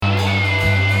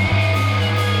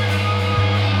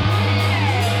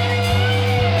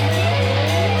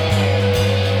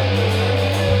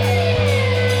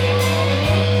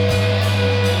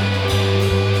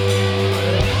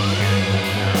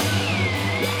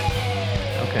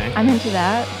Okay. I'm into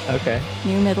that. Okay.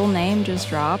 New middle name just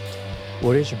dropped.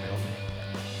 What is your middle name?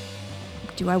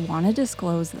 Do I want to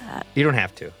disclose that? You don't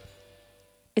have to.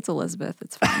 It's Elizabeth.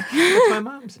 It's fine. That's my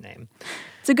mom's name.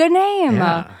 It's a good name.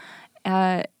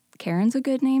 Yeah. Karen's a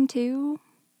good name too.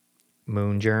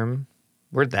 Moongerm.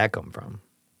 Where'd that come from?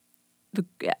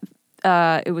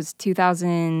 It was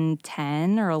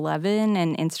 2010 or 11,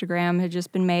 and Instagram had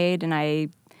just been made, and I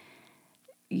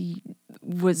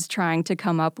was trying to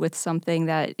come up with something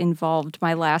that involved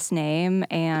my last name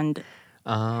and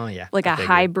Oh, yeah. like I a figured.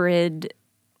 hybrid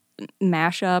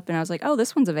mashup, and I was like, oh,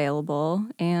 this one's available.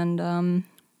 And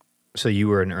So you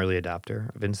were an early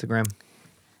adopter of Instagram?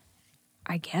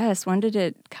 I guess, when did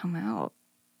it come out?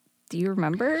 Do you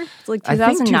remember? It's like I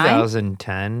think 2009?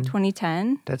 2010.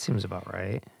 2010? That seems about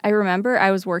right. I remember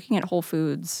I was working at Whole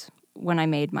Foods when I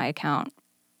made my account.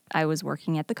 I was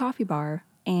working at the coffee bar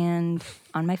and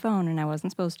on my phone, and I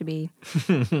wasn't supposed to be.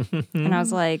 And I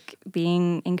was like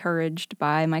being encouraged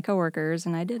by my coworkers,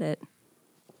 and I did it.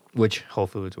 Which Whole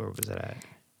Foods, where was it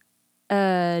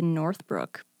at?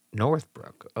 Northbrook.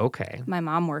 Northbrook. Okay. My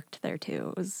mom worked there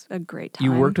too. It was a great time.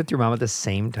 You worked with your mom at the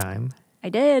same time? I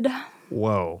did.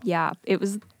 Whoa. Yeah, it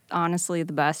was honestly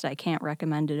the best. I can't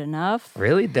recommend it enough.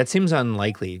 Really? That seems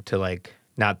unlikely to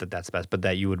not that that's best, but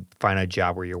that you would find a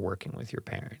job where you're working with your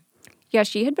parent. Yeah,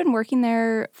 she had been working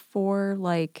there for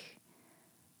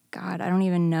God, I don't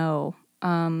even know.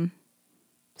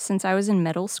 Since I was in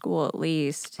middle school at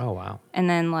least. Oh, wow. And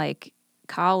then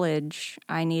college,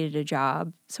 I needed a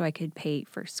job so I could pay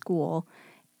for school,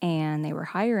 and they were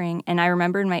hiring. And I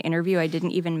remember in my interview, I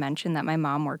didn't even mention that my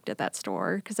mom worked at that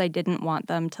store because I didn't want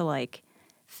them to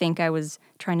think I was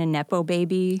trying to Nepo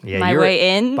baby my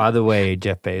way in. By the way,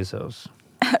 Jeff Bezos,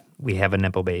 we have a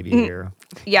Nepo baby here.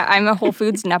 Yeah, I'm a Whole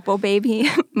Foods Nepo baby.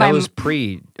 That was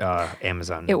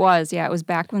pre-Amazon. It was, yeah. It was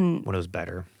back when it was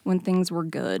better. When things were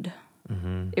good.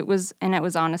 Mm-hmm. It was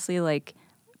honestly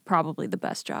probably the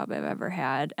best job I've ever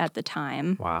had at the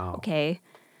time. Wow. Okay.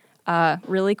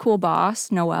 Really cool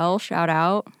boss, Noelle, shout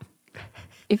out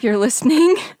if you're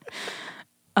listening.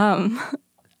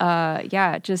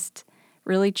 Yeah, just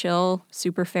really chill,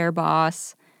 super fair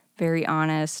boss, very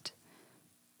honest.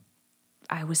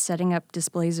 I was setting up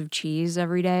displays of cheese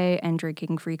every day and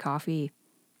drinking free coffee.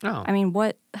 Oh. I mean,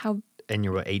 how? And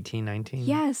you were 18, 19?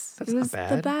 Yes. That's it was not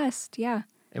bad. the best, yeah.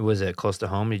 Was it close to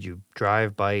home? Did you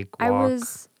drive, bike, walk?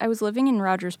 I was living in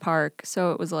Rogers Park,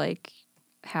 so it was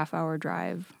half-hour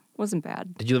drive. Wasn't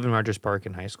bad. Did you live in Rogers Park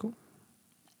in high school?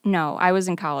 No, I was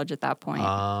in college at that point.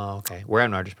 Oh, okay. Where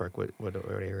in Rogers Park? What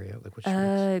area? Which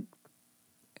streets?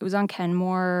 It was on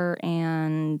Kenmore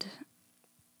and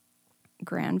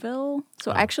Granville.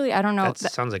 So actually, I don't know.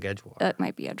 That sounds like Edgewater. That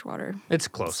might be Edgewater. It's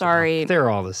close. Sorry. Enough. They're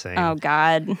all the same. Oh,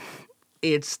 God.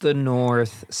 It's the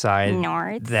north side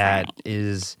that side.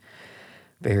 is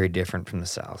very different from the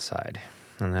south side.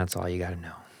 And that's all you got to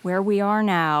know. Where we are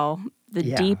now, the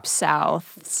deep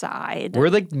south side.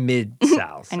 We're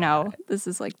mid-south. I know. This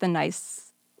is the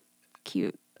nice,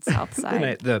 cute south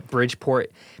side. The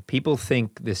Bridgeport, people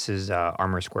think this is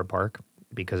Armour Square Park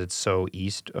because it's so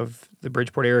east of the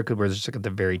Bridgeport area, because we're just at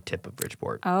the very tip of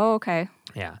Bridgeport. Oh, okay.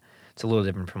 Yeah. It's a little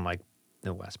different from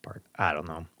the west part. I don't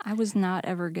know. I was not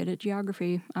ever good at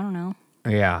geography. I don't know.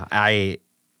 Yeah, I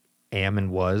am and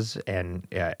was, and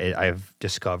I've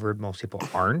discovered most people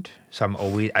aren't. So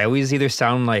I always either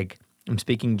sound like I'm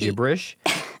speaking gibberish,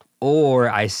 or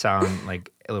I sound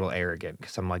a little arrogant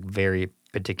because I'm very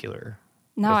particular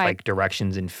with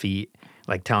directions in feet,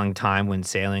 telling time when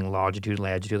sailing, longitude,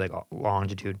 latitude,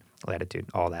 longitude, latitude,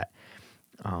 all that.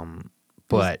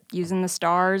 But using the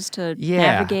stars to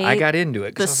navigate. I got into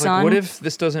it because I was sun. what if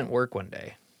this doesn't work one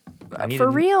day?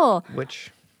 For real.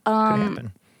 Which could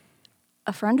happen.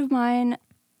 A friend of mine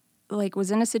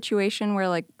was in a situation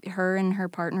where her and her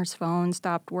partner's phone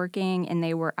stopped working and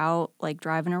they were out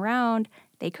driving around.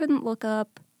 They couldn't look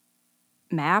up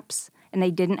maps and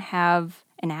they didn't have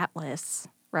an atlas,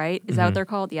 right? Is that what they're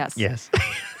called? Yes. Yes.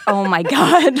 Oh my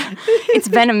God. It's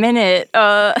been a minute.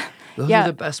 Those are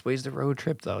the best ways to road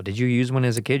trip, though. Did you use one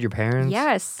as a kid, your parents?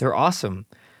 Yes. They're awesome.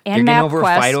 And You're getting over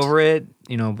MapQuest. a fight over it,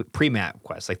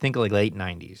 pre-MapQuest. Think late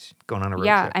 90s, going on a road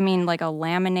trip. I mean, a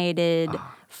laminated,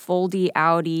 foldy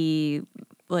outy,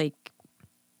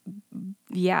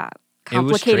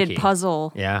 complicated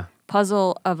puzzle. Yeah.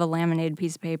 Puzzle of a laminated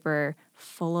piece of paper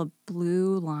full of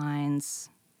blue lines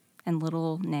and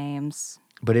little names.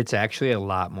 But it's actually a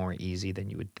lot more easy than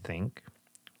you would think.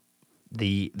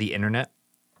 The internet,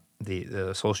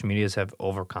 the social medias have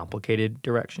overcomplicated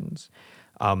directions.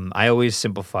 I always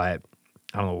simplify it.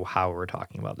 I don't know how we're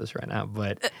talking about this right now,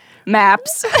 but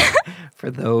maps.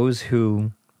 For those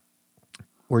who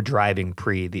we're driving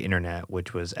pre the internet,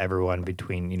 which was everyone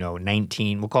between,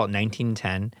 19, we'll call it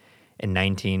 1910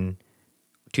 and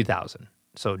 2000.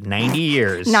 So 90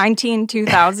 years. 2000.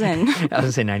 I was going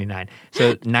to say 99.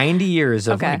 So 90 years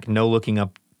of Okay. like no looking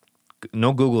up,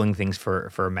 no Googling things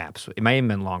for maps. It might have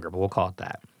been longer, but we'll call it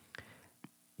that.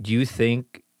 Do you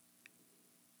think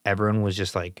everyone was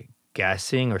just like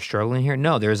guessing or struggling here?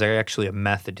 No, there's actually a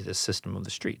method to the system of the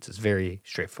streets. It's very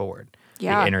straightforward.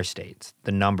 Yeah. The interstates,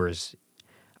 the numbers,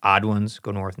 odd ones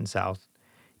go north and south,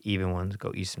 even ones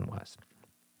go east and west.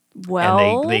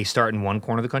 Well, And they start in one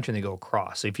corner of the country and they go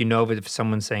across. So if you know if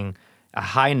someone's saying a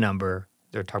high number,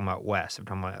 they're talking about west. If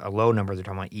they're talking about a low number, they're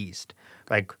talking about east.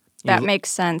 Like that makes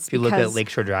sense. if you look at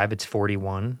Lakeshore Drive, it's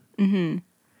 41. Mm-hmm.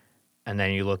 And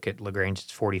then you look at LaGrange,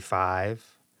 it's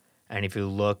 45. And if you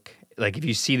look, like if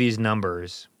you see these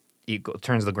numbers, it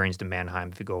turns LaGrange to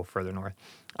Manheim if you go further north.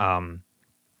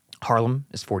 Harlem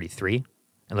is 43.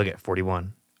 And look at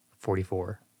 41,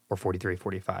 44, or 43,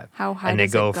 45. How high and they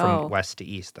does it go go? from west to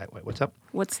east that way. What's up?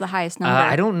 What's the highest number?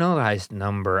 I don't know the highest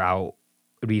number out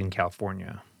would be in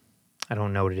California. I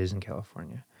don't know what it is in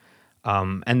California.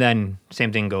 And then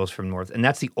same thing goes from north. And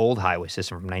that's the old highway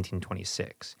system from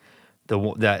 1926.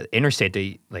 The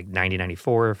interstate, like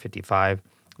 9094, 55,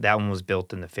 that one was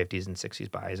built in the 50s and 60s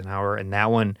by Eisenhower. And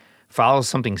that one follows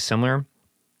something similar.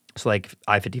 So like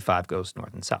I-55 goes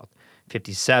north and south.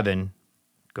 57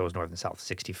 goes north and south.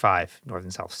 65, north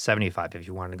and south. 75 if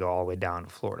you wanted to go all the way down to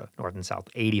Florida. North and south.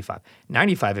 85.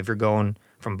 95 if you're going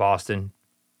from Boston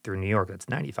through New York. That's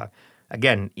 95.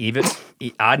 Again, even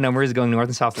odd numbers going north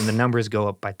and south, and the numbers go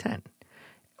up by 10.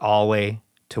 All the way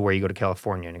to where you go to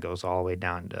California, and it goes all the way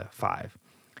down to 5.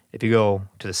 If you go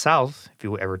to the south, if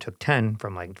you ever took 10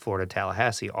 from like Florida to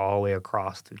Tallahassee all the way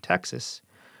across through Texas,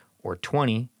 or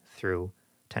 20 through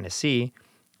Tennessee,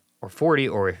 or 40,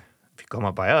 or if you come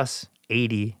up by us,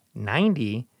 80,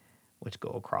 90, which go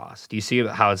across. Do you see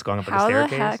how it's going up like a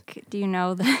staircase? How the heck do you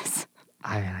know this?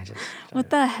 I just... What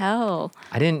the hell?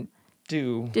 I didn't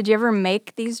do... Did you ever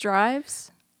make these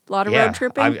drives? A lot of road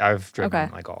tripping? I've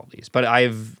driven like all of these, but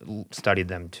I've studied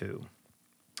them too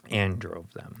and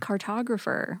drove them.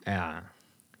 Cartographer. Yeah.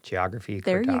 Geography,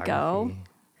 There cartography. you go.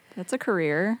 That's a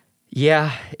career.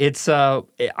 Yeah, it's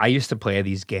I used to play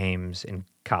these games in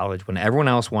college when everyone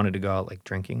else wanted to go out like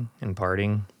drinking and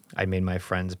partying. I made my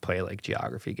friends play like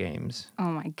geography games Oh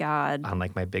my God. on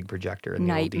like my big projector and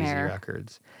the old Nightmare. DZ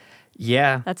records.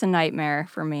 Yeah, That's a nightmare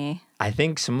for me. I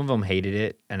think some of them hated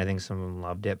it and I think some of them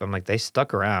loved it. But I'm like, they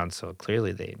stuck around, so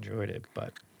clearly they enjoyed it.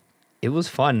 But it was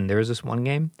fun. There was this one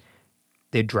game,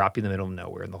 they'd drop you in the middle of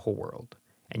nowhere in the whole world.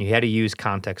 And you had to use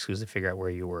context clues to figure out where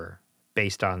you were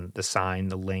based on the sign,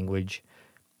 the language,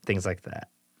 things like that.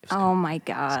 Oh my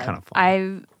God. It's kind of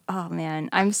fun. Oh man,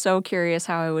 I'm so curious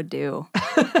how I would do.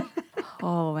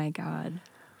 Oh my God.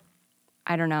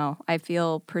 I don't know. I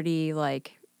feel pretty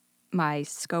like my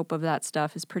scope of that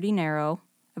stuff is pretty narrow.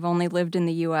 I've only lived in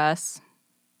the U.S.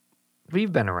 But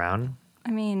you've been around.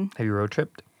 I mean, Have you road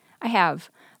tripped? I have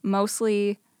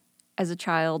mostly as a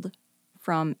child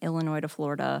from Illinois to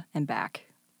Florida and back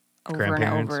over and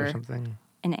Grandparents over. or something?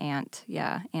 An aunt,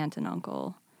 yeah, aunt and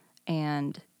uncle,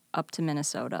 and up to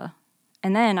Minnesota.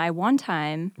 And then I one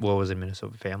time, What was it,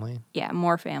 Minnesota family? yeah,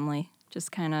 more family,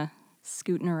 just kind of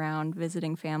scooting around,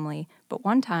 visiting family. But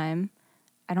one time,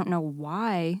 I don't know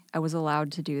why I was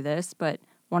allowed to do this, but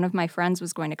one of my friends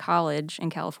was going to college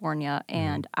in California,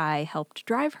 and I helped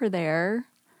drive her there.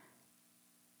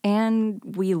 And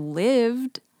we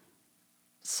lived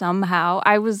somehow.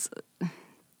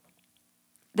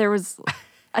 There was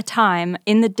a time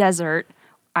in the desert,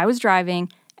 I was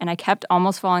driving, and I kept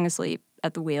almost falling asleep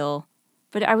at the wheel.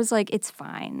 But I was like, it's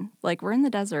fine. Like, we're in the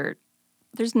desert.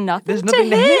 There's nothing to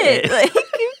hit. Like,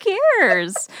 who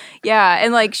cares? Yeah,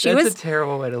 and like That's a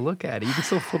terrible way to look at it. You can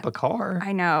still flip a car.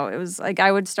 I know. It was like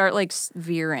I would start like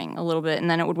veering a little bit and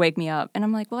then it would wake me up. And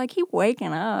I'm like, well, I keep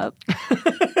waking up.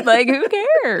 Like, who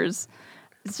cares?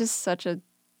 It's just such a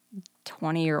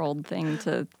 20-year-old thing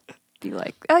to be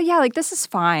like, oh, yeah, like this is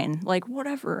fine. Like,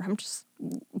 whatever. I'm just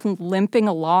limping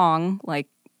along, like,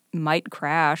 might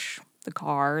crash the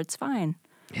car. It's fine.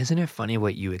 Isn't it funny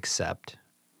what you accept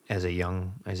as a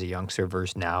youngster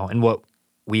versus now, and what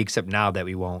we accept now that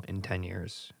we won't in 10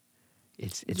 years?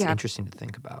 It's interesting to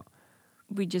think about.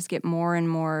 We just get more and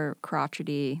more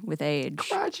crotchety with age.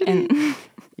 Crotchety?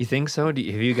 You think so? Have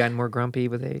you gotten more grumpy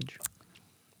with age?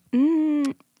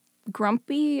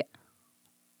 Grumpy?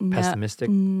 Pessimistic?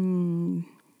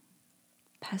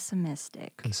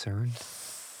 Pessimistic. Concerned?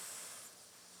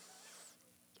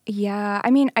 Yeah,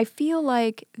 I mean, I feel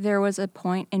like there was a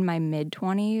point in my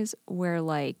mid-20s where,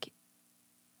 like,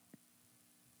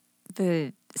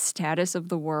 the status of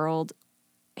the world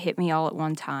hit me all at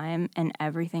one time and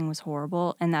everything was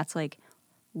horrible. And that's like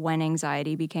when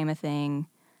anxiety became a thing.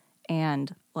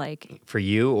 And like, For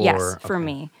you or? yes, for okay.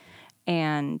 me.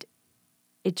 And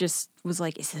it just was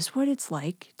like, is this what it's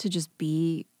like to just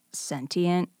be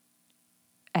sentient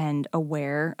and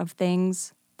aware of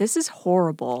things? This is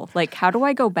horrible. Like, how do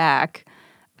I go back?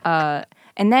 And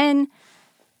then,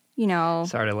 you know,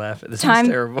 Sorry to laugh. This is time.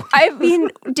 terrible. I mean,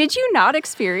 did you not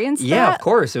experience that? Yeah, of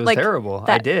course. It was Like, terrible. I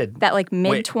that- did. That like Wait,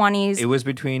 mid-20s. It was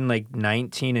between like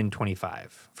 19 and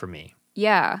 25 for me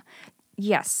Yeah.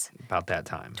 Yes. about that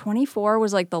time. 24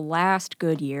 was like the last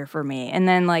good year for me. And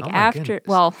then like Oh my after, goodness.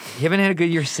 well, You haven't had a good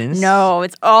year since? no,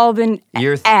 it's all been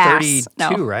You're ass.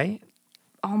 32, No, right?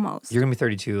 almost. You're going to be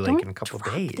 32 like Don't in a couple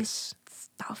drop days. this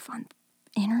stuff on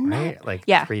internet. Right? Like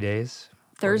Yeah. 3 days?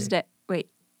 4 days? Thursday. Wait,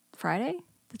 Friday?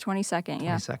 The 22nd.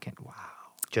 Yeah. 22nd. Wow.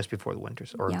 Just before the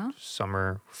winters or Yeah.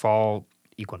 summer, fall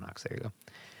equinox. There you go.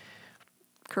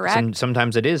 Correct.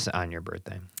 Sometimes it is on your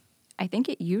birthday. I think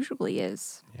it usually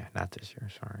is. Yeah, not this year.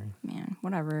 Sorry. Man,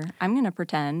 whatever. I'm going to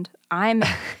pretend. I'm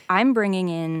bringing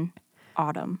in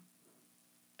autumn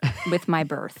with my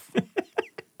birth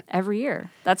every year.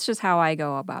 That's just how I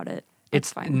go about it. That's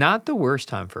It's fine. not the worst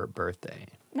time for a birthday.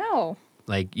 No.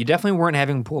 Like, you definitely weren't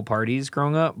having pool parties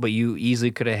growing up, but you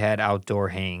easily could have had outdoor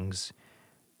hangs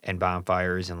and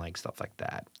bonfires and, like, stuff like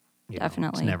that. You know,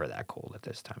 Definitely. it's never that cold at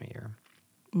this time of year.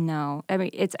 No. I mean,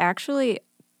 it's actually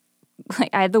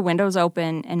like I had the windows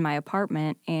open in my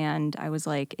apartment and I was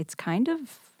like, it's kind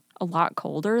of a lot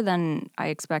colder than I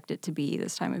expect it to be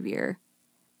this time of year.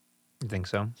 You think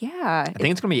so? Yeah. I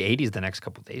think it's going to be 80s the next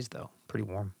couple days, though. Pretty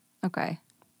warm. Okay.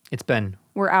 It's been.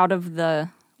 We're out of the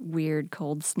weird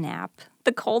cold snap.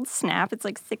 The cold snap, it's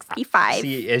like 65.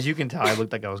 See, as you can tell, I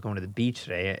looked like I was going to the beach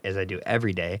today, as I do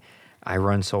every day. I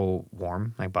run so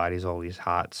warm. My body's always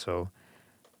hot, so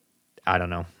I don't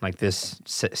know. Like this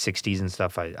 60s and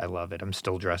stuff, I love it. I'm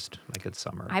still dressed like it's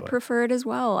summer. I but prefer it as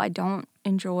well. I don't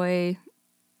enjoy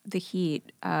the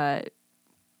heat.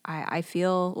 I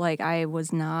feel like I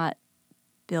was not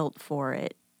built for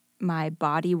it. My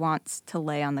body wants to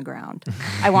lay on the ground.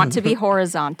 I want to be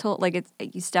horizontal. Like it's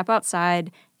you step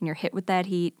outside and you're hit with that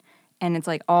heat, and it's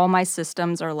like all my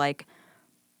systems are like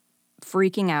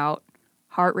freaking out.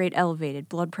 Heart rate elevated,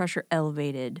 blood pressure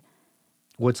elevated.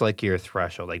 What's like your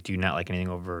threshold? Like, do you not like anything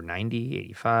over 90,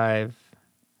 85?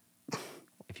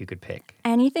 If you could pick.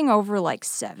 Anything over like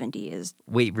 70 is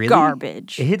Wait, really?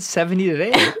 garbage. It hit 70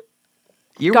 today?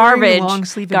 You're Garbage. wearing long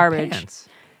sleeve Garbage. pants.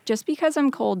 Just because I'm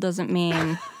cold doesn't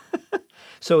mean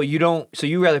So you don't. So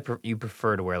you rather you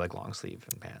prefer to wear like long sleeve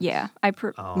and pants. yeah. I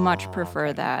much Oh, prefer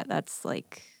okay. that.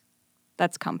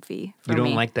 That's comfy for You don't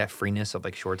me. like that freeness of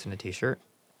like shorts and a t-shirt,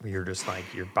 where you're just like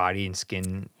your body and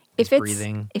skin if is it's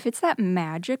breathing. if it's that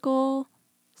magical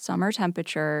summer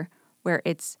temperature where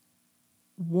it's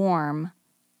warm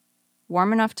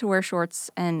enough to wear shorts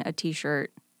and a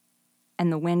t-shirt,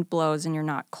 and the wind blows and you're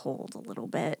not cold a little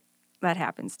bit. That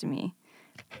happens to me.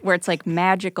 Where it's like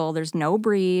magical. There's no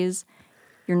breeze.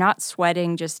 You're not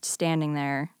sweating just standing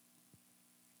there.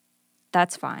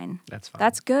 That's fine. That's fine.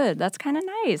 That's good. That's kind of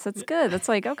nice. That's good. That's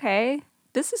like, okay,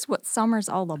 this is what summer's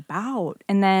all about.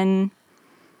 And then,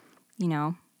 you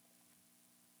know,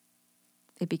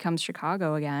 it becomes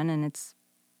Chicago again and it's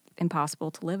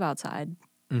impossible to live outside.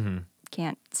 Mm-hmm.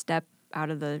 Can't step out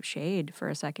of the shade for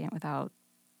a second without,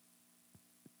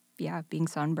 being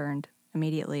sunburned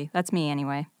immediately. That's me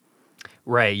anyway.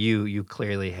 Right. You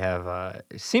clearly have.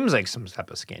 It seems like some type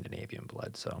of Scandinavian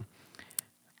blood. So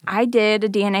I did a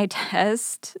DNA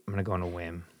test. I'm gonna go on a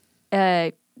whim.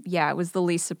 It was the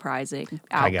least surprising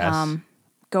I guess. outcome.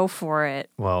 Go for it.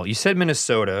 Well, you said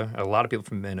Minnesota. A lot of people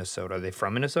from Minnesota. Are they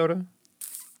from Minnesota?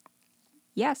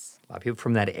 Yes. A lot of people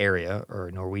from that area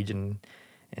are Norwegian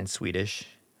and Swedish.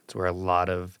 It's where a lot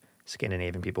of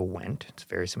Scandinavian people went. It's a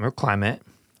very similar climate.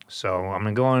 So I'm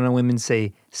going to go on a whim and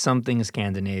say something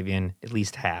Scandinavian, at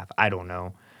least half. I don't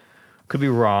know. Could be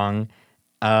wrong.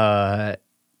 And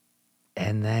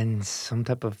then some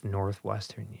type of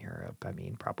Northwestern Europe. I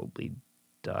mean, probably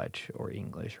Dutch or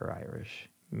English or Irish.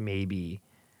 Maybe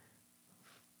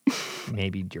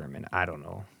German. I don't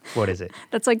know. What is it?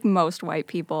 That's like most white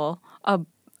people.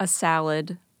 A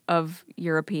salad of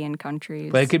European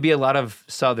countries. But it could be a lot of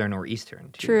Southern or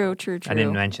Eastern, too. True. I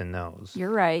didn't mention those.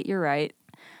 You're right.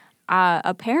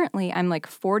 Apparently, I'm like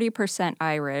 40%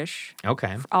 Irish,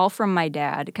 Okay. all from my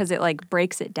dad, because it like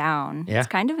breaks it down. Yeah. It's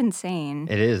kind of insane.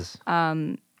 It is.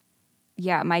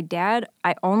 Yeah, my dad,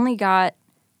 I only got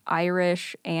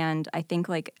Irish and I think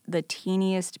like the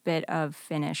teeniest bit of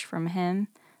Finnish from him,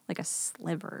 like a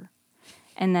sliver.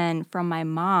 And then from my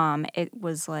mom, it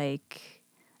was like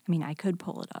I mean, I could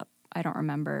pull it up. I don't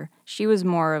remember. She was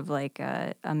more of like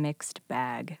a mixed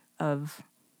bag of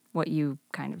what you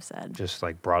kind of said. Just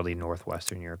like broadly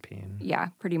Northwestern European. Yeah,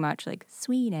 pretty much like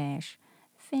Swedish,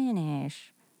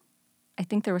 Finnish. I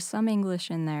think there was some English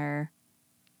in there.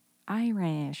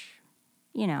 Irish,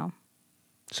 you know.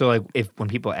 So like when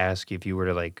people ask you if you were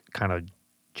to like kind of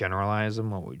generalize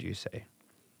them, what would you say?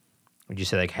 Would you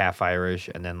say like half Irish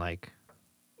and then like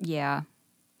Yeah,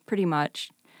 pretty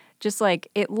much. Just like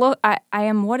I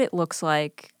am what it looks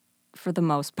like for the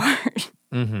most part.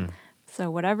 mm-hmm. So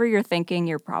whatever you're thinking,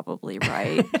 you're probably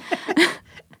right.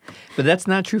 But that's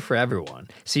not true for everyone.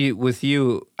 See, with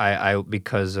you, I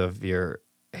because of your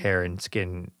hair and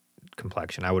skin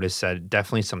complexion, I would have said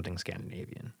definitely something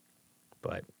Scandinavian.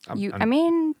 But I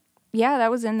mean, yeah, that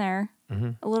was in there.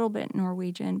 Mhm. A little bit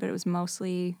Norwegian, but it was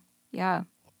mostly, yeah,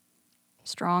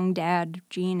 strong dad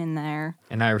gene in there.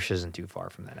 And Irish isn't too far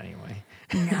from that anyway.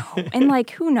 No. And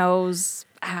like, who knows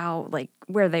how, like,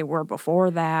 where they were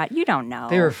before that? You don't know.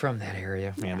 They were from that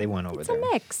area. Yeah, they went over it's there.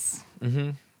 a mix.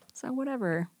 Mm-hmm. So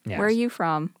whatever. Yes. Where are you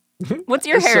from? What's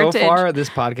your heritage? So far, this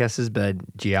podcast has been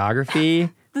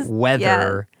geography,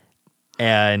 weather,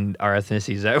 and our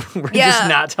ethnicities that we're just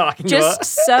not talking about.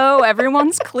 Just so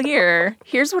everyone's clear,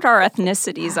 here's what our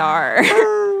ethnicities are.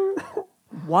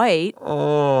 White.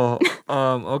 Oh,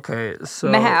 okay. So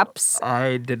Maps.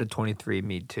 I did a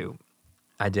 23andMe too.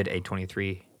 I did a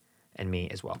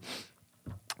 23andMe as well.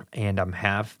 And I'm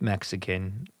half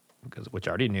Mexican, which I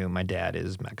already knew my dad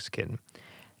is Mexican.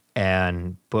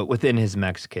 But within his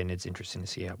Mexican, it's interesting to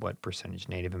see what percentage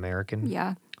Native American.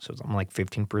 Yeah. So I'm like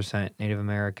 15% Native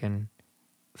American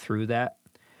through that.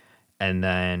 And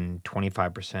then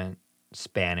 25%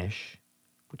 Spanish,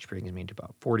 which brings me to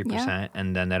about 40%. Yeah.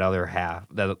 And then that other half,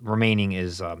 the remaining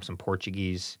is some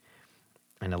Portuguese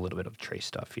and a little bit of trace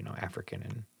stuff, African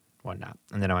and whatnot.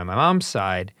 And then on my mom's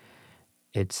side,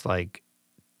 it's like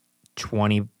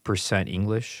 20%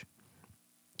 English.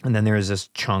 And then there is this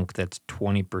chunk that's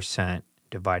 20%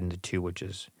 divided into two, which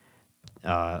is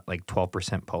like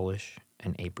 12% Polish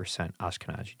and 8%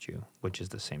 Ashkenazi Jew, which is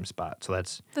the same spot. So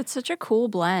that's such a cool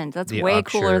blend. That's way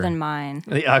cooler than mine.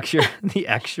 The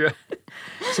extra.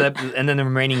 So and then the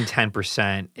remaining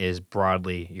 10% is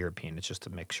broadly European. It's just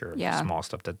a mixture of small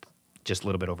stuff that just a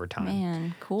little bit over time.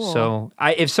 Man, cool. So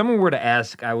if someone were to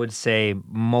ask, I would say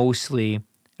mostly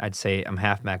I'd say I'm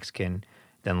half Mexican,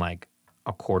 then like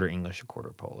a quarter English, a quarter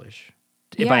Polish.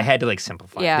 If I had to like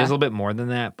simplify it. There's a little bit more than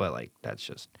that, but like that's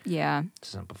just to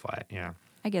simplify it. Yeah.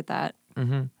 I get that.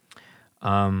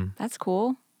 Mm-hmm. That's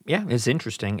cool. Yeah, it's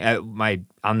interesting.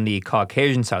 On the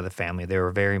Caucasian side of the family, they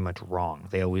were very much wrong.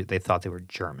 They thought they were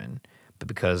German, but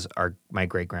because my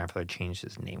great grandfather changed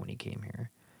his name when he came here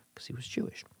because he was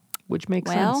Jewish, which makes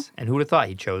sense. And who would have thought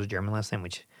he chose a German last name,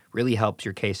 which really helps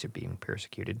your case of being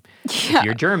persecuted. Yeah, if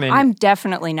you're German, I'm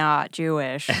definitely not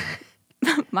Jewish.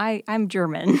 I'm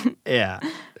German. Yeah,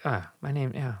 my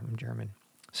name. Yeah, I'm German.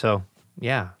 So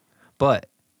yeah, but.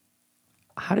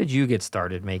 How did you get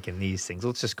started making these things?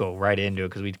 Let's just go right into it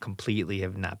because we completely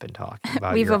have not been talking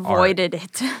about We've avoided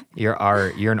it. Your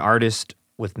art. You're an artist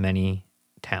with many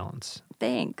talents.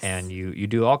 Thanks. And you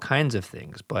do all kinds of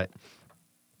things, but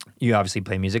you obviously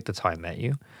play music. That's how I met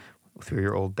you, through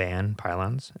your old band,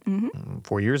 Pylons,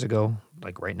 4 years ago,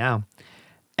 like right now.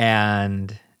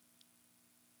 And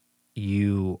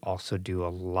you also do a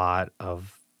lot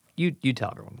of, you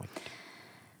tell everyone what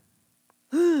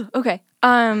you do. Okay.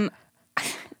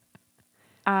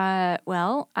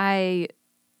 Well, I've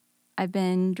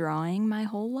been drawing my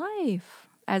whole life.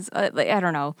 As I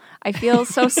don't know, I feel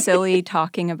so silly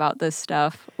talking about this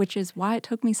stuff, which is why it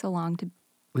took me so long to.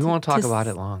 We won't talk about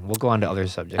it long. We'll go on to other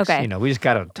subjects. Okay. We just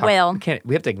gotta talk. Well,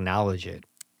 we have to acknowledge it.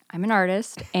 I'm an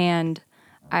artist, and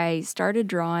I started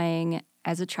drawing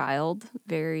as a child.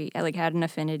 I had an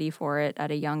affinity for it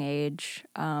at a young age.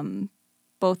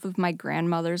 Both of my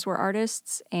grandmothers were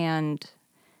artists, and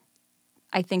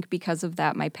I think because of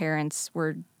that, my parents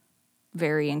were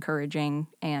very encouraging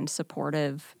and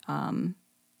supportive,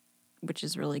 which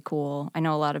is really cool. I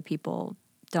know a lot of people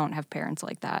don't have parents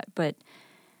like that, but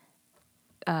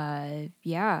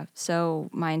so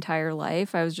my entire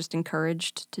life I was just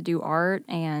encouraged to do art,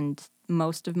 and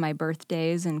most of my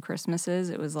birthdays and Christmases,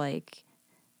 it was like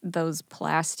those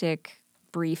plastic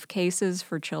briefcases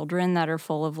for children that are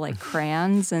full of like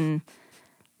crayons and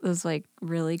those like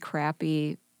really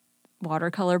crappy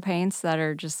watercolor paints that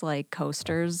are just like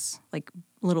coasters, like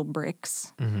little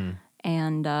bricks. Mm-hmm.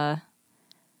 And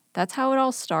that's how it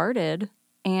all started.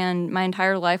 And my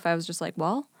entire life I was just like,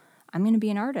 well, I'm going to be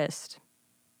an artist.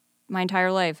 My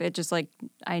entire life. It just like,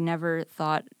 I never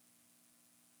thought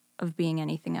of being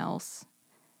anything else.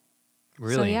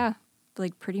 Really? So yeah,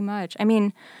 like pretty much. I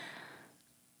mean,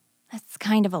 that's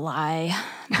kind of a lie.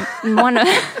 One of,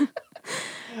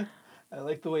 I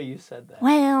like the way you said that.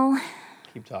 well,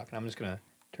 Keep talking. I'm just going to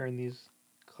turn these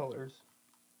colors.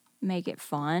 make it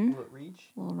fun. Will it reach?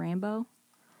 Little rainbow.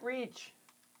 Reach.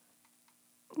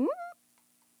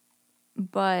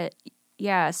 But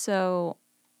yeah, so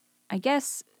I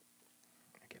guess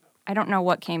I don't know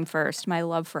what came first, my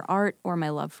love for art or my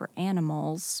love for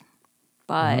animals.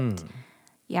 But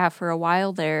yeah, for a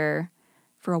while there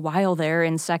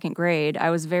in second grade, I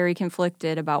was very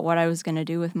conflicted about what I was going to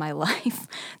do with my life.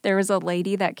 There was a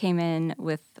lady that came in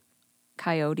with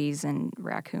coyotes and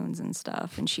raccoons and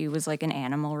stuff, and she was like an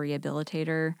animal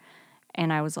rehabilitator.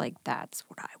 And I was like, that's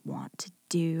what I want to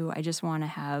do. I just want to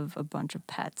have a bunch of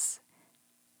pets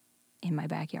in my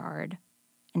backyard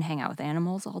and hang out with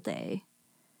animals all day.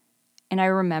 And I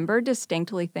remember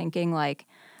distinctly thinking like,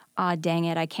 ah, dang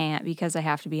it, I can't because I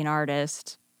have to be an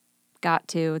artist. Got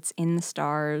to. It's in the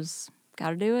stars.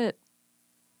 Got to do it.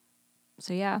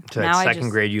 So yeah. So now at second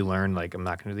grade, you learned like I'm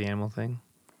not going to do the animal thing.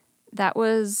 That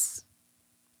was,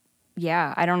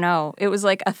 yeah. I don't know. It was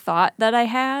like a thought that I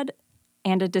had,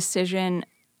 and a decision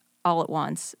all at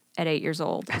once at 8 years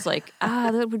old. I was like,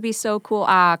 that would be so cool.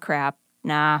 Ah, crap.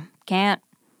 Nah, can't.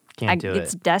 Can't do it.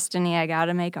 It's destiny. I got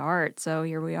to make art. So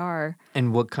here we are.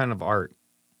 And what kind of art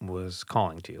was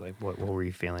calling to you? Like, what were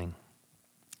you feeling?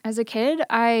 As a kid,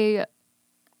 I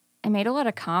made a lot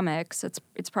of comics.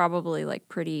 It's probably like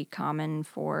pretty common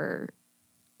for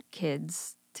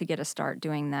kids to get a start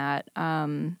doing that.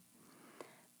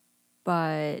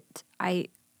 But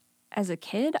as a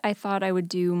kid, I thought I would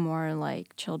do more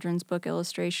like children's book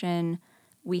illustration.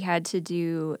 We had to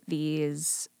do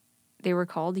these, they were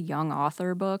called young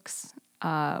author books,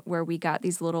 where we got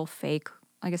these little fake,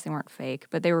 I guess they weren't fake,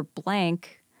 but they were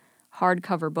blank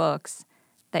hardcover books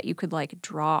that you could like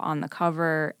draw on the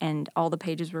cover, and all the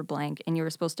pages were blank, and you were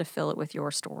supposed to fill it with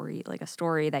your story, like a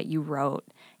story that you wrote.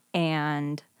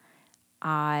 And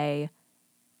I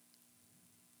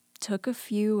took a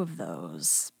few of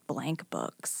those blank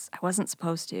books. I wasn't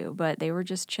supposed to, but they were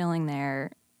just chilling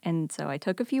there. And so I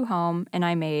took a few home and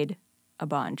I made a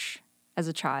bunch as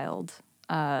a child.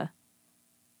 So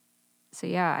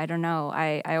yeah, I don't know.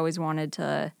 I always wanted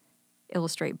to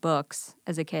illustrate books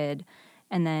as a kid.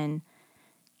 And then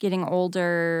getting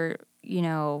older,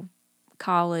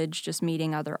 college, just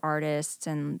meeting other artists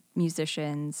and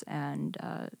musicians and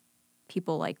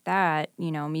people like that,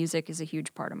 music is a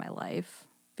huge part of my life.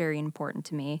 Very important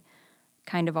to me.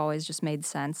 Kind of always just made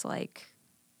sense, like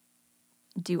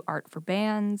do art for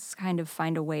bands, kind of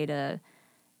find a way to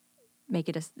make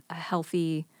it a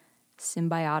healthy,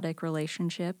 symbiotic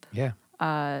relationship. Yeah.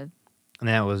 And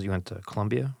that was, you went to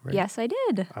Columbia, right? Yes, I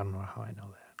did. I don't know how I know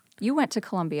that. You went to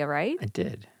Columbia, right? I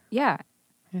did. Yeah.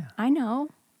 Yeah. I know.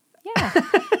 Yeah.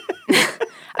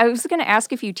 I was going to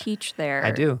ask if you teach there.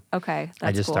 I do. Okay. That's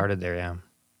I just cool. started there, yeah.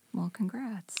 Well,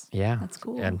 congrats. Yeah. That's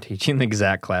cool. I'm teaching the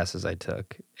exact classes I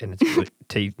took, and it's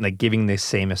like giving the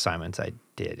same assignments I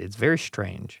did. It's very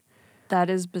strange. That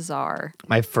is bizarre.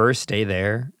 My first day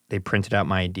there, they printed out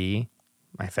my ID,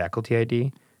 my faculty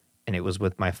ID, and it was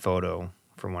with my photo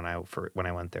from when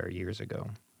I went there years ago.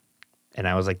 And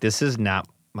I was like, this is not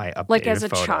my updated Like as a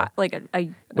photo. child, like a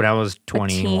When I was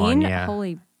 21, teen? yeah.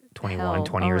 Holy 21, hell.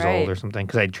 20 All years right. old or something,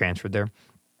 because I transferred there.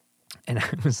 And I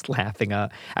was laughing.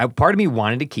 Part of me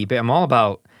wanted to keep it. I'm all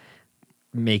about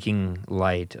making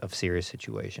light of serious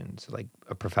situations, like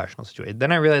a professional situation.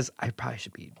 Then I realized I probably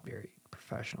should be very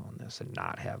professional in this and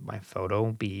not have my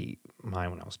photo be mine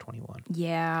when I was 21.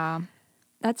 Yeah.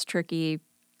 That's tricky.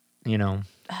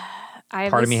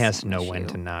 Part of me has to know when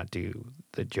to not do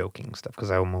the joking stuff, because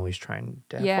I'm always trying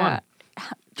to have fun.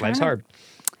 Life's hard.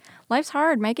 Life's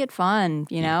hard. Make it fun,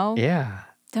 Yeah.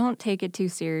 Don't take it too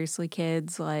seriously,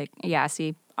 kids. Like, yeah,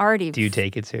 see, already. Do you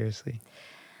take it seriously?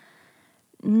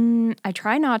 I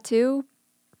try not to.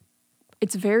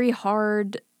 It's very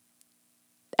hard.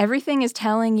 Everything is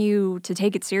telling you to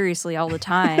take it seriously all the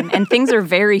time. And things are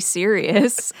very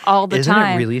serious all the time.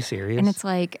 Isn't it really serious? And it's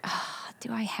like,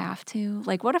 do I have to?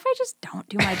 Like, what if I just don't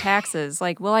do my taxes?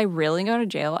 Like, will I really go to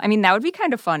jail? I mean, that would be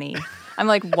kind of funny. I'm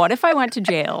like, what if I went to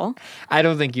jail? I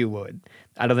don't think you would.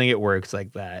 I don't think it works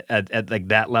like that at like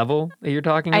that level that you're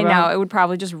talking about. I know. It would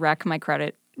probably just wreck my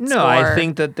credit No, score. I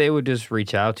think that they would just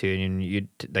reach out to you and you'd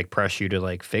like press you to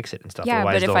like fix it and stuff. Yeah,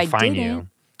 Otherwise, but if they'll I fine you. didn't-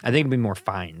 I think it'd be more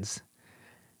fines.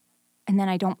 And then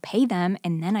I don't pay them,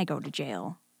 and then I go to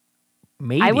jail.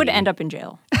 Maybe. I would end up in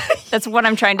jail. That's what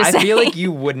I'm trying to say. I feel like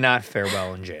you would not fare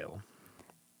well in jail.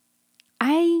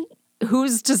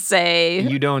 Who's to say?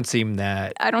 You don't seem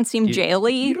that. I don't seem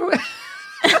jaily.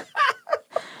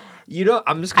 You don't.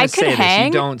 I'm just gonna I could say this. hang.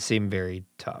 You don't seem very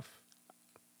tough,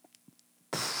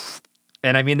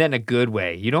 and I mean that in a good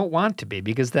way. You don't want to be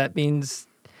because that means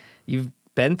you've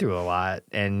been through a lot,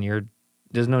 and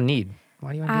there's no need.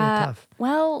 Why do you want to be that tough?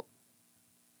 Well,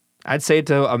 I'd say it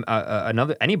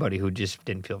to anybody who just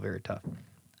didn't feel very tough.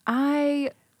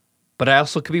 But I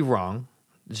also could be wrong.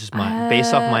 It's just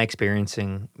based off my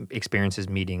experiences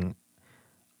meeting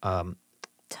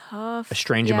tough. a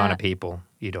strange amount of people.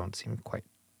 You don't seem quite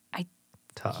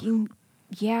tough.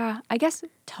 Yeah, I guess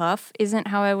tough isn't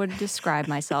how I would describe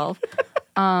myself.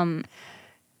 I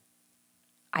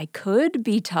could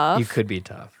be tough. You could be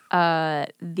tough.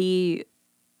 The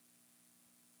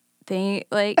thing,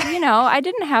 like, you know, I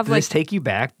didn't have Did this take you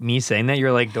back? Me saying that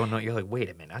you're like, don't know. You're like, wait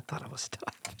a minute. I thought I was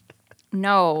tough.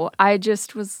 No, I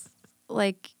just was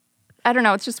like, I don't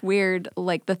know. It's just weird,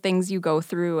 like the things you go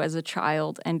through as a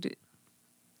child, and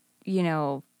you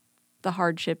know, the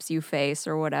hardships you face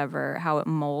or whatever, how it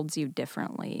molds you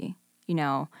differently. You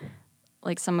know,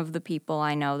 like some of the people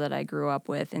I know that I grew up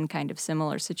with in kind of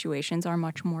similar situations are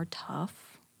much more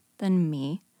tough than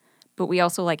me. But we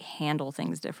also like handle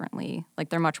things differently. Like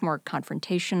they're much more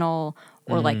confrontational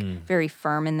or like very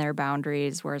firm in their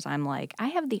boundaries. Whereas I'm like, I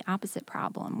have the opposite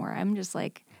problem where I'm just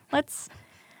like, I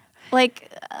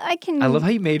can. I love how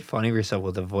you made fun of yourself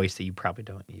with a voice that you probably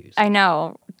don't use. I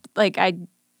know. Like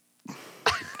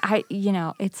you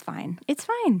know, it's fine. It's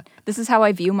fine. This is how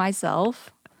I view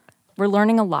myself. We're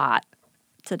learning a lot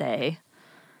today.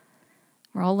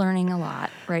 We're all learning a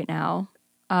lot right now.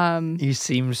 You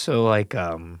seem so like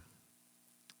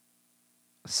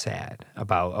sad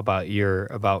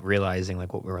about realizing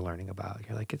like what we were learning about.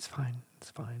 You're like, it's fine.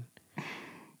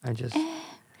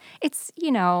 It's,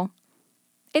 you know,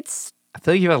 it's I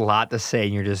feel like you have a lot to say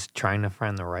and you're just trying to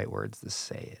find the right words to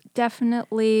say it.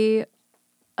 definitely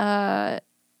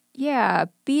yeah,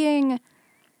 being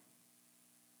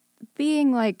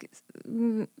like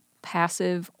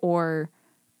passive or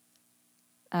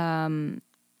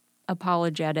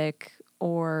apologetic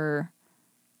or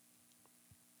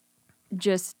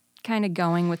just kind of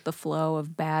going with the flow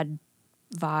of bad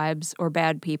vibes or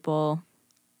bad people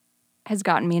has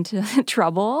gotten me into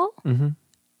trouble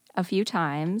a few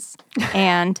times.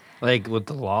 And Like with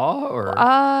the law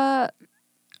or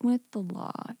with the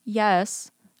law,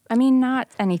 yes. I mean, not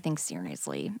anything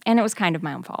seriously. And it was kind of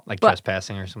my own fault. like But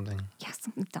trespassing or something? yeah,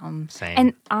 something dumb. Same.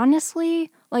 And honestly,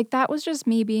 like that was just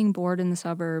me being bored in the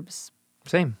suburbs.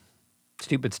 Same.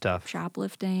 Stupid stuff.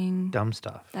 Shoplifting. Dumb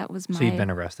stuff. That was my... So you've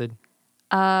been arrested?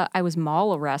 I was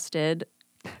mall arrested.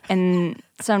 And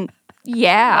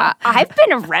yeah, I've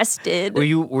been arrested. Were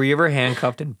you ever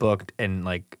handcuffed and booked and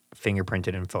like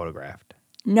fingerprinted and photographed?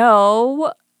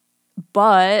 No,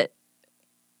 but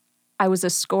I was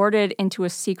escorted into a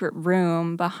secret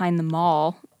room behind the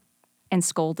mall and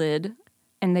scolded,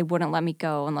 and they wouldn't let me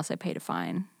go unless I paid a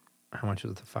fine. How much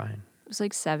was the fine? It was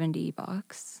like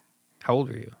 $70. How old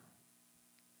were you?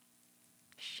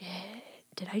 Shit.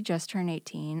 Did I just turn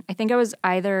 18? I think I was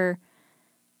either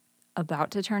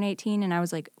about to turn 18 and I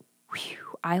was like,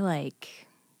 whew, I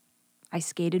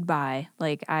skated by.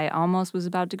 Like I almost was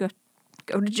about to go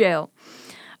to jail.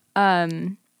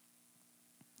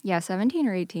 Yeah, 17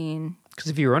 or 18. Because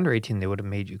if you were under 18, they would have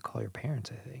made you call your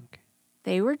parents, I think.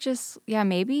 They were just, yeah,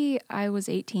 maybe I was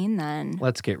 18 then.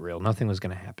 Let's get real. Nothing was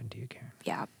going to happen to you, Karen.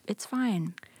 Yeah, it's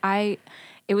fine.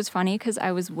 It was funny because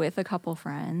I was with a couple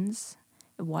friends.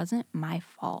 It wasn't my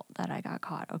fault that I got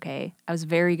caught, okay? I was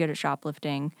very good at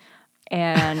shoplifting.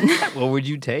 And What would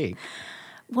you take?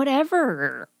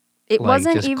 whatever. It Like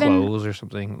wasn't just even clothes or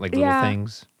something? Like little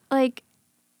things? like,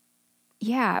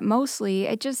 yeah, mostly.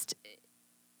 I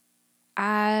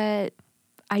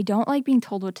don't like being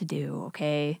told what to do,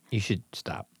 okay? You should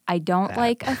stop. I don't that.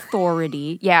 like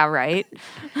authority. Yeah, right?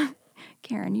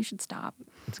 Karen, you should stop.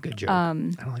 It's a good joke. I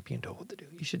don't like being told what to do.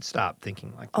 You should stop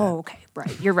thinking like that. Oh, okay,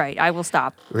 right. You're right. I will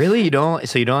stop. Really? You don't?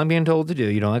 So you don't like being told what to do.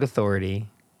 You don't like authority.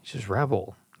 You just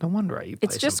rebel. No wonder you play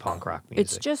It's just some punk rock music.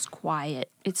 It's just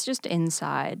quiet. It's just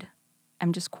inside.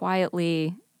 I'm just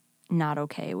quietly not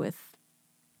okay with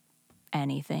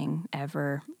anything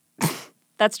ever.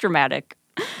 That's dramatic.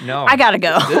 No. I gotta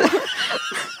go.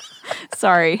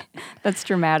 Sorry. That's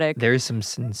dramatic. There's some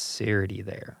sincerity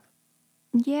there.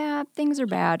 Yeah, things are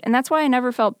bad. And that's why I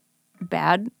never felt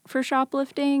bad for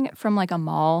shoplifting from like a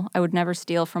mall. I would never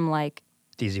steal from like...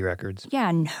 DZ Records.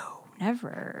 Yeah, no,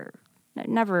 never.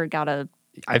 Never got a...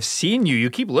 I've seen you. You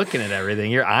keep looking at everything.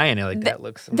 You're eyeing it like that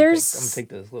looks. I'm gonna take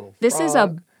this little This frog. is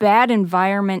a bad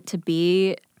environment to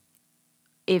be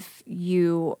if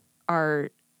you are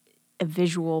a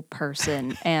visual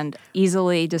person and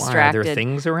easily Why, distracted. are there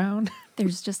things around?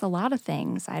 There's just a lot of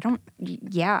things.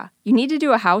 Yeah. You need to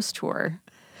do a house tour.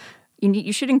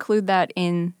 You should include that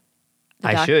in the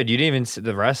I should. You didn't even see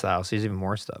the rest of the house. There's even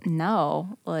more stuff.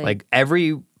 No. Like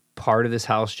every part of this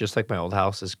house, just like my old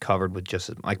house, is covered with just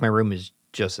like my room is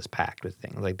just as packed with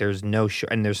things. Like there's no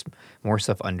and there's more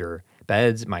stuff under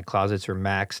beds. My closets are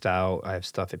maxed out. I have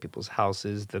stuff at people's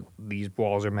houses. These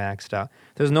walls are maxed out.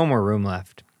 There's no more room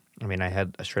left. I mean, I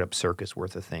had a straight up circus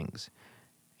worth of things,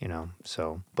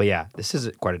 So, but yeah, this is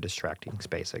quite a distracting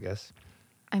space, I guess.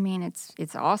 I mean,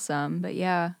 it's awesome, but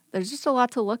yeah, there's just a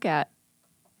lot to look at.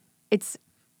 It's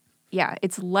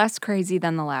less crazy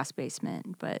than the last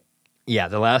basement, but Yeah,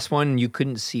 the last one you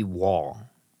couldn't see wall.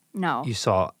 no. You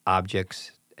saw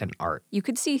objects and art. You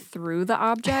could see through the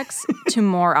objects to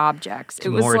more objects. It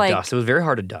was more like dust. It was very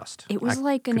hard to dust. It was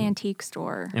like an antique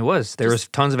store. It was. There was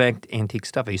tons of antique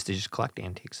stuff. I used to just collect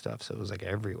antique stuff, so it was like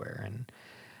everywhere and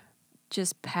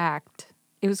just packed.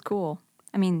 It was cool.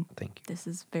 I mean, thank you. This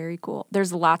is very cool.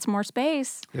 There's lots more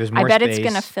space. There's more I bet space. it's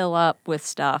gonna fill up with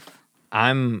stuff.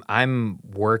 I'm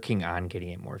working on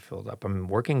getting it more filled up. I'm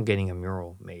working on getting a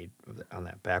mural made on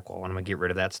that back wall, and I'm gonna get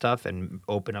rid of that stuff and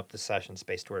open up the session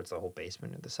space to where it's the whole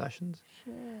basement of the sessions.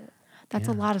 Shit. That's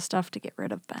a lot of stuff to get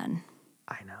rid of, Ben.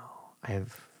 I know.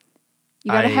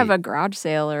 You gotta have a garage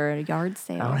sale or a yard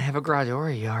sale. I don't have a garage or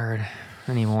a yard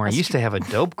anymore. I used to have a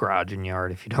dope garage and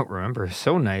yard, if you don't remember.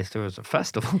 So nice. There was a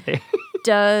festival there.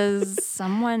 Did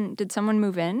someone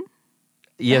move in?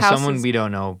 Yeah, someone we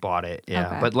don't know bought it. Yeah,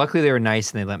 okay. But luckily they were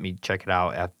nice and they let me check it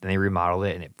out. And they remodeled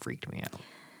it and it freaked me out.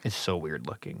 It's so weird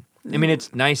looking. I mean,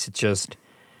 it's nice. It's just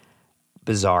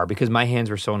bizarre because my hands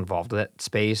were so involved with that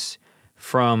space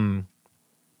from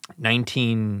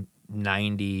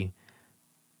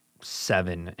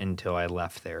 1997 until I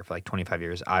left there for like 25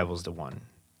 years. I was the one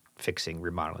fixing,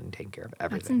 remodeling, taking care of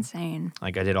everything. That's insane.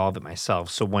 Like I did all of it myself.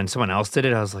 So when someone else did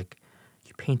it, I was like,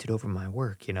 "You painted over my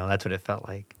work." That's what it felt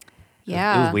like.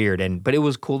 Yeah. It was weird, but it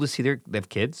was cool to see they have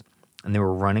kids, and they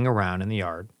were running around in the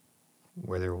yard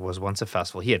where there was once a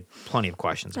festival. He had plenty of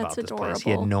questions about this place.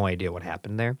 He had no idea what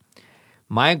happened there.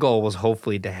 My goal was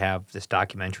hopefully to have this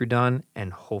documentary done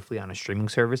and hopefully on a streaming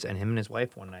service, and him and his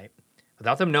wife one night,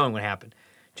 without them knowing what happened,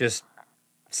 just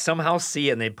somehow see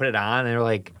it, and they put it on, and they're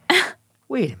like,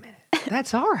 wait a minute,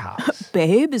 that's our house.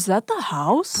 Babe, is that the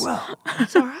house? Bro,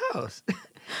 that's our house.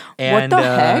 And, what the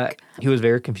heck? He was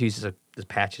very confused. The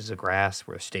patches of grass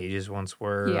where stages once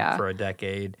were for a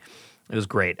decade. It was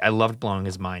great. I loved blowing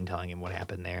his mind, telling him what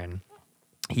happened there. And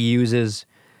he uses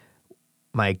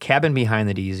my cabin behind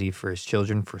the DZ for his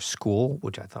children for school,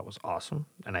 which I thought was awesome.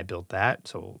 And I built that.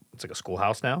 So it's like a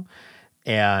schoolhouse now.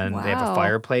 And they have a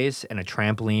fireplace and a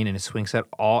trampoline and a swing set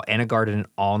and a garden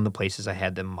all in the places I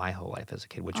had them my whole life as a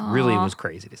kid, which really was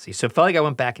crazy to see. So it felt like I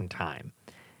went back in time.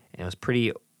 And it was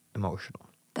pretty emotional.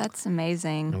 That's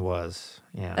amazing. It was,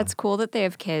 yeah. That's cool that they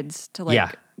have kids to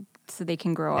so they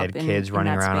can grow up. Had kids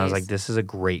running around. I was like, this is a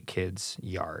great kids'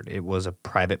 yard. It was a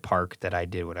private park that I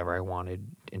did whatever I wanted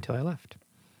until I left.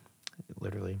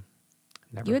 Literally,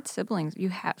 never. You had siblings. You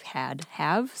have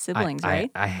siblings,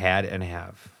 right? I had and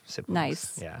have siblings.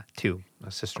 Nice. Yeah, 2,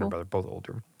 a sister and brother, both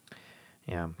older.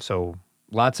 Yeah, so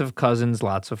lots of cousins,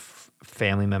 lots of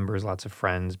family members, lots of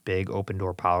friends. Big open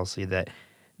door policy that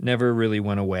never really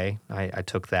went away. I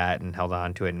took that and held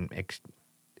on to it and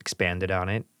expanded on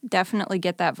it. Definitely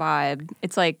get that vibe.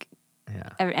 It's like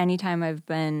anytime I've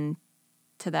been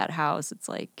to that house, it's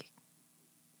like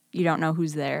you don't know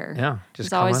who's there. Yeah,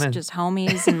 it's always just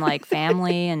homies and like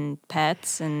family and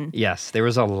pets and. Yes, there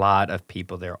was a lot of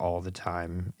people there all the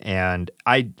time, and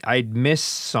I'd miss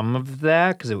some of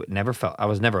that because I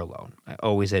was never alone. I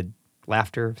always had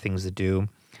laughter, things to do,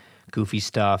 goofy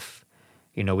stuff.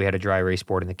 We had a dry erase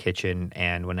board in the kitchen,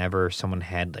 and whenever someone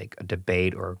had like a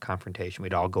debate or a confrontation,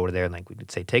 we'd all go to there and like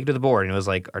we'd say, "Take it to the board," and it was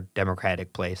like our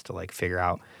democratic place to like figure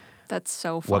out. That's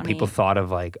so funny. What people thought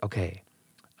of like, okay,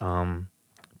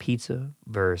 pizza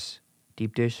versus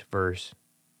deep dish versus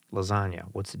lasagna.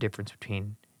 What's the difference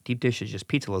between deep dish is just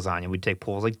pizza, lasagna? We'd take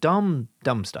polls like dumb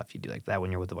stuff you do like that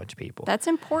when you're with a bunch of people. That's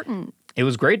important. It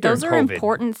was great during COVID. Those are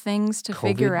important things to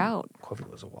figure out. COVID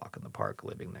was a walk in the park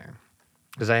living there.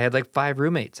 Because I had like 5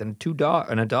 roommates and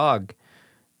a dog,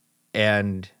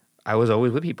 and I was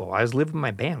always with people. I was living with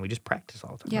my band. We just practiced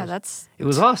all the time. Yeah, it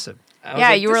was awesome.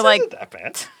 You were like, that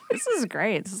bad. This is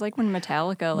great. This is like when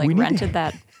Metallica rented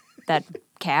that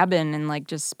cabin and like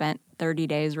just spent 30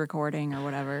 days recording or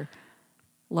whatever.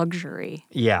 Luxury.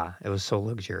 Yeah, it was so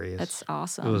luxurious. That's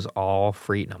awesome. It was all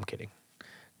free. No, I'm kidding.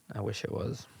 I wish it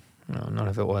was. No, none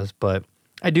of it was. But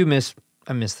I miss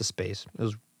the space. It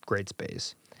was great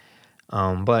space.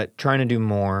 But trying to do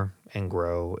more and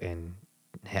grow, and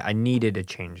I needed a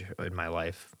change in my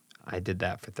life. I did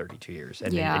that for 32 years,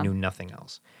 and I Yeah. knew nothing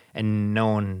else, and no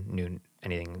one knew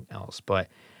anything else. But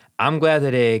I'm glad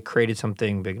that it created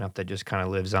something big enough that just kind of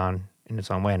lives on in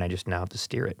its own way, and I just now have to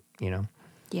steer it,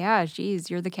 Yeah, geez,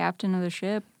 you're the captain of the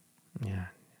ship. Yeah,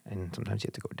 and sometimes you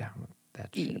have to go down with that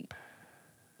Y- ship.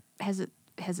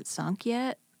 Has it sunk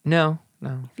yet? No.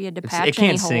 If you had to It patch can't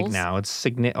any sink holes? now. It's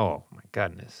oh my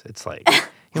goodness. It's like, you know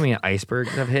how many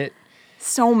icebergs I've hit?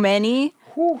 So many.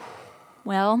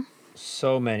 Well,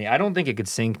 So many. I don't think it could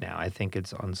sink now. I think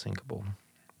it's unsinkable.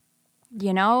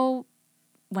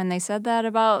 when they said that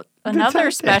about another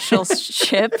special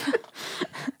ship,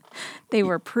 they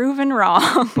were proven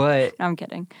wrong. But No, I'm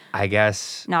kidding. I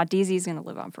guess. No, DZ's going to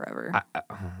live on forever.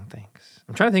 Thanks.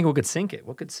 I'm trying to think what could sink it.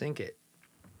 What could sink it?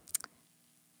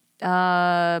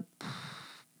 Uh,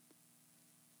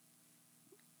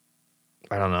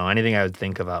 I don't know. Anything I would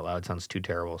think of out loud sounds too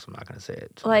terrible, so I'm not going to say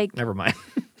it. So Like- never mind.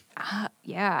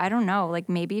 yeah, I don't know. Like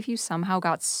maybe if you somehow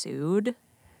got sued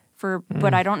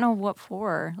but I don't know what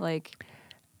for. Like,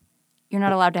 you're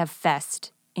not allowed to have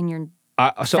fest in your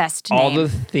So fest all name. the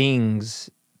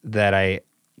things that I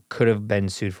could have been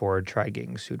sued for or tried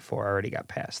getting sued for, I already got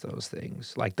past those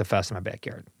things. Like the fest in my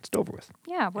backyard. It's over with.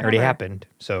 Yeah, It whatever. already happened,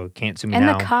 so can't sue me And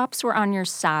now. the cops were on your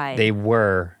side. They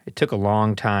were. It took a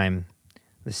long time.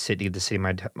 The city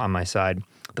on my side.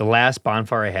 The last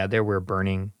bonfire I had there, we were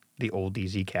burning the old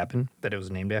DZ cabin that it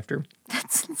was named after.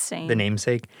 That's insane. The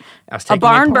namesake. I was A taking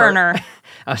barn it apart. burner.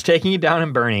 I was taking it down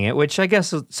and burning it, which I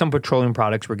guess some petroleum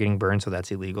products were getting burned, so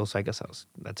that's illegal. So I guess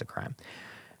that's a crime.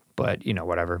 But,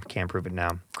 whatever. Can't prove it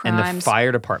now. And the Crimes.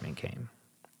 fire department came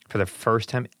for the first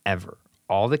time ever.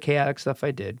 All the chaotic stuff I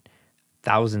did,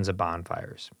 thousands of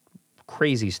bonfires,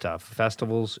 crazy stuff,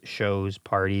 festivals, shows,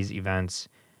 parties, events.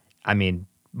 I mean,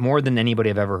 more than anybody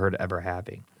I've ever heard ever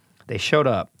having. They showed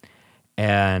up,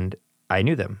 and I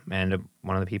knew them. And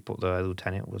one of the people, the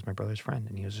lieutenant, was my brother's friend,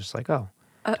 and he was just like, "Oh,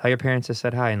 tell your parents I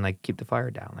said hi and like keep the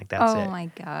fire down." Like that's it. Oh my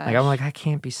gosh. Like I'm like, I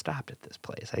can't be stopped at this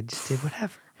place. I just did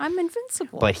whatever. I'm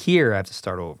invincible. But here I have to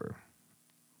start over.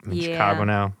 I'm in Yeah. Chicago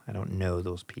now. I don't know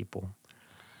those people,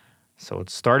 so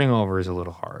it's starting over is a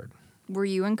little hard. Were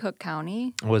you in Cook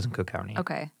County? I was in Cook County.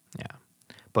 Okay. Yeah,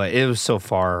 but it was so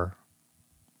far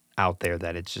out there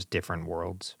that it's just different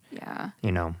worlds. Yeah.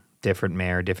 Different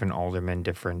mayor, different aldermen,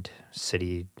 different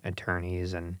city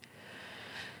attorneys, and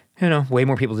way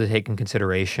more people to take in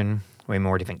consideration. Way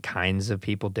more different kinds of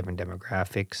people, different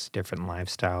demographics, different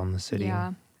lifestyle in the city.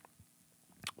 Yeah.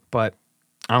 But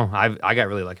I got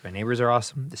really lucky. My neighbors are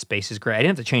awesome. The space is great. I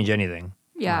didn't have to change anything.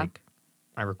 Yeah. Like,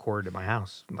 I recorded at my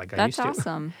house like I That's used to.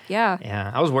 awesome. Yeah.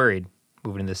 Yeah, I was worried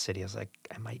moving to this city. I was like,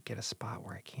 I might get a spot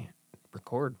where I can't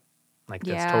record. Like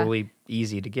that's Yeah. totally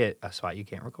easy to get a spot you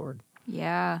can't record.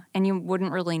 Yeah. And you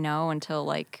wouldn't really know until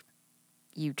like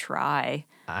you try.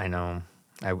 I know.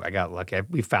 I got lucky.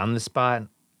 We found this spot.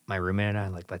 My roommate and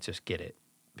I let's just get it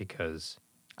because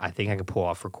I think I could pull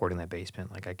off recording that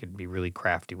basement. Like I could be really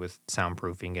crafty with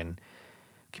soundproofing and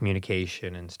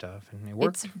communication and stuff, and it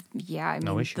worked.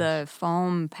 No issues. The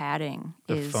foam padding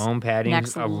is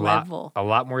next level. A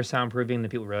lot more soundproofing than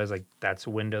people realize. Like that's a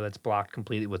window that's blocked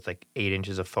completely with like 8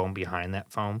 inches of foam behind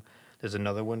that foam. There's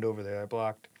another window over there I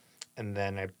blocked, and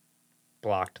then I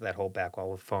blocked that whole back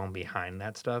wall with foam behind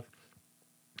that stuff.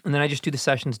 And then I just do the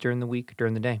sessions during the week,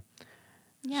 during the day.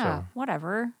 Yeah, So,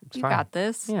 whatever. You fine. got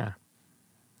this. Yeah.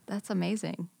 That's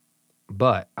amazing.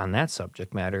 But on that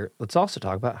subject matter, let's also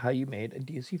talk about how you made a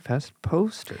DSC Fest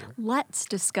poster. Let's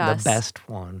discuss. The best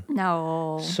one.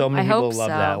 No. So many I people hope love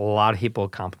so. that. A lot of people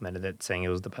complimented it, saying it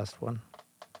was the best one.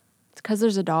 It's because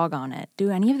there's a dog on it.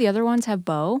 Do any of the other ones have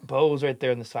Bo? Bo was right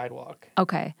there on the sidewalk.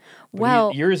 Okay. But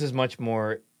Well, yours is much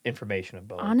more information of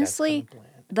Bo. honestly, That's kinda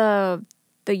bland.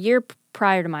 the year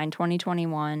prior to mine,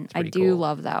 2021, I pretty do cool.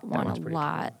 love that That one one's a pretty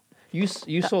lot. cool.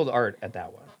 You sold art at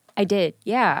that one, I did.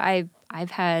 Yeah,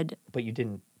 I've had but you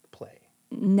didn't play.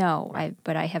 no,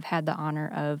 but I have had the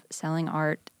honor of selling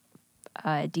art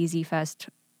at DZ Fest.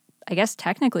 I guess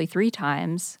technically 3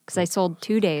 times because I sold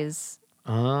 2 days.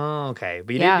 Oh, okay.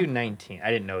 But you Yeah. didn't do 19. I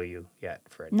didn't know you yet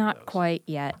for any of Not those. quite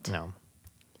yet, No.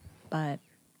 but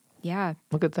yeah,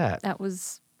 Look at that. that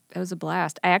was a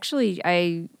blast.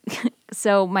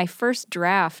 So my first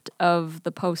draft of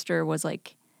the poster was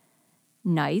like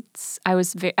knights. I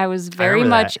was very remember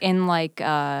much that. in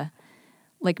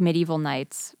like medieval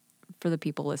knights for the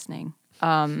people listening.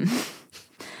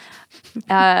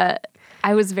 I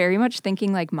was very much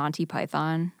thinking like Monty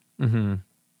Python. Mm-hmm.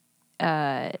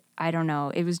 I don't know.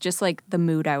 It was just like the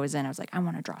mood I was in. I was like, I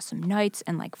want to draw some knights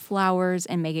and like flowers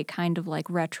and make it kind of like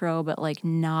retro, but like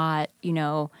not,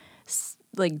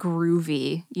 like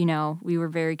groovy, we were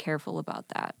very careful about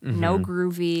that. No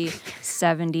groovy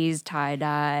 70s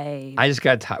tie-dye. I just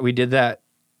got we did that.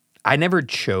 I never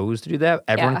chose to do that.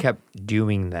 Everyone kept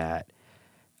doing that.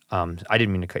 I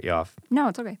didn't mean to cut you off. No,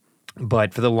 it's okay.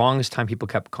 But for the longest time, people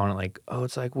kept calling it like, oh,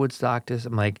 it's like Woodstock. This.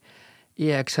 I'm like,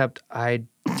 yeah, except I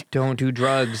don't do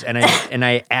drugs, and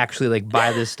I actually like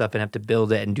buy this stuff and have to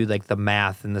build it and do like the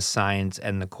math and the science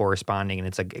and the corresponding, and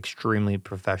it's like extremely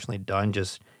professionally done.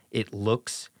 Just it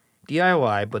looks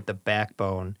DIY, but the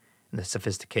backbone and the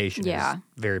sophistication is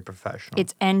very professional.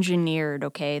 It's engineered,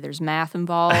 okay? There's math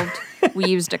involved. We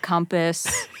used a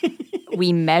compass.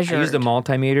 We measured. I used a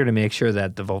multimeter to make sure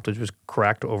that the voltage was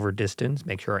correct over distance,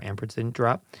 make sure our amperage didn't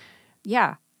drop.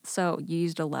 Yeah. So you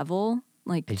used a level,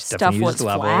 like stuff Definitely was used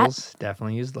levels. flat.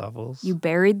 Definitely used levels. You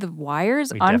buried the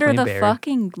wires under the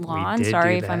fucking lawn. We did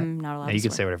Sorry do if that. I'm not allowed No, to you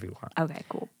can swear. say whatever you want. Okay,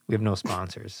 cool. We have no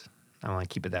sponsors. I want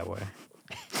to keep it that way.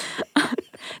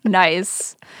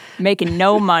 Nice. Making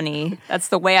no money. That's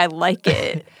the way I like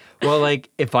it. Well, like,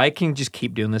 if I can just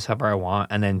keep doing this however I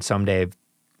want, and then someday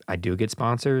I do get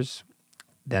sponsors,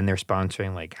 then they're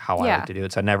sponsoring, like, how I like to do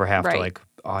it. So I never have to, like,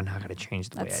 oh, now I got to change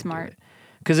the way I smart. do it.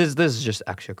 Because this is just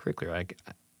extracurricular. Like,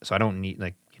 so I don't need,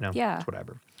 like, it's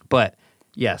whatever. But,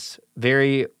 yes,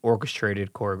 very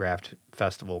orchestrated, choreographed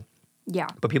festival. Yeah.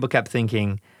 But people kept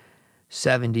thinking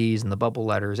 70s and the bubble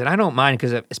letters. And I don't mind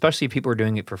because especially if people are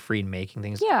doing it for free and making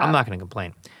things, I'm not going to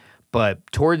complain. But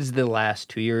towards the last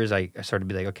 2 years, I started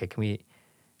to be like, okay,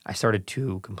 I started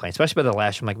to complain, especially by the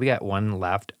last year. I'm like, we got one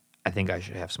left. I think I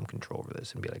should have some control over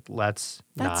this and be like, let's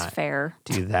not fair.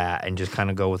 do that and just kind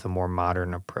of go with a more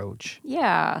modern approach.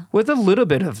 Yeah. With a little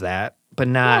bit of that, but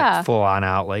not full on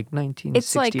out like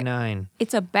 1969.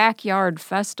 It's a backyard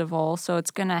festival, so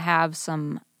it's going to have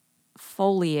some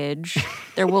foliage.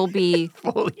 There will be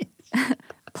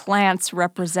plants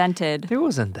represented. There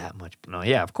wasn't that much. No,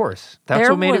 yeah, of course. That's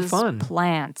what made it fun.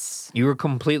 Plants. You were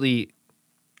completely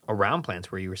around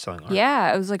plants where you were selling art.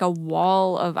 Yeah, it was like a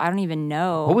wall of, I don't even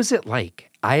know. What was it like?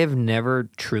 I have never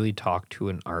truly talked to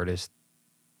an artist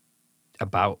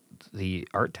about the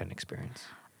art tent experience.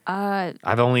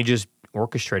 I've only just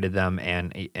orchestrated them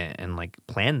and like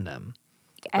planned them,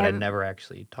 but I've never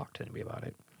actually talked to anybody about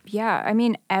it. Yeah, I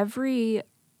mean, I've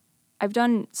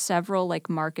done several like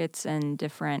markets and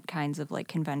different kinds of like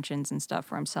conventions and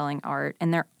stuff where I'm selling art,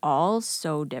 and they're all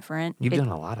so different. You've done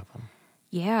a lot of them.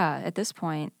 Yeah, at this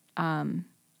point,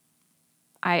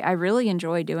 I really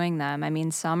enjoy doing them. I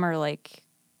mean, some are like,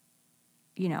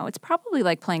 it's probably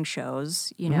like playing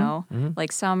shows,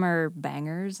 like some are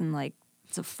bangers and like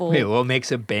it's a full. Wait, what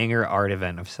makes a banger art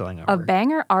event of selling art? A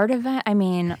banger art event? I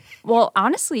mean, well,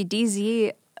 honestly,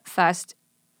 DZ Fest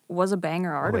was a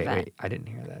banger art event. Wait, I didn't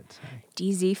hear that. Sorry.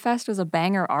 DZ Fest was a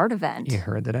banger art event. You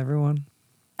heard that, everyone?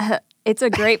 It's a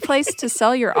great place to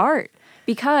sell your art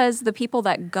because the people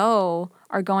that go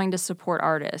are going to support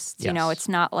artists. Yes. It's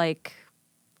not like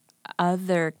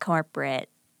other corporate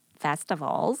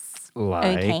festivals.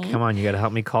 Okay. Come on, you got to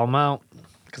help me call them out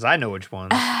because I know which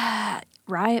ones.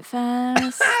 Riot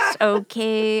Fest.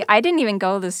 Okay. I didn't even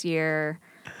go this year.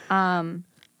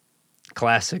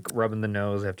 Classic rubbing the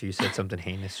nose after you said something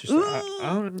heinous. Just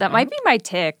that might be my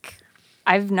tick.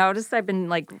 I've noticed I've been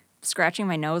like scratching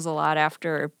my nose a lot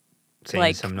after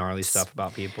saying some gnarly stuff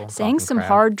about people. Saying some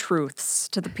hard truths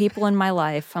to the people in my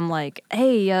life. I'm like,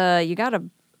 hey, you gotta,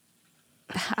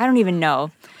 I don't even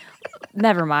know.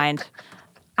 Never mind.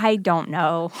 I don't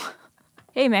know.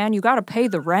 Hey, man, you gotta pay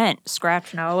the rent,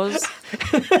 scratch nose.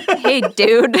 Hey,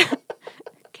 dude,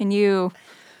 can you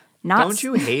not? Don't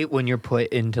you hate when you're put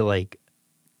into like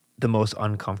the most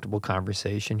uncomfortable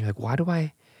conversation? You're like, why do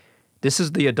I? This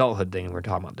is the adulthood thing we're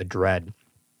talking about, the dread.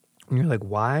 And you're like,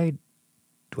 why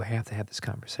do I have to have this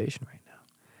conversation right now?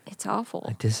 It's awful.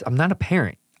 Like this, I'm not a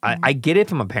parent. I get it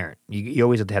if I'm a parent. You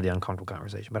always have to have the uncomfortable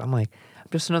conversation. But I'm like, I'm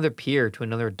just another peer to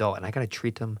another adult, and I got to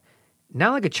treat them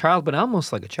not like a child, but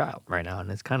almost like a child right now. And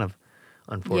it's kind of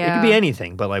unfortunate. Yeah. It could be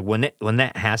anything, but like when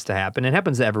that has to happen, it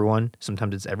happens to everyone.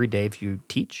 Sometimes it's every day if you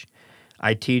teach.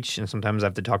 I teach, and sometimes I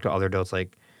have to talk to other adults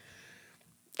like,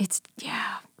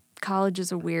 college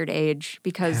is a weird age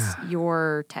because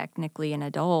you're technically an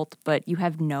adult, but you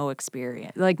have no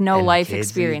experience, like no life kids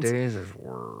experience. These days is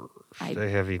worse.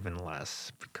 They have even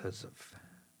less because of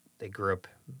they grew up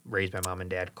raised by mom and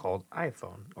dad called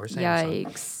iPhone or Samsung.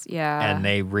 Yikes! Yeah, and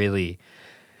they really.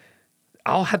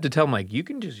 I'll have to tell them like you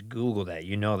can just Google that.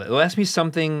 You know that. They'll ask me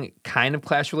something kind of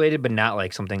class related, but not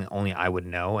like something only I would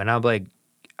know, and I'll be like,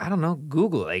 I don't know,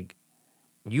 Google. Like,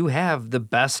 you have the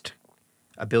best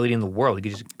ability in the world. You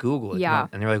can just Google it. Yeah.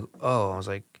 And they're like, oh. I was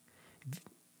like,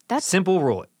 that's simple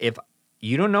rule. If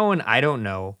you don't know and I don't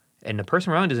know, And the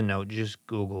person around doesn't know. Just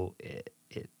Google it.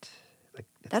 Like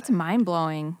That's mind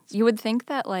blowing. You would think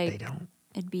that they don't.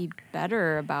 it'd be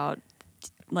better about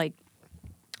like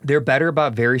They're better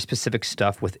about very specific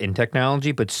stuff within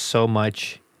technology, but so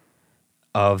much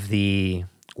of the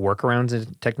workarounds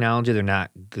in technology they're not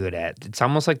good at. It's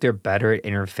almost like they're better at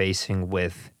interfacing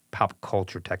with pop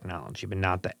culture technology, but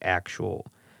not the actual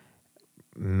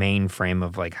mainframe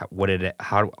of like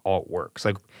how all it works.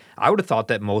 Like I would have thought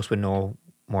that most would know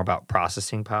more about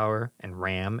processing power and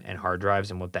RAM and hard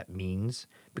drives and what that means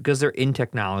because they're in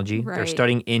technology. They're Right.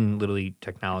 studying in literally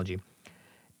technology,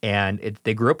 and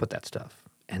they grew up with that stuff,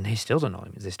 and they still don't know what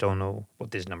it means. They still don't know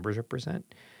what these numbers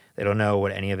represent. They don't know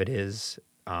what any of it is.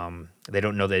 They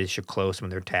don't know that they should close some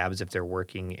of their tabs if they're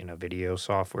working in a video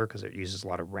software because it uses a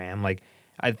lot of RAM. Like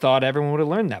I thought everyone would have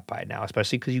learned that by now,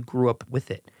 especially because you grew up with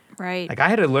it. right. Like I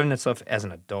had to learn that stuff as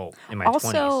an adult in my 20s.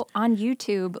 Also on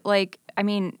YouTube, like I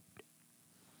mean,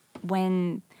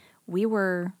 when we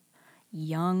were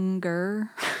younger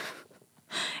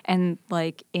and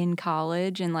like in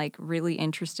college and like really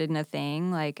interested in a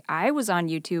thing, like I was on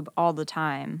YouTube all the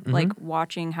time, like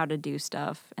watching how to do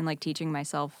stuff and like teaching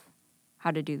myself how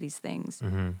to do these things.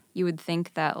 You would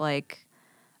think that like,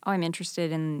 oh, I'm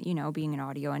interested in, being an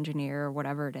audio engineer or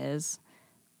whatever it is,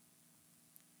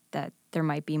 that there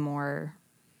might be more,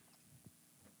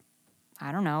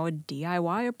 I don't know, a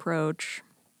DIY approach.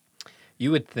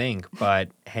 You would think, but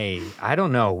hey, I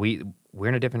don't know. We're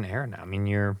in a different era now. I mean,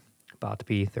 you're about to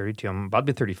be 32. I'm about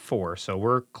to be 34, so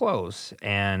we're close.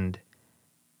 And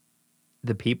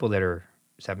the people that are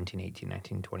 17, 18,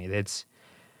 19, 20,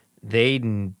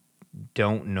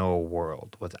 don't know a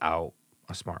world without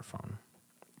a smartphone.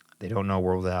 They don't know a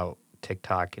world without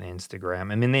TikTok and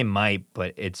Instagram. I mean, they might,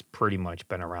 but it's pretty much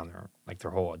been around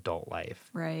their whole adult life.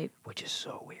 Right. Which is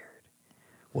so weird.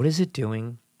 What is it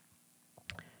doing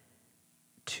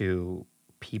to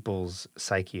people's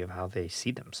psyche of how they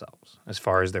see themselves as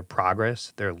far as their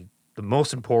progress? The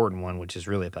most important one, which is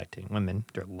really affecting women,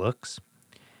 their looks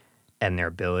and their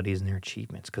abilities and their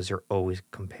achievements, because they're always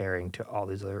comparing to all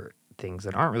these other things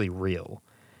that aren't really real,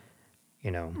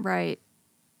 Right.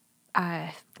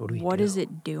 What is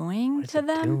it doing What is to it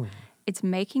them? doing? It's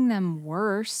making them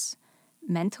worse,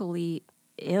 mentally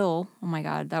ill. Oh my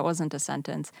God, that wasn't a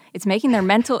sentence. It's making their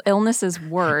mental illnesses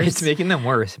worse. It's making them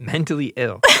worse, mentally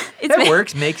ill.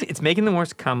 Works. It's making them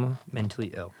worse,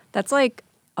 mentally ill. That's like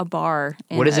a bar.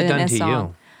 What has it done in a to song.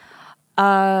 you?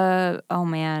 Oh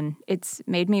man, it's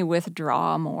made me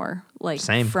withdraw more, like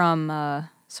Same. from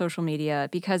social media,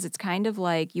 because it's kind of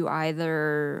like you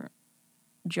either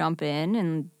jump in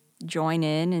and join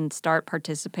in and start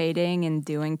participating and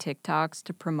doing TikToks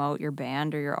to promote your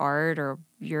band or your art or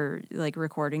your like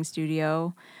recording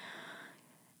studio,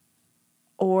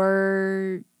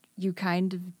 or you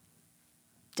kind of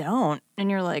don't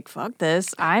and you're like, fuck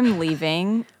this, I'm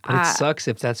leaving. But it sucks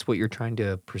if that's what you're trying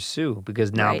to pursue,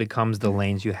 because now Right. it becomes the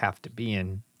lanes you have to be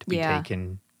in to be Yeah.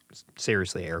 taken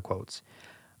seriously, air quotes,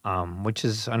 which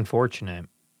is unfortunate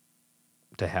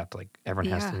to have to, like,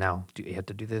 everyone has to now you have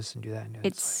to do this and do that. And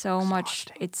It's so much.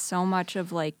 exhausting. It's so much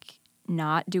of like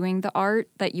not doing the art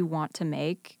that you want to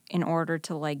make in order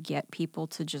to like get people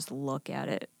to just look at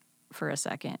it for a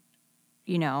second,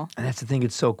 And that's the thing,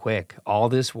 it's so quick. All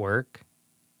this work,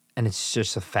 and it's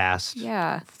just a fast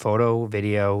photo,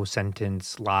 video,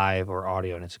 sentence, live, or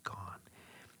audio, and it's gone.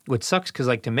 What sucks, because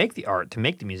like to make the art, to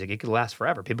make the music, it could last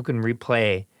forever. People can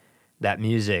replay that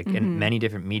music in many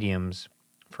different mediums,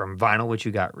 from vinyl, which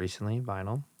you got recently.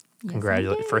 Vinyl. Yes,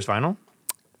 Congratulations. First vinyl?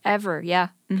 ever. Yeah.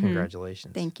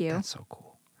 Congratulations. Thank you. That's so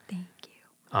cool. Thank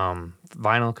you.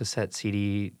 Vinyl, cassette,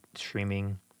 CD,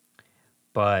 streaming,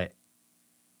 but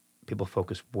people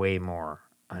focus way more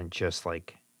on just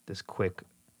like this quick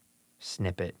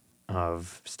snippet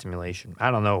of stimulation.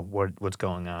 I don't know what's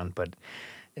going on, but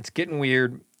it's getting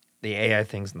weird. The AI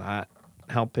thing's not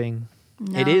helping.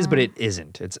 No. It is, but it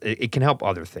isn't. It can help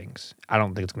other things. I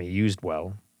don't think it's going to be used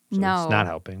well. So No. It's not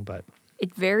helping, but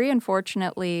It very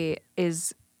unfortunately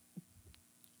is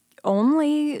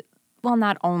only, well,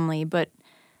 not only, but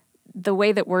the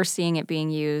way that we're seeing it being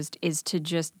used is to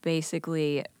just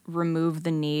basically remove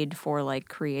the need for like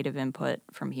creative input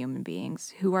from human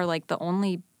beings, who are like the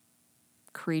only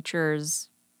creatures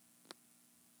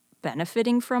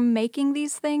benefiting from making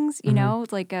these things. You know,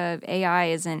 it's like AI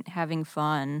isn't having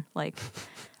fun like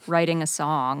writing a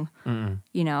song, or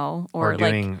or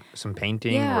doing like some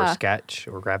painting or sketch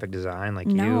or graphic design like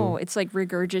no, you. it's like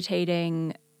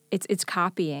regurgitating. It's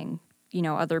copying,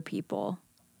 other people.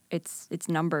 It's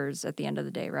numbers at the end of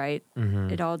the day, right?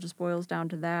 It all just boils down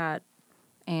to that.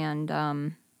 And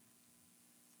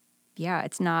yeah,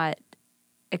 it's not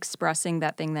expressing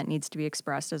that thing that needs to be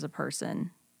expressed as a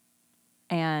person.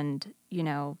 And,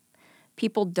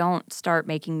 people don't start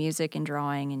making music and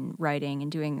drawing and writing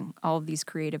and doing all of these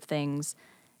creative things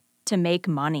to make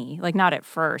money. Like, not at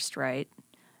first, right?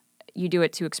 You do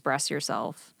it to express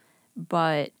yourself.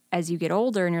 But as you get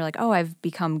older and you're like, oh, I've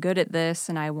become good at this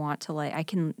and I want to, like, I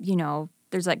can,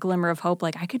 there's that glimmer of hope,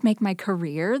 like, I could make my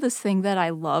career this thing that I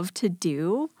love to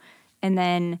do. And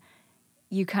then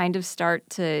you kind of start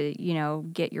to,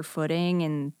 get your footing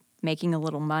and making a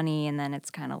little money. And then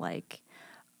it's kind of like,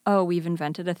 oh, we've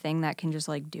invented a thing that can just,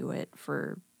 like, do it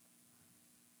for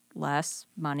less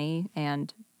money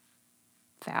and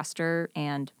faster,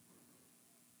 and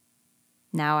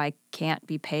now I can't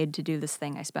be paid to do this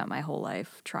thing I spent my whole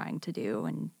life trying to do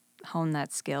and hone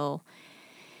that skill.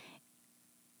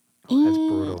 That's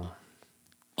brutal.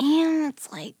 And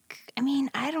it's like, I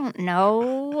mean, I don't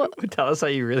know. Tell us how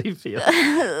you really feel.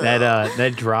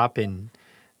 That drop in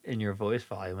your voice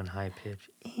volume and high pitch.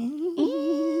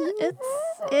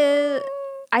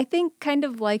 I think, kind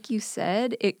of like you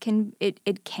said, it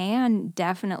can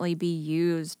definitely be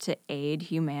used to aid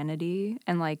humanity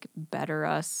and, like, better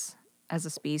us as a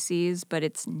species, but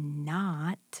it's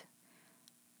not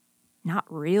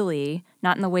really,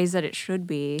 not in the ways that it should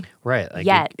be. Right. Like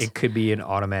yet. It could be an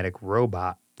automatic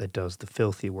robot that does the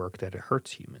filthy work that it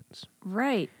hurts humans.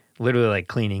 Right. Literally, like,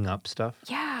 cleaning up stuff.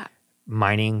 Yeah.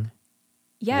 Mining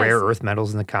rare earth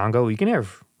metals in the Congo. You can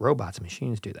have robots and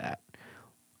machines do that.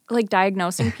 Like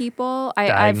diagnosing people.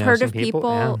 I've heard of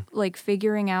people like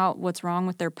figuring out what's wrong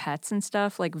with their pets and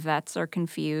stuff. Like, vets are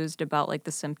confused about, like,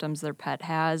 the symptoms their pet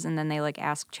has, and then they, like,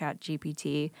 ask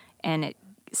ChatGPT, and it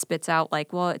spits out,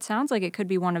 like, well, it sounds like it could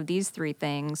be one of these 3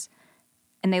 things.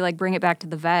 And they, like, bring it back to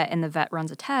the vet, and the vet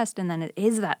runs a test, and then it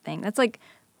is that thing. That's like,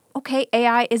 okay,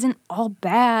 AI isn't all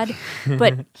bad,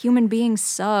 but human beings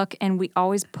suck, and we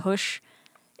always push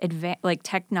like,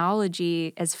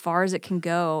 technology as far as it can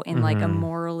go in, like, a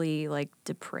morally, like,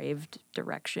 depraved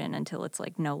direction until it's,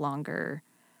 like, no longer,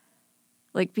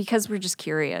 like, because we're just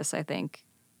curious, I think.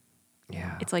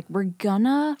 Yeah. It's like, we're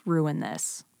gonna ruin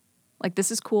this. Like,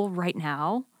 this is cool right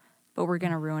now, but we're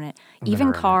gonna ruin it.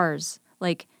 Even cars.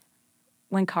 Like,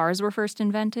 when cars were first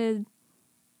invented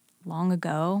long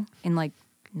ago in, like,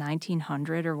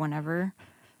 1900 or whenever,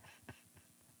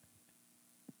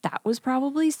 that was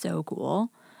probably so cool.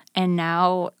 And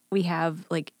now we have,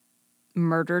 like,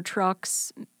 murder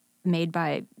trucks made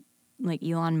by, like,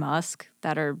 Elon Musk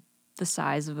that are the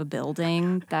size of a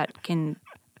building that can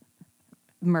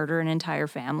murder an entire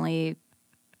family,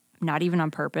 not even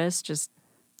on purpose.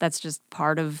 That's just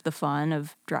part of the fun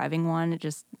of driving one. It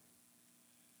just.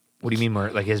 What do you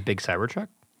mean, like his big Cybertruck?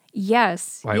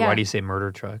 Yes. Why do you say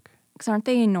murder truck? Because aren't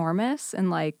they enormous and,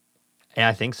 like. Yeah,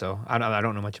 I think so. I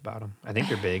don't know much about them. I think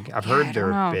they're big. I've heard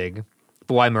they're big.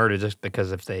 But why murder? Just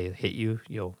because if they hit you,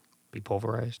 you'll be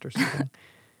pulverized or something?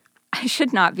 I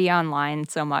should not be online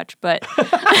so much, but. Wait,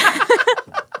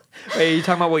 are you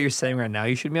talking about what you're saying right now?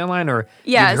 You should be online, or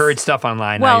yes. You've heard stuff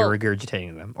online, now you're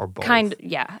regurgitating them, or both?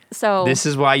 Yeah. So. This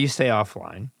is why you stay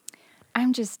offline.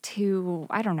 I'm just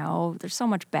I don't know. There's so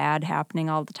much bad happening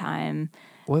all the time.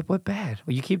 What bad?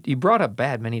 Well, you brought up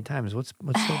bad many times. What's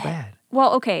so bad?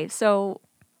 Well, okay, so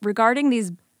regarding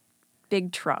these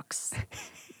big trucks,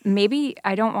 maybe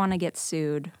I don't want to get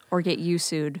sued or get you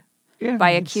sued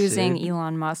by accusing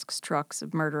Elon Musk's trucks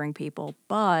of murdering people,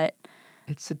 but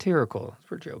it's satirical.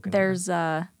 We're joking. There's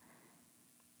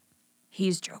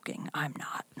he's joking. I'm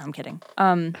not. No, I'm kidding.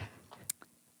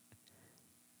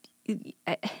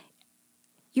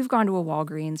 You've gone to a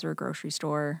Walgreens or a grocery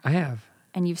store. I have.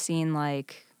 And you've seen,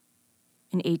 like,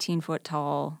 an 18-foot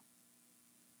tall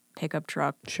pickup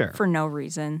truck for no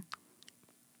reason.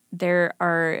 There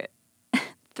are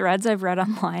threads I've read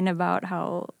online about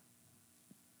how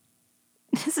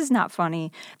this is not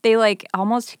funny. They, like,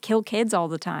 almost kill kids all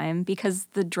the time because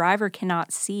the driver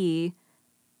cannot see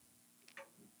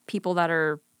people that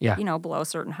are, below a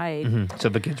certain height. Mm-hmm. So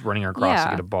if the kid's running across to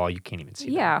get a ball, you can't even see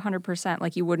them. Yeah, 100%.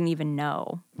 Like, you wouldn't even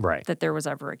know that there was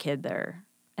ever a kid there.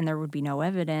 And there would be no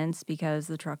evidence because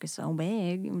the truck is so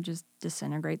big, it would just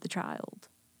disintegrate the child.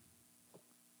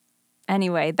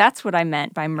 Anyway, that's what I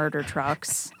meant by murder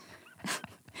trucks.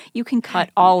 You can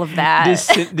cut all of that.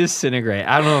 Disintegrate.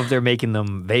 I don't know if they're making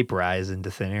them vaporize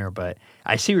into thin air, but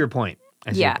I see your point.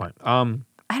 I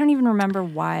don't even remember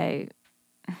why.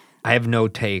 I have no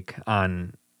take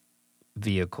on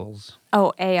vehicles.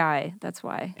 Oh, AI. That's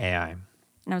why. AI.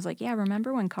 And I was like, yeah,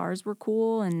 remember when cars were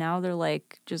cool and now they're,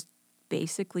 like, just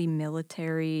basically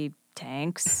military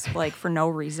tanks, like, for no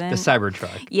reason. The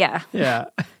Cybertruck. Yeah. Yeah.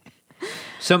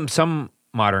 Some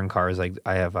modern cars, like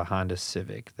I have a Honda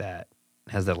Civic that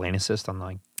has that lane assist on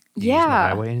like the Yeah.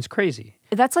 highway, and it's crazy.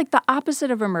 That's like the opposite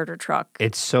of a murder truck.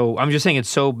 It's so. I'm just saying it's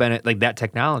so like that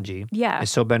technology. Yeah. Is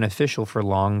so beneficial for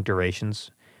long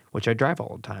durations, which I drive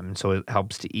all the time, and so it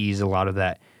helps to ease a lot of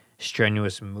that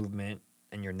strenuous movement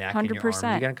in your neck and your arms.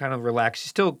 100%. You gotta kind of relax. You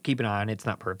still keep an eye on it. It's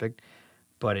not perfect,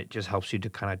 but it just helps you to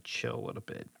kind of chill a little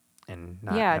bit and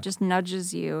not. Yeah, it have, just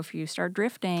nudges you if you start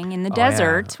drifting in the yeah.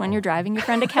 desert when you're driving your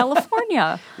friend to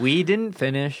California. We didn't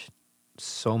finish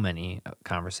so many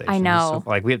conversations. I know. So,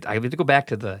 like I have to go back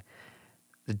to the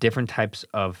different types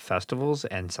of festivals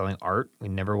and selling art. We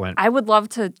never went. I would love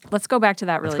to. Let's go back to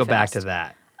that really Let's go fast. back to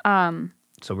that.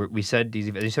 So we said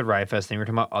DZ, you said Riot Fest, then we were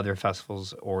talking about other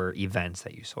festivals or events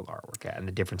that you sold artwork at and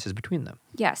the differences between them.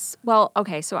 Yes. Well,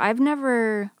 okay, so I've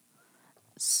never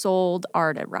sold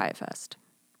art at Riot Fest,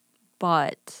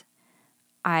 but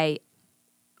I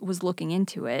was looking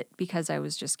into it because I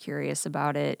was just curious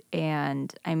about it.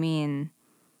 And I mean,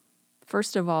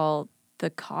 first of all, the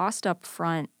cost up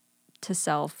front to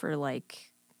sell for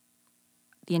like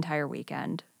the entire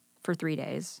weekend for 3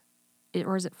 days.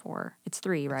 Or is it 4? It's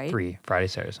 3, right? 3, Friday,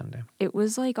 Saturday, Sunday. It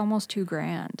was like almost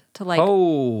 $2,000 to like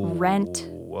rent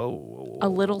a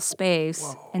little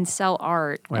space and sell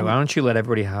art. Wait, why don't you let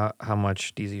everybody how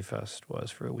much DZ Fest was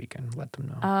for a weekend? Let them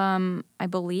know. I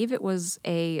believe it was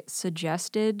a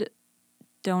suggested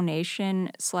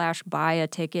donation / buy a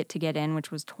ticket to get in, which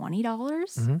was $20.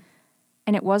 Mm-hmm.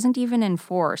 And it wasn't even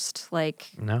enforced.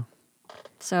 Like, No.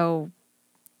 so,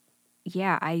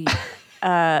 yeah,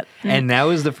 And that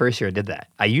was the first year I did that.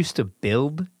 I used to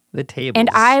build the tables. and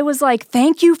I was like,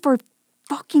 thank you for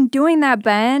fucking doing that,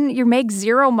 Ben. You make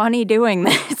zero money doing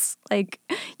this. Like,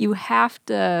 you have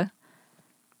to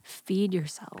feed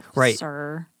yourself, Right.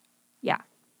 sir. Yeah.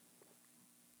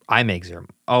 I make zero.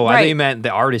 Oh, I Right. thought you meant the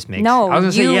artist makes. No, I was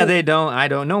gonna say, you- yeah, they don't. I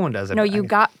don't. No one does it. No, you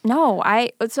got no.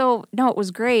 It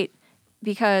was great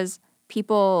because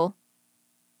people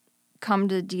come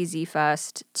to DZ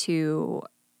Fest to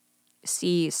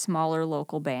see smaller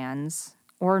local bands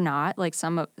or not. Like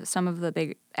some of the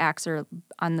big acts are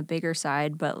on the bigger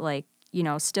side, but like, you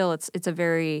know, still it's a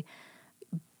very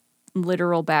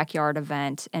literal backyard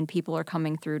event, and people are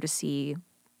coming through to see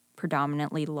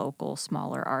predominantly local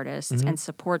smaller artists and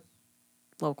support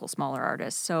local smaller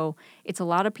artists. So it's a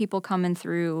lot of people coming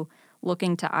through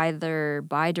looking to either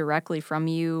buy directly from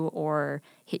you or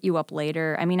hit you up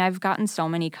later. I mean, I've gotten so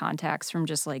many contacts from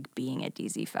just like being at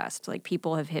DZ Fest. Like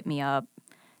people have hit me up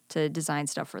to design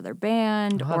stuff for their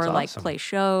band Oh, that's or like awesome. play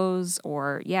shows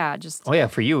or just Oh yeah,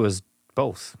 for you it was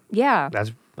both. yeah.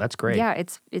 That's great. Yeah,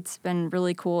 it's been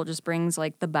really cool. It just brings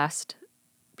like the best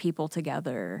people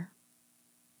together.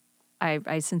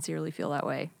 I sincerely feel that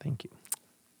way. Thank you.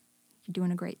 You're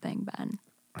doing a great thing, Ben.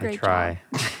 I Great try.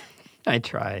 job. I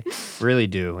try. Really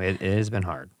do. It has been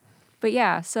hard. But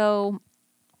yeah, so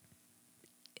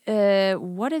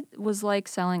what it was like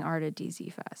selling art at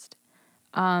DZ Fest.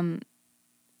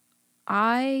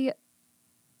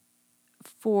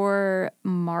 For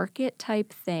market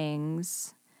type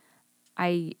things,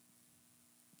 that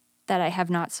I have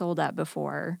not sold at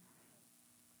before,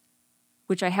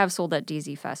 which I have sold at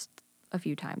DZ Fest a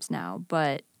few times now,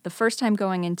 but the first time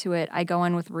going into it, I go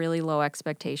in with really low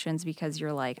expectations because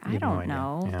you're like, I have no don't idea.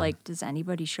 know. Yeah. Like, does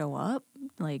anybody show up?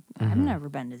 Like, I've never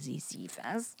been to ZZ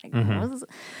Fest. Like,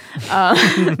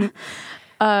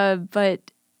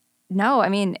 but no, I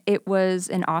mean, it was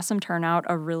an awesome turnout,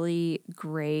 a really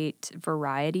great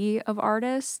variety of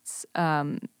artists,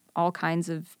 all kinds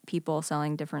of people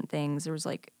selling different things. There was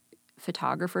like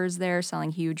photographers there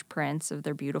selling huge prints of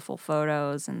their beautiful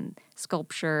photos and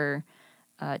sculpture,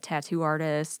 tattoo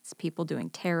artists, people doing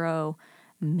tarot,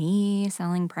 me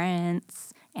selling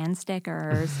prints and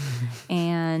stickers,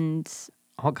 and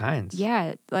All kinds.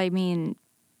 yeah, I mean,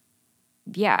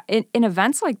 yeah, in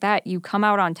events like that, you come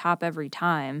out on top every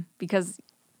time because,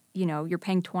 you know, you're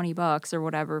paying $20 or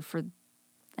whatever for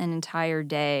an entire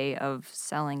day of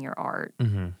selling your art.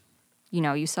 Mm-hmm. You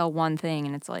know, you sell one thing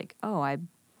and it's like, oh, I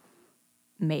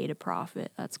made a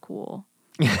profit. That's cool.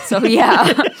 So,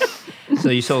 yeah. So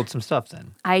you sold some stuff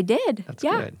then. I did. That's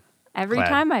yeah. good. Every Glad.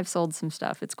 time I've sold some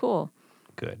stuff, it's cool.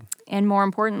 Good. And more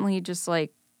importantly, just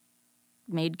like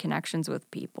made connections with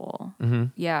people. Mm-hmm.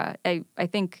 Yeah. I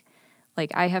think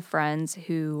like I have friends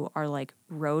who are like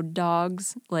road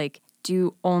dogs, like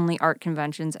do only art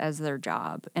conventions as their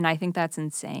job. And I think that's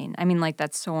insane. I mean, like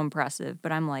that's so impressive,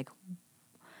 but I'm like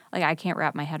I can't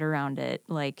wrap my head around it.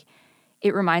 Like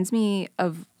it reminds me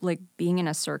of like being in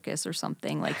a circus or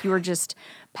something. Like you were just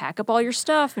pack up all your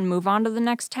stuff and move on to the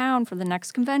next town for the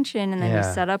next convention. And then you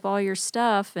Yeah. set up all your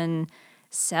stuff and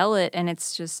sell it. And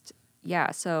it's just, yeah.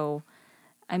 So,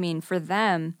 I mean, for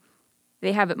them,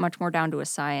 they have it much more down to a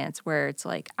science where it's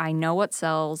like, I know what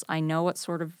sells, I know what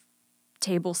sort of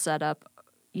table setup,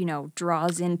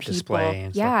 draws in people. Display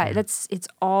and stuff, Yeah,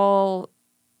 yeah.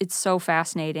 it's so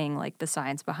fascinating, like the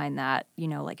science behind that.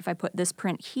 Like if I put this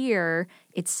print here,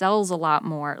 it sells a lot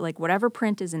more. Like whatever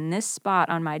print is in this spot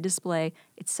on my display,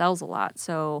 it sells a lot.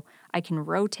 So I can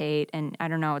rotate, and I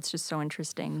don't know, it's just so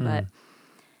interesting. But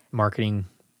Marketing,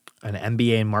 an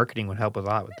MBA in marketing would help a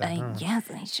lot with that. Huh? yes,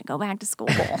 I should go back to school.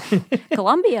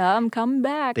 Columbia, I'm coming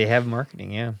back. They have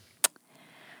marketing, yeah.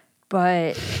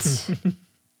 But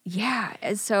yeah,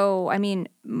 so I mean,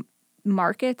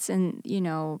 markets and,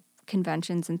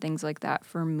 conventions and things like that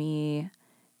for me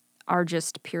are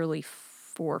just purely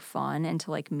for fun and to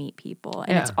like meet people.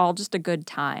 And it's Yeah. all just a good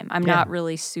time. I'm Yeah. not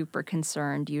really super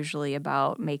concerned usually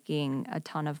about making a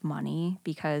ton of money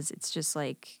because it's just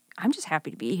like, I'm just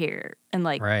happy to be here and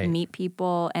like Right. meet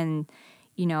people and,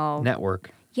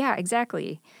 Network. yeah,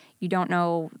 exactly. You don't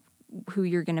know who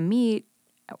you're going to meet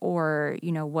or,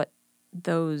 what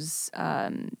those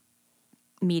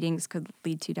meetings could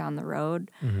lead to down the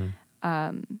road.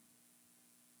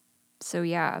 So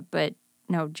yeah, but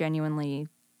no, genuinely,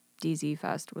 DZ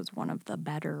Fest was one of the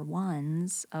better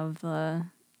ones of the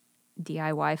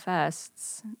DIY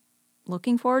fests.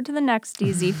 Looking forward to the next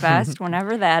DZ Fest,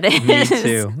 whenever that is. Me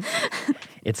too.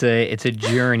 It's a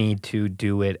journey to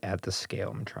do it at the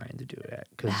scale I'm trying to do it at.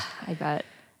 Because I bet.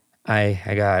 I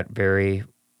got very.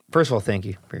 First of all, thank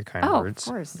you for your kind words.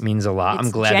 Of course. It means a lot. It's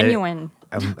I'm glad genuine.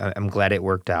 I'm glad it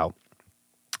worked out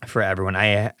for everyone.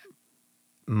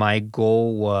 My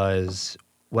goal was,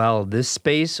 well, this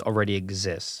space already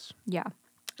exists, Yeah.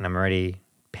 and I'm already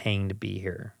paying to be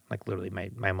here, like literally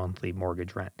my monthly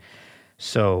mortgage rent.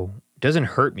 So it doesn't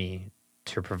hurt me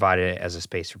to provide it as a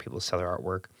space for people to sell their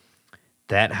artwork.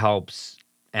 That helps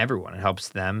everyone. It helps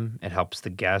them. It helps the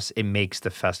guests. It makes the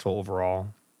festival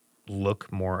overall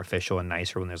look more official and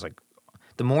nicer when there's like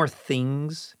the more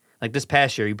things. Like this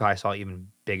past year, you probably saw even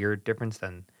bigger difference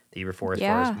than the year before as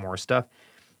far as more stuff.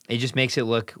 It just makes it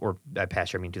look, or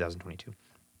past year, I mean 2022.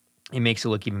 It makes it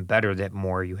look even better that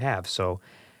more you have. So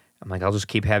I'm like, I'll just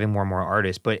keep having more and more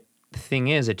artists. But the thing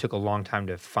is, it took a long time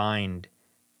to find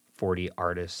 40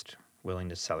 artists willing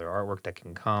to sell their artwork that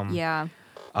can come. Yeah.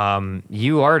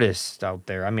 You artists out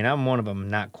there, I mean, I'm one of them,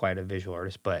 not quite a visual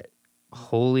artist, but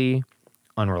wholly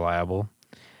unreliable.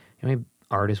 You know, how many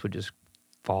artists would just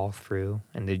fall through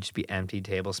and they'd just be empty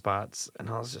table spots. And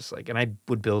I was just like, and I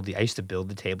used to build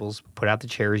the tables, put out the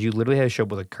chairs. You literally had to show up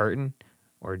with a curtain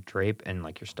or a drape and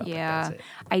like your stuff. Yeah. Like, that's it.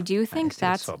 I do think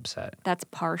that's so upset. That's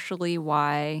partially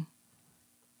why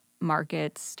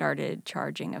markets started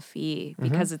charging a fee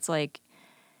because it's like,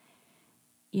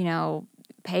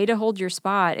 pay to hold your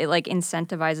spot. It like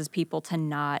incentivizes people to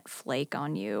not flake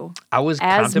on you. I was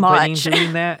as contemplating much.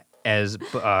 doing that as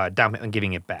down and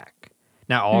giving it back.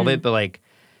 Not all of it, but like,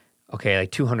 okay,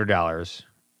 like $200,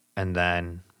 and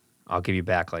then I'll give you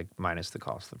back like minus the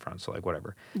cost of the front. So like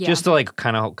whatever, just to like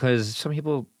kind of, because some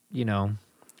people,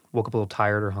 woke up a little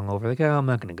tired or hungover. Like, oh, I'm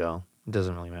not gonna go. It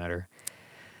doesn't really matter.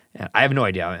 And I have no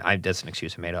idea. That's an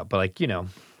excuse I made up, but like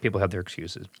people have their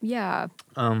excuses. Yeah.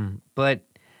 But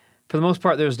for the most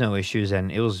part, there was no issues,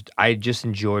 and I just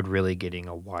enjoyed really getting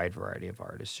a wide variety of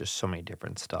artists, just so many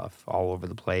different stuff all over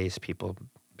the place. People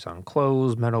selling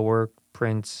clothes, metalwork,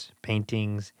 prints,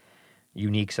 paintings,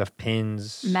 unique stuff,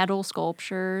 pins. Metal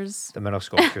sculptures. The metal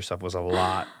sculpture stuff was a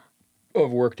lot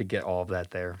of work to get all of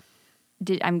that there.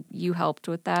 You helped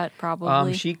with that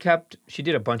probably? She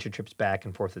did a bunch of trips back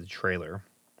and forth to the trailer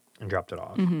and dropped it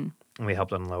off. And we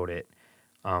helped unload it.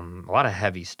 A lot of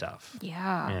heavy stuff.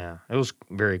 Yeah. Yeah. It was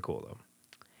very cool, though.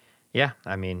 Yeah.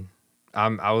 I mean,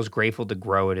 I was grateful to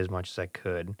grow it as much as I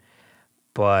could.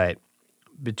 But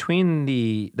between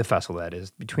the festival, that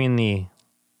is, between the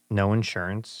no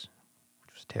insurance,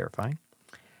 which was terrifying,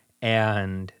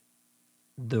 and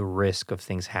the risk of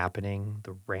things happening,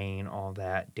 the rain, all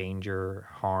that, danger,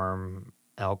 harm,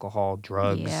 alcohol,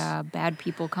 drugs. Yeah. Bad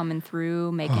people coming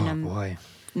through, making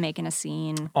a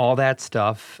scene. All that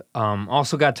stuff.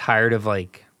 Also got tired of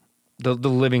like the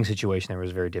living situation there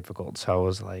was very difficult. So I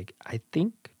was like, I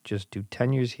think just do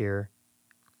 10 years here,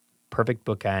 perfect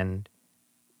bookend,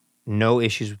 no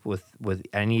issues with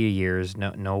any years,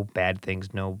 no bad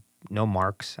things, no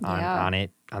marks on it,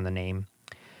 on the name,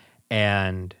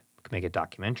 and make a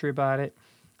documentary about it,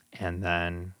 and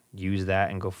then use that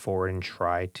and go forward and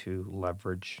try to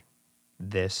leverage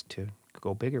this to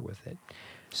go bigger with it.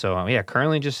 So,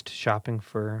 currently just shopping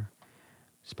for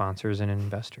sponsors and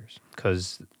investors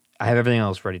because I have everything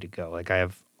else ready to go. Like, I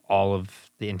have all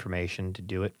of the information to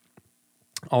do it,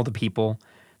 all the people,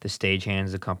 the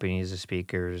stagehands, the companies, the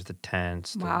speakers, the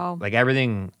tents. Wow. Like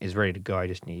everything is ready to go. I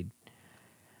just need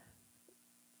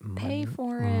Pay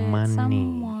for it, money.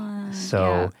 someone.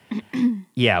 So,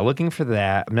 yeah, looking for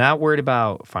that. I'm not worried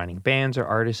about finding bands or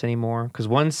artists anymore because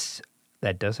once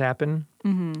that does happen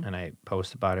and I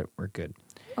post about it, we're good.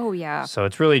 Oh, yeah. So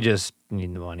it's really just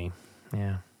needing the money.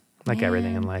 Yeah, like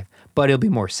everything in Man. life. But it'll be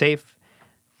more safe,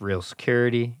 real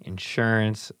security,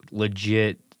 insurance,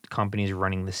 legit companies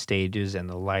running the stages and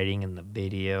the lighting and the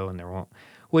video, and there won't.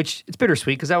 Which it's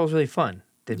bittersweet because that was really fun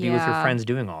to be with your Yeah. friends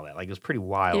doing all that. Like it was pretty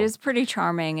wild. It is pretty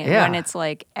charming Yeah. when it's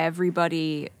like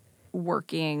everybody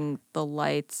working the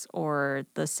lights or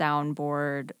the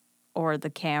soundboard or the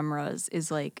cameras is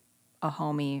like a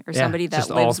homie or Yeah, somebody it's that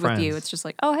just all lives with you. friends. It's just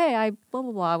like, oh, hey, I blah,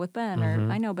 blah, blah with Ben,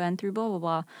 or I know Ben through blah, blah,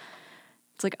 blah.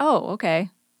 It's like, oh, okay.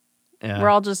 Yeah. We're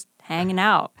all just hanging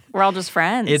out. We're all just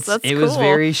friends. That's It cool. was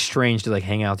very strange to like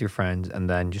hang out with your friends and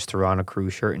then just throw on a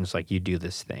crew shirt and it's like you do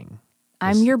this thing.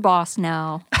 I'm your boss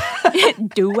now.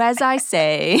 Do as I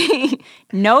say.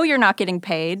 No, you're not getting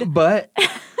paid. But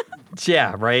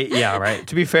yeah, right. Yeah, right.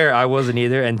 To be fair, I wasn't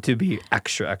either. And to be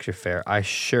extra fair, I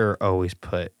sure always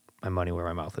put my money where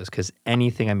my mouth is because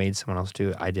anything I made someone else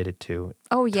do, I did it too.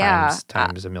 Oh, yeah.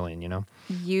 Times a million, you know?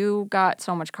 You got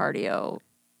so much cardio.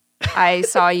 I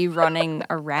saw you running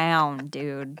around,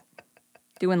 dude,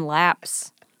 doing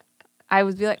laps. I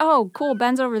would be like, oh, cool,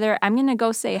 Ben's over there. I'm going to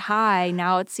go say hi.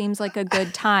 Now it seems like a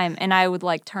good time. And I would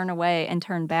like turn away and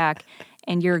turn back,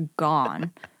 and you're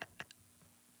gone.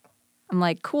 I'm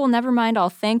like, cool, never mind. I'll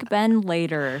thank Ben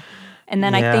later. And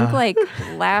then I think Yeah. like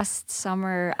last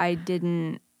summer, I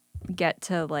didn't get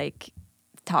to like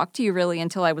talk to you really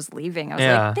until I was leaving. I was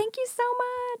Yeah. like, thank you so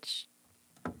much.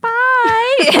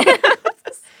 Bye.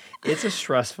 It's a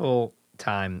stressful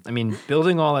time. I mean,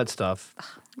 building all that stuff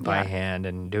by Yeah. hand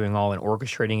and doing all and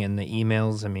orchestrating in the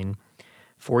emails. I mean,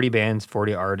 40 bands,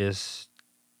 40 artists,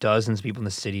 dozens of people in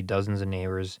the city, dozens of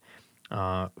neighbors,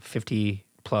 50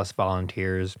 plus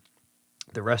volunteers,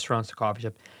 the restaurants, the coffee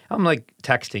shop. I'm like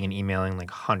texting and emailing like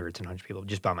hundreds and hundreds of people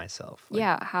just by myself. Like,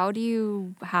 Yeah.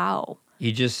 How?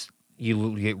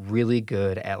 you get really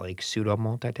good at like pseudo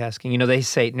multitasking. You know, they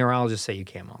say neurologists say you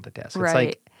can't multitask. It's Right.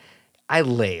 like I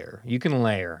layer. You can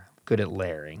layer. Good at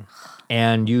layering.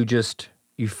 And you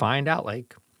find out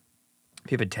like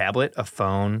if you have a tablet, a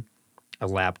phone, a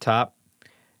laptop,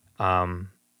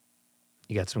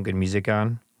 you got some good music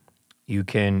on. You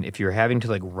can, if you're having to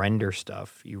like render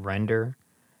stuff, you render.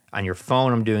 On your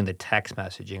phone, I'm doing the text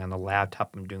messaging. On the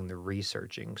laptop, I'm doing the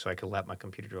researching. So I could let my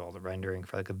computer do all the rendering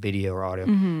for like a video or audio.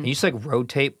 And you just like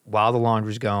rotate while the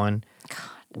laundry's going,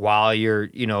 while your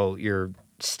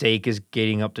steak is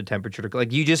getting up to temperature.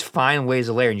 Like you just find ways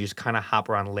to layer and you just kind of hop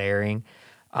around layering.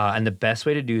 And the best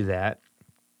way to do that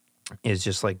is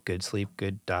just like good sleep,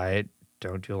 good diet,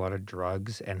 don't do a lot of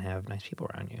drugs, and have nice people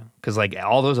around you. Because like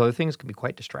all those other things can be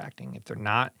quite distracting.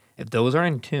 If those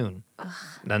aren't in tune,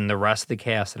 then the rest of the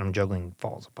chaos that I'm juggling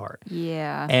falls apart.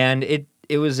 Yeah. And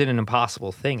it was an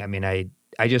impossible thing. I mean, I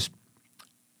just,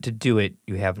 to do it,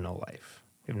 you have no life.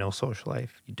 You have no social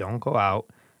life. You don't go out.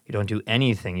 You don't do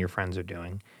anything your friends are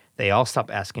doing. They all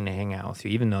stop asking to hang out with you,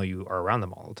 even though you are around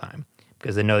them all the time.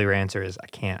 Because they know your answer is, I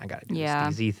can't, I got to do Yeah.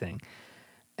 this DZ thing.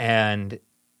 And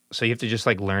so you have to just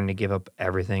like learn to give up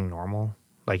everything normal,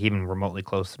 like even remotely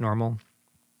close to normal,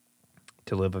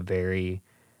 to live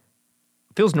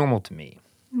feels normal to me,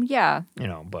 Yeah.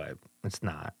 but it's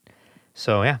not.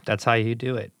 So yeah, that's how you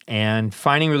do it. And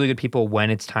finding really good people when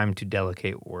it's time to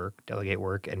delegate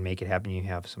work and make it happen. You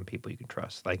have some people you can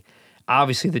trust. Like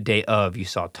obviously the day of, you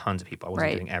saw tons of people. I wasn't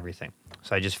Right. doing everything.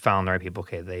 So I just found the right people.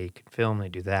 Okay, they can film, they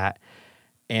do that.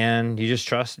 And you just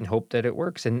trust and hope that it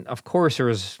works. And of course there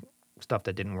was stuff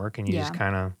that didn't work and you just Yeah.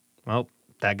 kind of, well,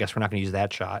 I guess we're not going to use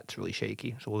that shot. It's really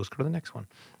shaky. So we'll just go to the next one.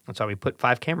 That's why we put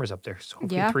 5 cameras up there. So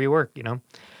hopefully Yeah. 3 work,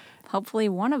 Hopefully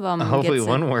one of them Hopefully gets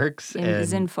one works.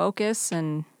 is in focus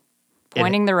and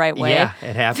pointing the right way. Yeah,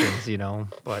 it happens,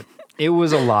 But it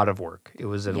was a lot of work. It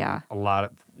was Yeah. a lot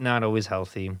of, not always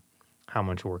healthy, how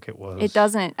much work it was. It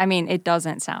doesn't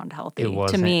sound healthy It to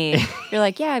wasn't. me. You're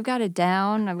like, yeah, I've got it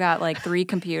down. I've got like 3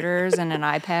 computers and an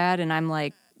iPad, and I'm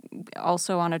like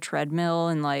also on a treadmill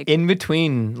and like In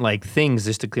between like things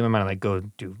just to clear my mind, like go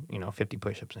do, 50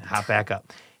 push-ups and hop back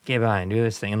up, get behind, do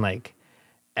this thing. And like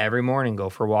every morning go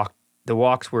for a walk. The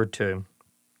walks were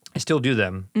I still do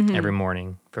them every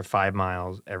morning for 5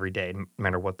 miles every day, no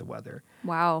matter what the weather.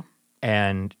 wow.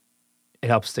 And it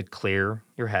helps to clear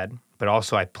your head, but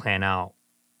also I plan out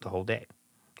the whole day.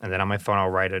 And then on my phone, I'll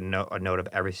write a note of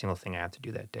every single thing I have to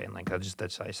do that day. And like,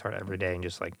 that's I start every day and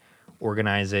just like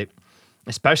organize it,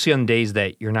 especially on days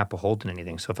that you're not beholden to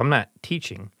anything. So if I'm not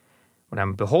teaching, when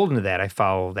I'm beholden to that, I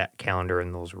follow that calendar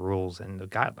and those rules and the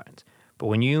guidelines. But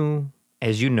when you,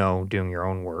 as you know, doing your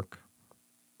own work,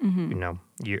 you know,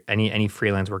 any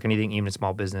freelance work, anything, even a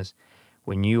small business,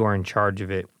 when you are in charge of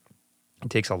it, it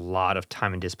takes a lot of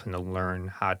time and discipline to learn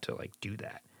how to like do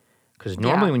that. Because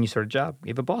normally when you start a job, you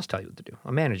have a boss tell you what to do,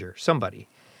 a manager, somebody.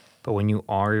 But when you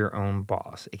are your own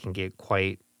boss, it can get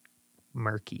quite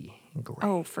murky and gray.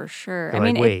 Oh, for sure. You're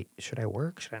like, wait, should I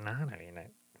work? Should I not? I mean,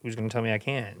 who's going to tell me I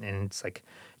can't? And it's like,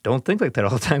 don't think like that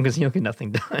all the time because you'll get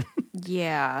nothing done.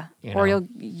 Yeah. You Or know?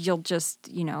 you'll just,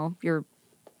 you know,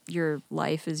 your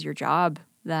life is your job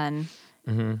then,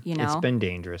 you know. It's been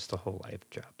dangerous, the whole life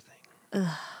job thing.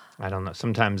 Ugh. I don't know.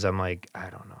 Sometimes I'm like, I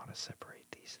don't know how to separate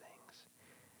these things.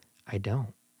 I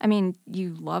don't. I mean,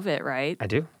 you love it, right? I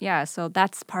do. Yeah, so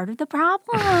that's part of the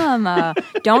problem.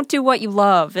 Don't do what you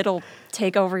love. It'll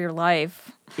take over your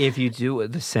life. If you do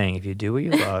what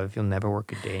you love, you'll never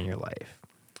work a day in your life.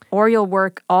 Or you'll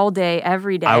work all day,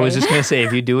 every day. I was just going to say,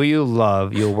 if you do what you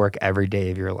love, you'll work every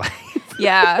day of your life.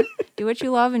 Yeah. Do what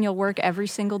you love and you'll work every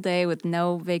single day with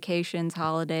no vacations,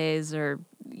 holidays, or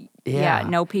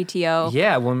no PTO.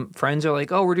 Yeah, when friends are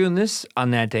like, oh, we're doing this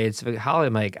on that day, it's a holiday.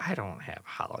 I'm like, I don't have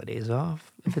holidays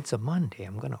off. If it's a Monday,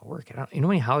 I'm going to work it out. You know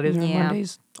how many holidays are on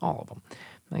Mondays? All of them.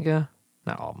 Like,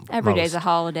 not all of them, but every most. day's a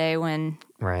holiday when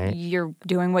right. You're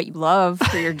doing what you love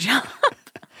for your job.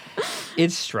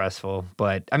 It's stressful,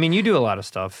 but I mean, you do a lot of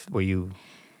stuff where you...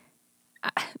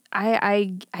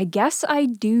 I guess I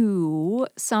do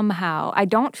somehow. I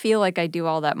don't feel like I do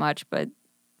all that much, but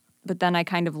then I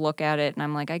kind of look at it and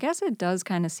I'm like, I guess it does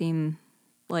kind of seem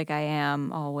like I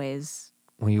am always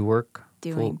when you work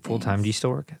doing full time. Do you still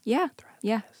work? Yeah,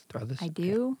 yeah. Throughout this? I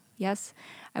do. Yes,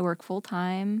 I work full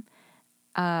time.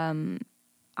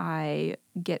 I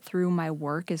get through my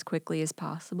work as quickly as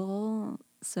possible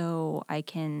so I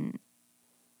can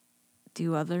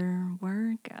do other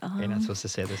work. You're not supposed to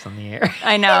say this on the air.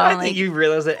 I know. I think you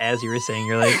realized it as you were saying.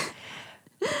 You're like,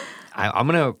 I'm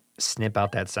going to snip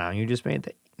out that sound you just made.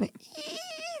 That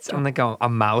sound like a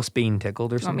mouse being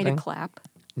tickled or something. Want me to clap?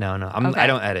 No. Okay. I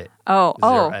don't edit.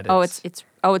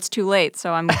 It's too late.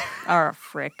 So I'm. Oh,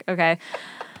 frick. Okay.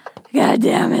 God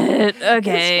damn it.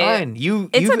 Okay. It's fine.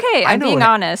 It's okay. I'm being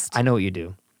honest. I know what you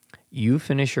do. You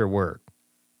finish your work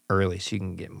early so you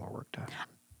can get more work done.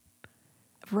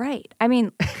 Right. I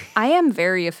mean, I am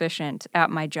very efficient at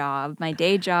my job, my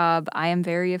day job. I am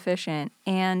very efficient,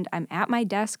 and I'm at my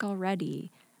desk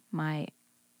already. My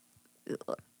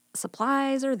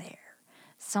supplies are there.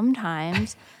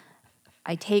 Sometimes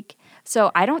I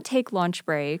don't take lunch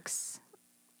breaks.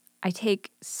 I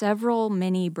take several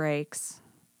mini breaks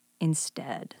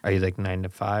instead. Are you like 9 to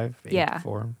 5, 8 to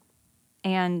 4?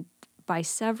 And by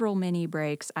several mini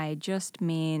breaks, I just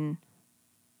mean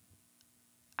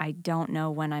I don't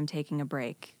know when I'm taking a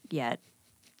break yet.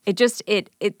 I just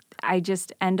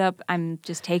end up, I'm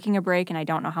just taking a break and I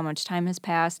don't know how much time has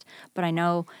passed, but I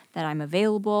know that I'm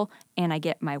available and I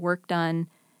get my work done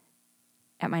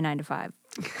at my 9 to 5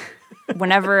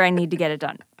 whenever I need to get it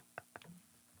done.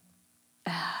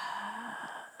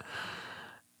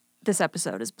 This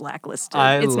episode is blacklisted.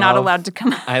 It's not allowed to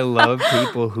come out. I love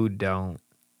people who don't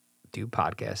do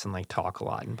podcasts and like talk a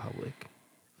lot in public,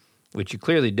 which you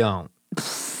clearly don't.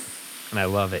 And I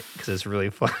love it because it's really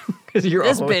fun. This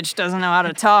bitch doesn't know how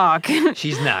to talk.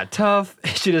 She's not tough.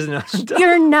 She doesn't know how to talk.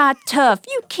 You're not tough.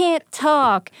 You can't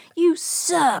talk. You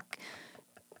suck.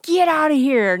 Get out of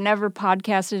here. Never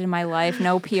podcasted in my life.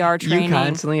 No PR training. You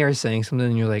constantly are saying something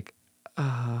and you're like,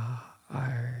 I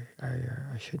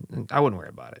shouldn't. I wouldn't worry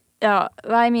about it.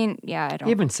 I mean, yeah, I don't.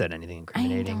 You haven't said anything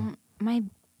incriminating.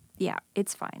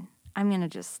 It's fine. I'm going to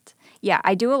just,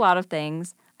 I do a lot of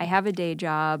things. I have a day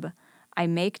job. I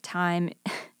make time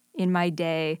in my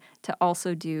day to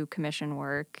also do commission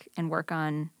work and work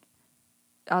on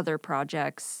other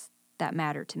projects that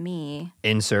matter to me.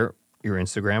 Insert your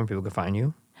Instagram. People can find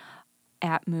you.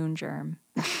 At Moongerm.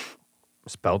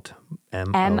 Spelt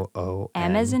M-O-O-N.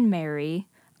 M as in Mary.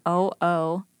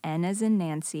 O-O. N as in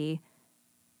Nancy.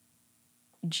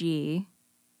 G-E-R-M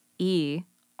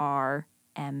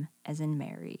as in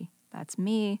Mary. That's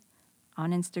me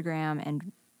on Instagram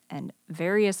and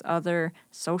various other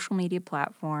social media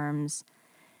platforms.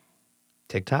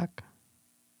 TikTok?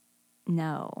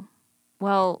 No.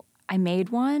 Well, I made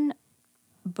one,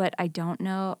 but I don't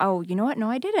know. Oh, you know what? No,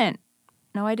 I didn't.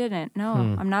 No,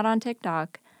 I'm not on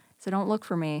TikTok, so don't look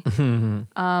for me. Facebook,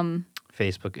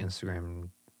 Instagram,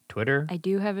 Twitter? I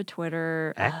do have a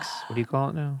Twitter. X? What do you call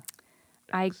it now?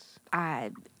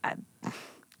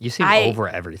 You seem over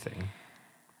everything.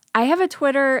 I have a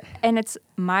Twitter, and it's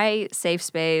my safe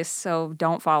space, so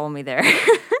don't follow me there.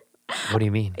 What do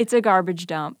you mean? It's a garbage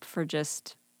dump for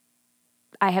just,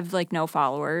 I have like no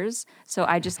followers, so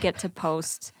I just get to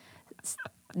post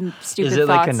stupid Is it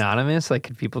like thoughts. anonymous? Like,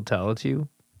 could people tell it's you?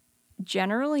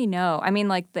 Generally, no. I mean,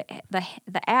 like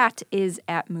the at is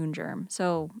at Moongerm,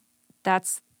 so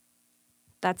that's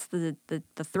the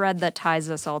thread that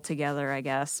ties us all together, I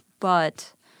guess.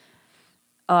 But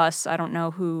us, I don't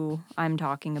know who I'm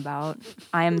talking about.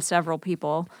 I am several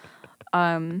people.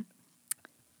 But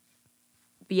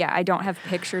yeah, I don't have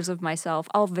pictures of myself.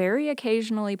 I'll very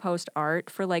occasionally post art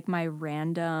for like my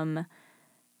random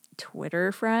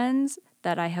Twitter friends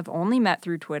that I have only met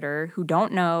through Twitter who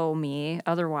don't know me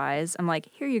otherwise. I'm like,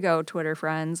 here you go, Twitter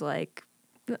friends. Like,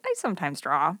 I sometimes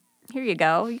draw. Here you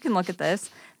go. You can look at this.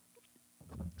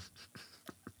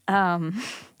 Don't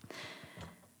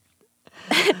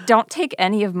take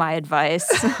any of my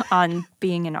advice on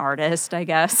being an artist, I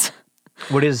guess.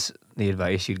 What is the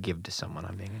advice you'd give to someone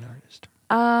on being an artist?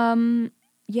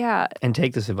 Yeah, And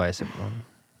take this advice, everyone.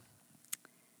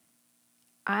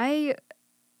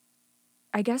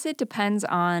 I guess it depends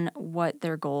on what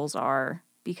their goals are,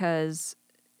 because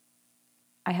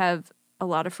I have a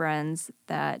lot of friends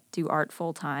that do art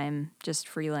full time, just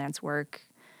freelance work.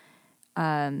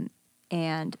 And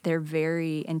they're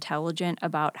very intelligent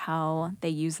about how they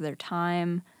use their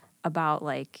time, about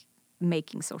like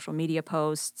making social media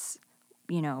posts,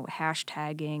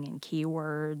 hashtagging and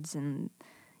keywords and,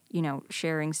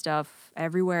 sharing stuff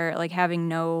everywhere, like having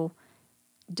no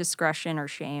discretion or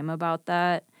shame about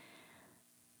that.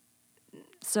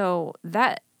 So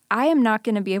that I am not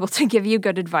going to be able to give you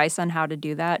good advice on how to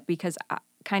do that, because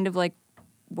kind of like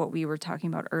what we were talking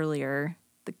about earlier,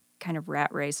 the kind of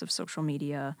rat race of social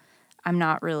media, I'm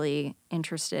not really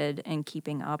interested in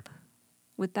keeping up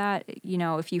with that.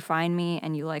 If you find me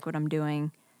and you like what I'm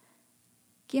doing,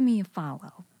 give me a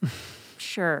follow.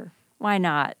 Sure, why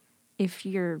not? If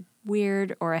you're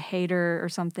weird or a hater or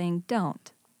something,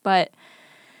 don't. But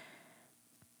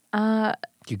Do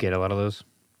you get a lot of those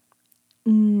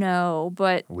no,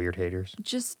 but weird haters?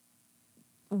 just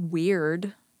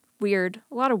weird. A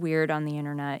lot of weird on the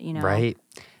internet, Right.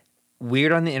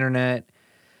 Weird on the internet.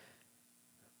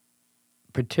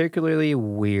 Particularly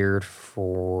weird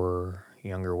for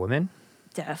younger women.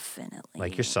 Definitely.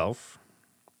 Like yourself.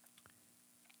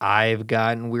 I've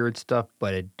gotten weird stuff,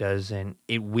 but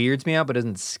it weirds me out, but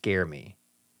doesn't scare me.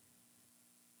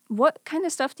 What kind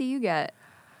of stuff do you get?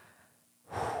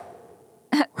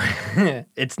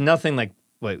 It's nothing like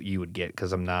what you would get,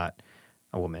 because I'm not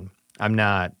a woman. I'm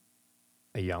not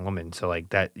a young woman. So like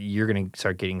that, you're going to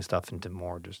start getting stuff into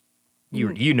more just,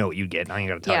 you know what you get. I ain't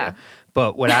got to tell you.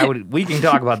 But what we can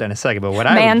talk about that in a second, but what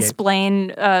I would get.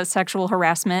 Mansplain sexual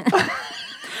harassment.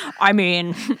 I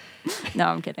mean, no,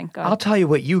 I'm kidding. Go ahead. I'll tell you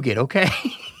what you get, okay?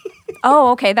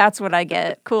 Oh, okay. That's what I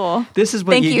get. Cool. This is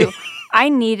what Thank you. get. I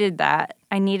needed that.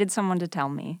 I needed someone to tell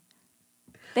me.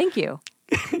 Thank you.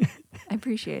 I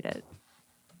appreciate it.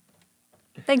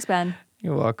 Thanks, Ben.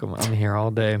 You're welcome. I'm here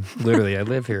all day. Literally, I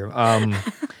live here.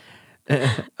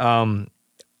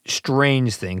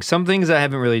 Strange things. Some things I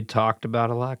haven't really talked about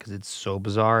a lot because it's so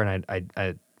bizarre, and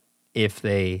I if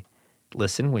they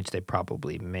listen, which they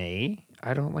probably may,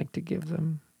 I don't like to give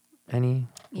them any.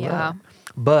 Yeah. love.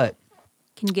 But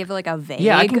can you give like a vague?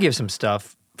 Yeah, I can give some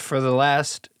stuff. For the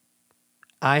last,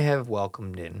 I have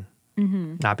welcomed in,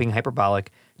 not being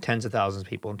hyperbolic, tens of thousands of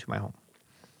people into my home.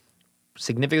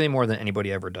 Significantly more than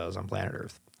anybody ever does on planet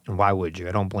Earth. And why would you?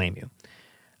 I don't blame you.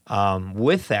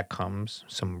 With that comes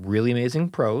some really amazing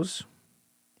pros.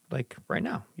 Like right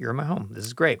now, you're in my home. This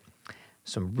is great.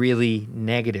 Some really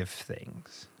negative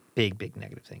things. Big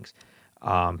negative things.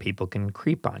 People can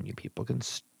creep on you. People can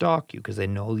stalk you because they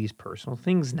know these personal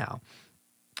things now.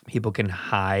 People can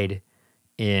hide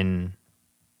in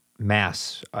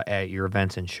mass at your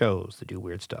events and shows to do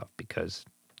weird stuff because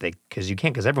you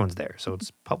can't, because everyone's there, so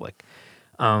it's public.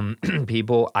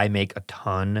 People, I make a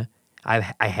ton. I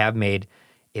have made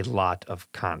a lot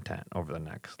of content over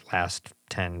the last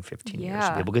 10, 15 years.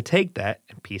 So people could take that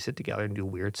and piece it together and do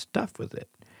weird stuff with it.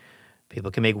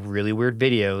 People can make really weird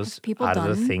videos out of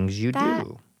the things you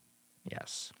do.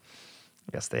 Yes.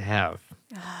 Yes, they have.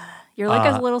 You're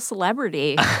like a little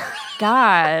celebrity.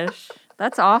 Gosh,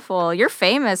 that's awful. You're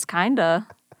famous, kinda.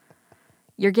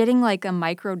 You're getting like a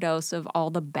microdose of all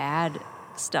the bad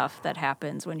stuff that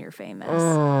happens when you're famous.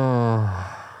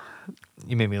 Oh,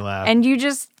 you made me laugh. And you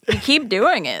keep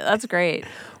doing it. That's great.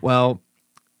 Well,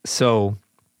 so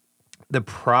the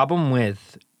problem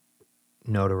with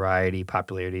notoriety,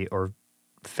 popularity, or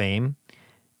fame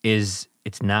is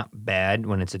it's not bad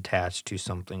when it's attached to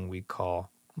something we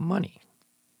call money.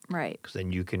 Right. Because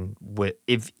then you can,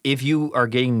 if you are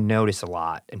getting noticed a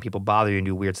lot and people bother you and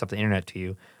do weird stuff on the internet to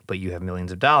you, but you have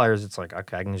millions of dollars, it's like,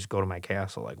 okay, I can just go to my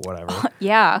castle, like whatever.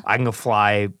 Yeah. I can go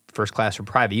fly first class or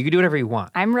private. You can do whatever you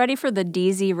want. I'm ready for the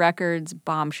DZ Records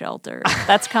bomb shelter.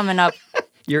 That's coming up.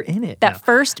 You're in it. That now.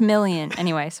 first million.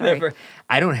 Anyway, sorry.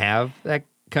 I don't have that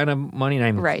kind of money, and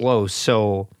I'm Right. close.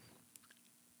 So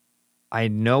I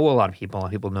know a lot of people. A lot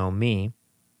of people know me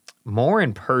more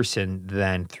in person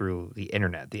than through the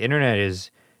internet. The internet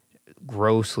is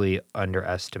grossly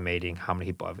underestimating how many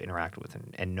people I've interacted with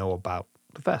and know about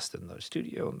the fest and the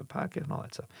studio and the podcast and all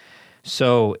that stuff.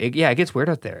 So it gets weird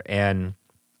out there. And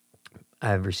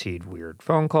I've received weird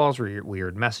phone calls,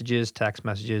 weird messages, text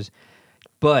messages,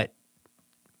 but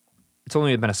it's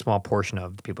only been a small portion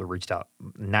of the people who reached out.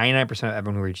 99% of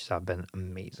everyone who reaches out have been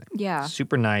amazing. Yeah.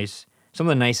 Super nice. Some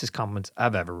of the nicest compliments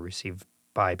I've ever received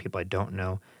by people I don't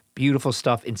know. Beautiful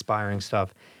stuff, inspiring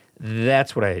stuff.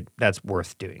 That's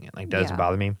worth doing it. Like, doesn't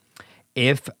bother me.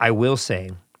 If I will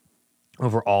say,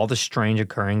 over all the strange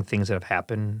occurring things that have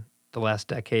happened the last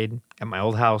decade at my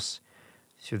old house,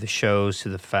 through the shows,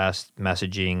 through the fest,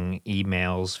 messaging,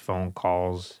 emails, phone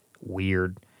calls,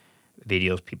 weird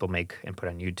videos people make and put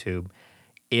on YouTube.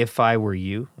 If I were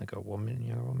you, like a woman,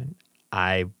 younger woman,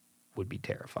 I would be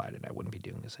terrified and I wouldn't be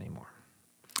doing this anymore.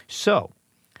 So,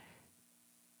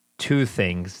 two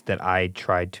things that I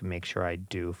tried to make sure I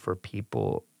do for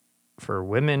people, for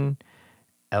women,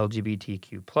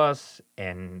 LGBTQ plus,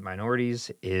 and minorities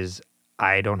is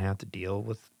I don't have to deal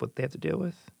with what they have to deal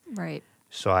with. Right.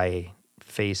 So I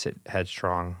face it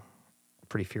headstrong,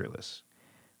 pretty fearless.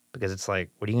 Because it's like,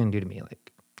 what are you going to do to me?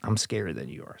 Like, I'm scarier than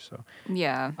you are. So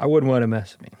Yeah. I wouldn't want to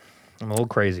mess with me. I'm a little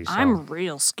crazy. So I'm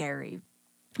real scary.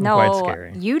 I'm No, quite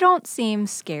scary. you don't seem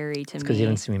scary to me. Because you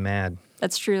didn't see me mad.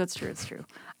 That's true. That's true. It's true.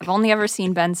 I've only ever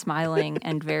seen Ben smiling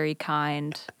and very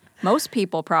kind. Most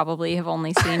people probably have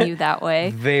only seen you that way.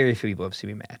 Very few people have seen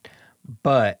me mad.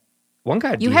 But one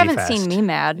guy at You DZ haven't Fest, seen me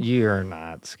mad. You're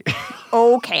not scared.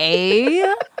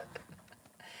 Okay.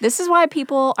 This is why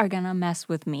people are going to mess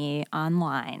with me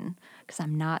online, because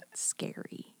I'm not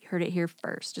scary. You heard it here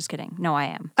first. Just kidding. No, I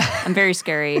am. I'm very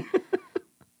scary.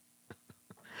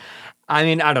 I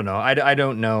mean, I don't know. I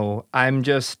don't know.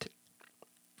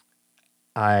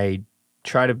 I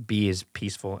try to be as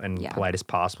peaceful and polite as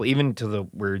possible, even to the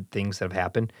weird things that have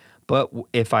happened. But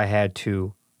if I had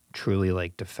to truly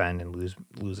like defend and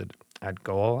lose it, I'd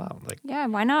go all out. Like, Yeah,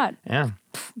 why not? yeah,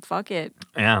 Fuck it.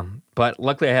 yeah. But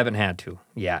luckily, I haven't had to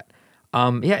yet.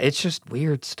 Yeah, it's just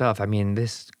weird stuff. I mean,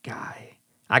 this guy.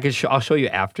 I'll show you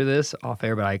after this off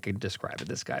air, but I could describe it.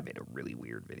 This guy made a really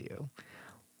weird video.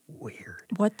 Weird.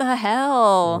 What the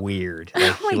hell? Weird.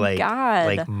 Oh my God.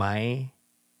 Like my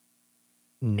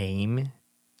name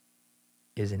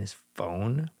is in his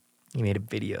phone. He made a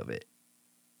video of it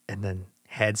and then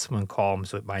had someone call him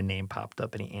so my name popped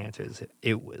up and he answers it.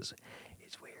 It's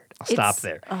weird. I'll stop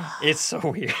there. It's so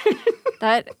weird.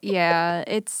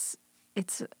 It's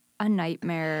a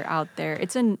nightmare out there.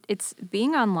 It's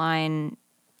being online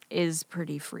is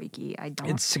pretty freaky.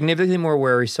 It's significantly more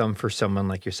worrisome for someone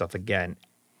like yourself again,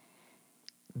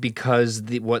 because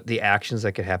the actions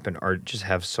that could happen just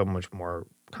have so much more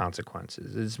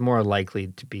consequences. It's more likely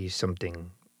to be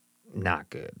something not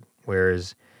good.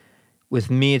 Whereas with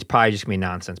me, it's probably just gonna be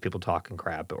nonsense, people talking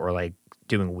crap or like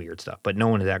doing weird stuff. But no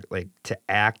one is to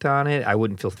act on it. I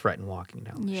wouldn't feel threatened walking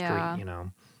down the street. You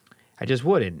know, I just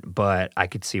wouldn't. But I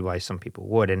could see why some people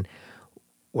would. And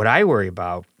what I worry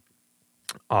about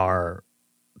are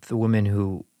the women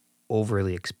who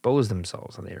overly expose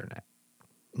themselves on the internet.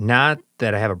 Not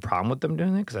that I have a problem with them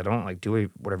doing it, because I don't like do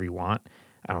whatever you want.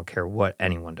 I don't care what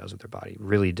anyone does with their body.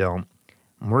 Really don't.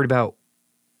 I'm worried about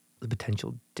the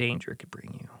potential danger it could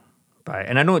bring you.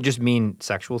 And I don't just mean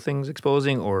sexual things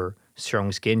exposing or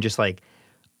showing skin, just like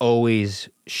always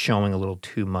showing a little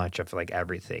too much of like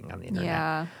everything on the internet.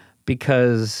 Yeah.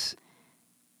 Because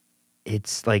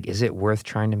it's like, is it worth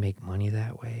trying to make money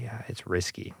that way? It's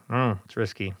risky. It's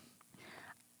risky.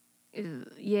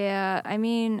 Yeah, I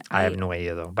mean, I have no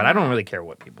idea though, but I don't really care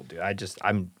what people do. I'm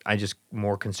just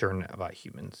more concerned about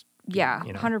humans. Yeah,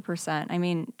 100%. I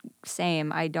mean,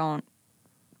 same. I don't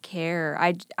care.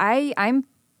 I'm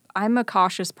a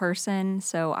cautious person,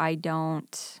 so I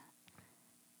don't.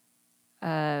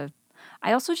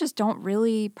 I also just don't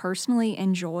really personally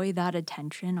enjoy that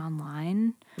attention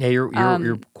online. Yeah,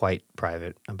 you're quite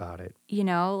private about it. You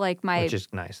know, like which is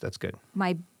nice. That's good.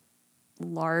 My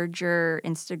larger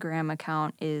Instagram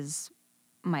account is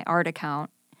my art account,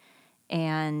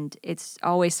 and it's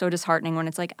always so disheartening when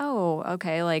it's like, oh,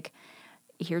 okay, like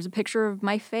here's a picture of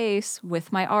my face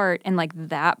with my art, and like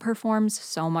that performs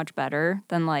so much better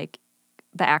than like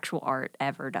the actual art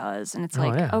ever does. And it's Oh,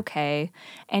 like, yeah. okay.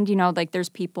 And, like, there's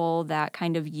people that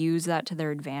kind of use that to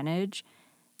their advantage,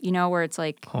 where it's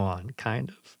like, Hold on, kind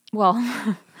of.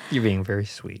 well, You're being very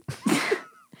sweet.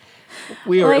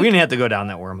 We like, didn't have to go down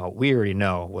that wormhole. We already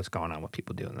know what's going on with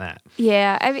people doing that.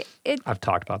 yeah, I mean, I've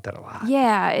talked about that a lot.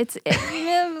 yeah, it's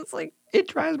like, It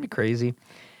drives me crazy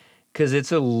because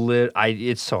it's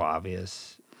it's so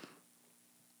obvious.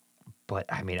 But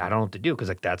I mean, I don't know what to do because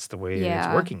like that's the way it's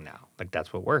yeah, working now. Like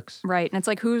that's what works. right. And it's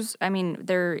like, is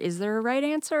there a right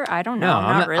answer? I don't know. No,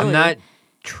 Not really. I'm not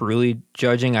truly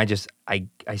judging. It's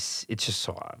just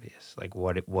so obvious, like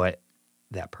what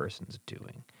that person's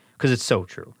doing because it's so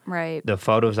true. Right. The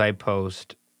photos I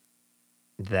post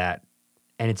and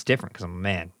it's different because I'm a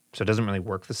man, so it doesn't really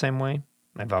work the same way.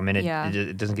 If I'm in it, Yeah.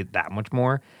 it doesn't get that much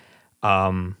more.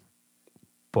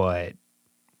 But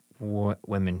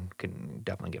women can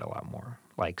definitely get a lot more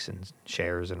likes and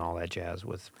shares and all that jazz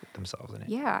with themselves in it.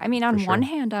 Yeah. I mean, on For one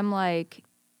sure. hand, I'm like,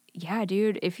 yeah,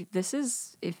 dude, if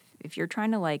you're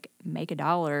trying to like make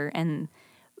 $1 and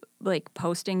like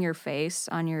posting your face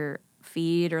on your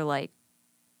feed or like,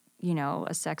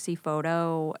 a sexy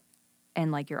photo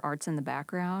and like your art's in the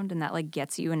background and that like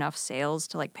gets you enough sales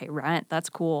to like pay rent, that's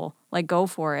cool. Like go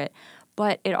for it.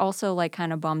 But it also like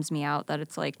kind of bums me out that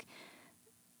it's like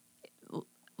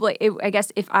I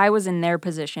guess if I was in their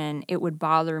position, it would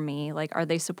bother me. Like, are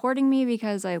they supporting me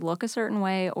because I look a certain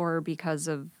way or because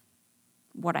of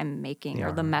what I'm making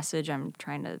or the message I'm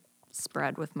trying to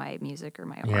spread with my music or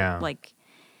my art? Yeah. Like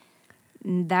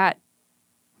that.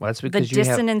 Well, that's The because you have.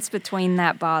 dissonance between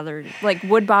that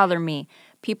would bother me.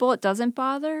 People it doesn't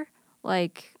bother,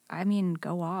 like, I mean,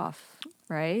 go off,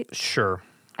 right? Sure.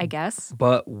 I guess.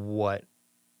 But what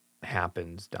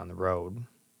happens down the road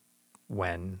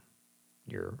when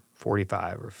you're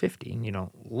 45 or 50 and you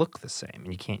don't look the same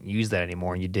and you can't use that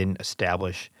anymore and you didn't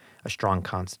establish a strong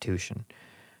constitution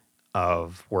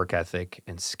of work ethic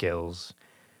and skills?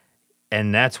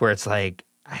 And that's where it's like,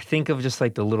 I think of just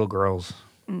like the little girls,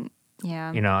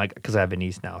 Yeah. like, because I have a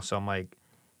niece now. So I'm like,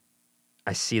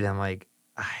 I see them like,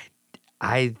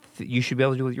 you should be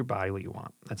able to do with your body what you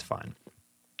want. That's fine.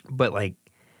 But like,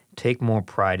 take more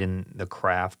pride in the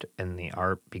craft and the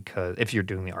art because if you're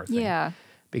doing the art thing. Yeah.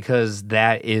 Because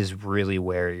that is really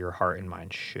where your heart and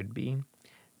mind should be.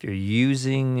 If you're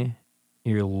using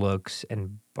your looks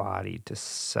and body to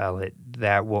sell it,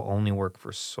 that will only work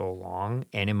for so long,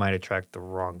 and it might attract the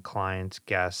wrong clients,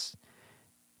 guests,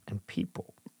 and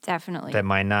people Definitely. that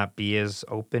might not be as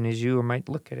open as you or might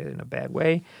look at it in a bad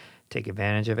way, take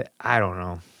advantage of it. I don't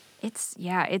know. It's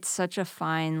such a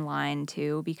fine line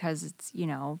too because it's,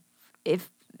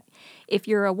 if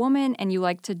you're a woman and you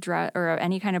like to dress or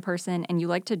any kind of person and you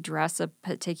like to dress a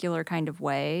particular kind of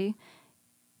way,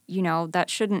 that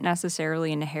shouldn't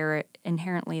necessarily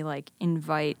inherently like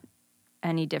invite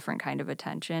any different kind of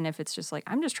attention if it's just like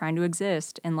I'm just trying to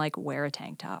exist and like wear a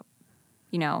tank top.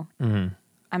 Mm-hmm.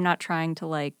 I'm not trying to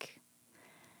like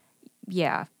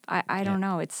I don't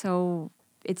know.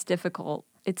 It's difficult.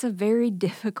 It's a very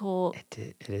difficult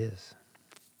It is.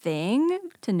 thing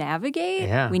to navigate.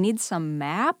 Yeah. We need some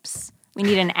maps. We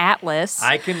need an atlas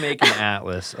I can make an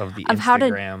atlas of the of Instagram. how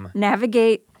to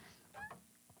navigate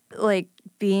like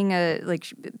being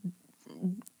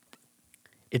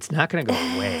It's not going to go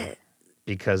away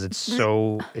because it's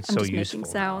so just useful. making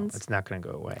sounds. Now. It's not going to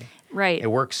go away. Right.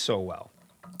 It works so well.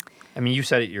 I mean, you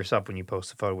said it yourself when you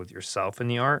post a photo with yourself in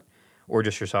the art, or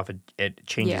just yourself. It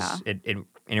changes. Yeah. It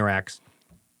interacts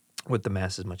with the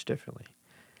masses much differently.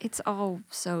 It's all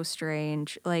so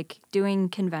strange. Like doing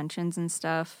conventions and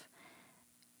stuff.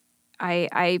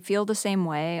 I feel the same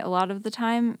way a lot of the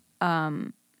time.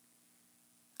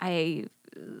 I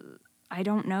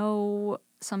don't know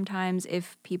sometimes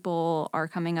if people are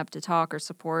coming up to talk or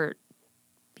support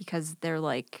because they're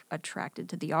like attracted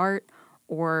to the art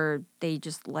or they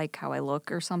just like how I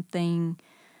look or something.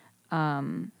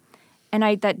 And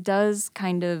that does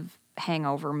kind of hang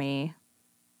over me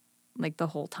like the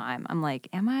whole time. I'm like,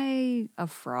 am I a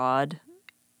fraud?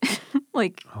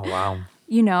 Like, Oh wow.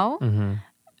 Mm-hmm.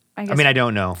 I mean, I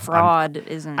don't know. Fraud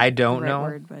isn't. I don't the right know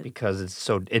word, but because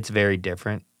it's very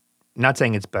different. Not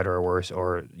saying it's better or worse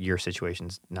or your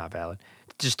situation's not valid.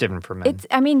 It's just different for men. it's.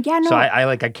 I mean, yeah, no. So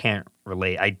I can't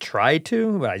relate. I try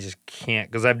to, but I just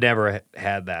can't because I've never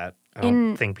had that. I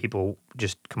don't think people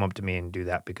just come up to me and do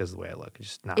that because of the way I look. It's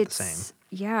just not the same.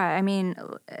 Yeah, I mean,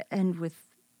 and with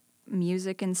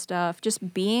music and stuff,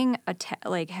 just being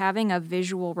like having a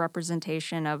visual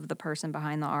representation of the person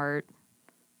behind the art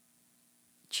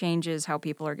changes how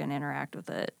people are going to interact with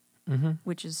it,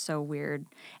 which is so weird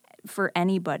for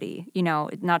anybody.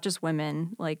 Not just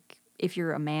women. Like if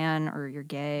you're a man or you're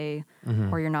gay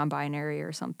or you're non-binary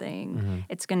or something.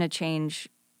 It's going to change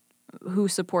who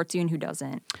supports you and who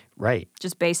doesn't. Right.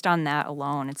 Just based on that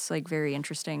alone, it's like very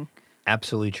interesting.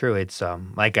 Absolutely true. It's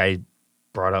like I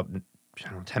brought up, I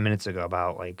don't know, 10 minutes ago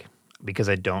about like, because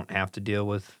I don't have to deal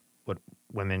with what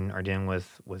women are dealing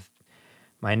with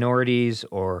minorities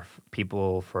or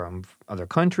people from other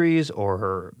countries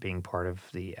or being part of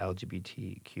the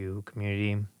LGBTQ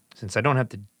community. Since I don't have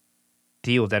to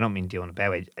deal with that, I don't mean deal in a bad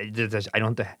way. I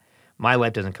don't have to, my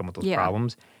life doesn't come with those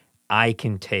problems. I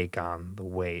can take on the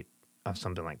weight of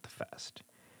something like the fest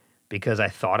because I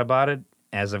thought about it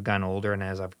as I've gotten older and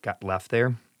as I've got left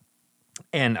there.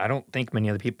 And I don't think many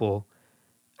other people,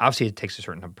 obviously it takes a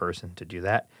certain person to do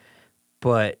that,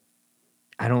 but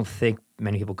I don't think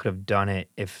many people could have done it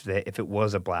if it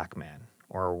was a black man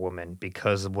or a woman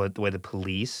because of the way the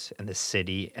police and the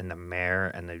city and the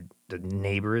mayor and the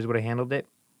neighbors would have handled it.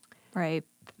 Right.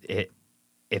 If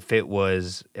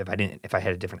I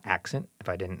had a different accent, if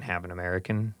I didn't have an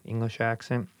American English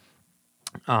accent,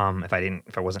 if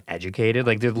I wasn't educated,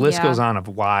 like the list goes on of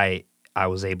why I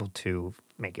was able to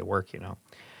make it work,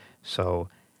 So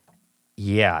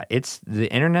yeah, it's the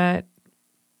internet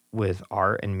with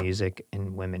art and music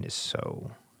and women is so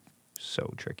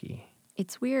tricky.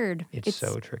 It's weird. It's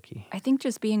so tricky. I think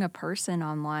just being a person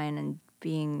online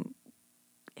and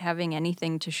having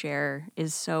anything to share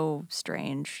is so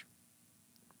strange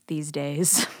these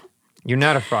days. You're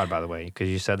not a fraud, by the way, because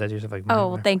you said that to yourself. Like,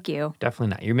 well, thank you. Definitely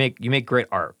not. You make great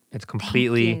art. It's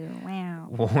completely wow.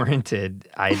 warranted.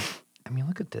 I mean,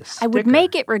 look at this sticker. I would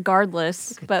make it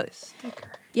regardless, but this sticker.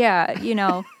 Yeah,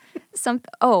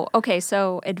 okay,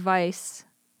 so advice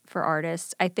for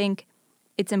artists. I think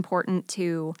it's important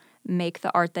to make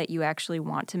the art that you actually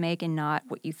want to make and not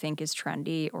what you think is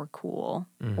trendy or cool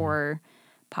or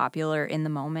popular in the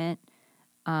moment.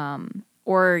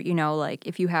 Or, like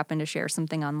if you happen to share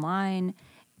something online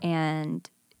and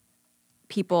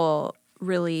people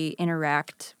really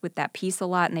interact with that piece a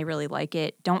lot and they really like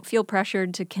it, don't feel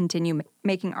pressured to continue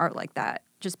making art like that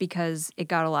just because it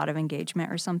got a lot of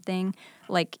engagement or something.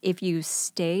 Like if you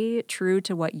stay true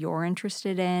to what you're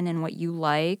interested in and what you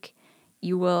like,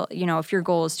 you will, if your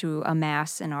goal is to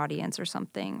amass an audience or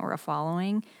something or a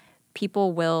following,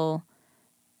 people will,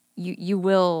 you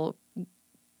will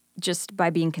just by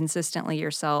being consistently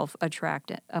yourself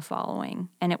attract a following,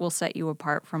 and it will set you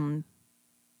apart from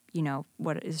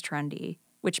what is trendy,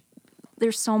 which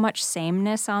there's so much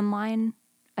sameness online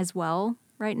as well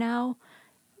right now.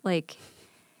 Like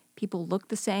people look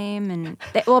the same and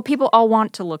people all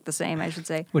want to look the same, I should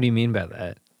say. What do you mean by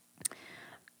that?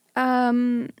 I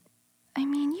mean,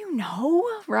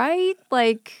 right?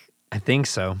 Like I think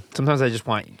so. Sometimes I just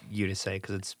want you to say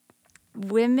because it's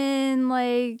women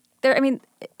like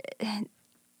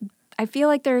I feel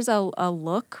like there's a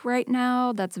look right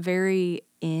now that's very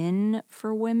in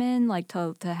for women, like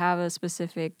to have a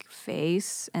specific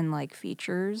face and like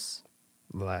features.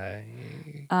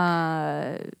 Like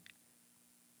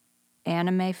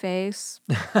anime face.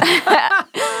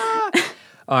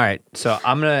 All right, so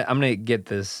I'm gonna get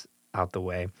this out the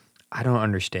way. I don't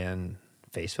understand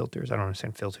face filters. I don't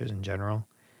understand filters in general.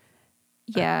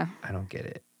 Yeah. I don't get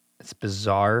it. It's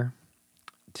bizarre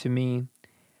to me.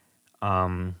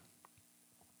 And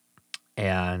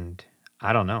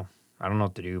I don't know. I don't know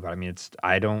what to do, but I mean,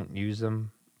 I don't use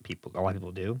them. A lot of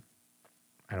people do.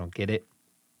 I don't get it.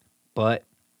 But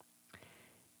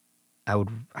I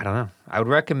don't know. I would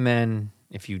recommend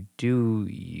if you do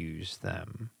use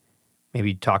them,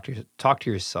 maybe talk to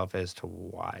yourself as to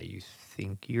why you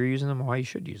think you're using them or why you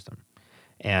should use them.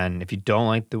 And if you don't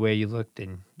like the way you look,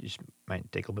 then you just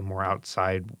might take a little bit more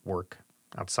outside work,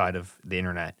 outside of the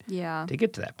internet to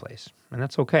get to that place. And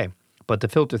that's okay. But the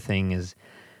filter thing is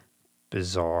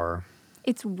bizarre.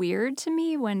 It's weird to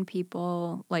me when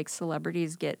people, like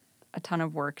celebrities, get a ton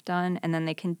of work done and then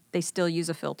they still use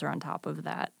a filter on top of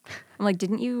that. I'm like,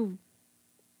 didn't you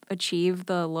achieve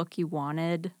the look you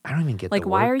wanted? I don't even get like, the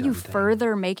why work are you done thing.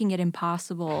 further making it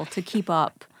impossible to keep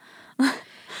up?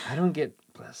 I don't get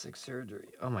plastic surgery.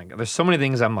 Oh my God. There's so many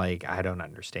things I'm like, I don't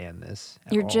understand this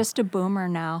at You're all. just a boomer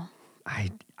now.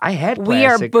 I had plastic. We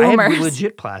are boomers. I had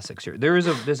legit plastic surgery. There's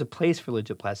a place for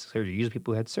legit plastic surgery. Usually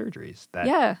people who had surgeries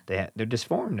that they're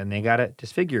disformed and they got it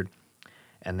disfigured,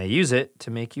 and they use it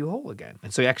to make you whole again.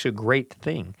 And so actually a great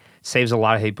thing. Saves a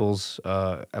lot of people's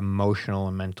emotional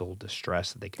and mental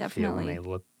distress that they can feel when they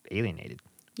look alienated.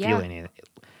 Yeah. Feel alienated.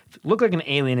 Look like an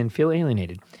alien and feel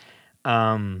alienated.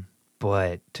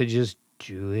 But to just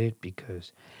do it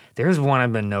because there's one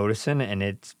I've been noticing and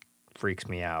it freaks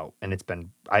me out. And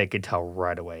I could tell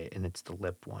right away, and it's the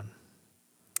lip one.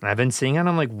 And I've been seeing it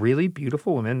on like really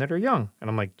beautiful women that are young. And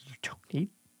I'm like, you don't need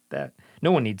that.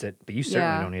 No one needs it, but you certainly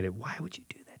Yeah. don't need it. Why would you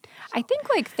do that to yourself? I think,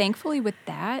 like, thankfully with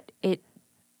that, it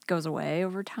goes away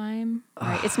over time,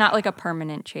 right? It's not like a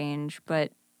permanent change,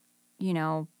 but, you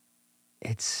know,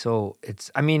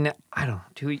 I mean, I don't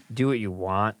know, do what you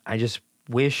want. I just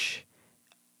wish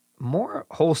more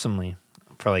wholesomely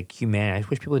for like humanity. I just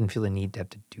wish people didn't feel the need to have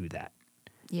to do that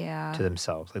yeah. to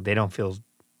themselves. Like they don't feel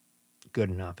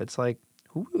good enough. It's like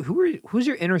who's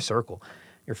your inner circle?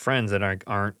 Your friends that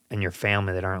aren't and your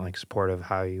family that aren't like supportive of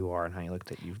how you are and how you look,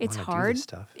 that you want It's to do hard. this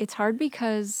stuff. It's hard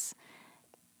because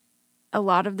a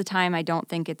lot of the time I don't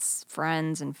think it's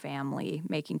friends and family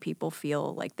making people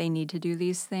feel like they need to do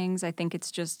these things. I think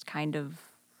it's just kind of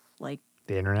like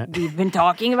The internet, we've been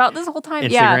talking about this whole time.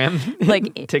 Instagram, Yeah.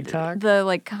 Like TikTok. the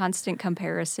like constant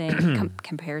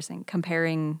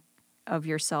comparing of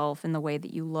yourself and the way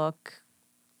that you look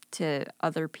to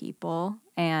other people,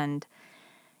 and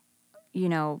you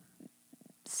know,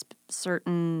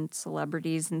 certain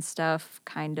celebrities and stuff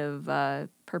kind of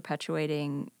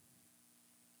perpetuating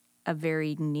a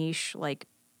very niche like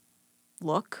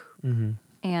look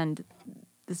and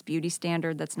this beauty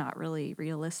standard that's not really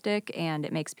realistic, and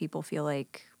it makes people feel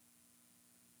like,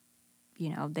 you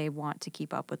know, they want to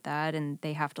keep up with that and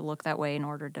they have to look that way in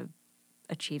order to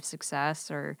achieve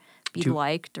success or be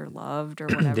liked or loved or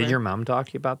whatever. Did your mom talk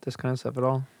to you about this kind of stuff at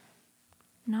all?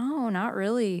 No, not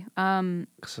really.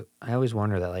 'Cause I always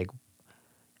wonder that, like,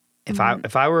 if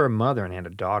I were a mother and had a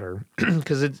daughter,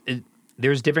 because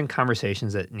there's different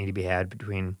conversations that need to be had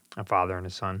between a father and a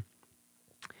son,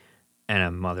 and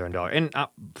a mother and daughter, and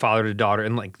father to daughter,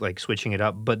 and like switching it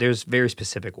up. But there's very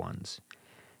specific ones,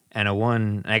 and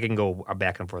I can go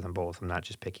back and forth on both. I'm not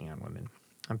just picking on women.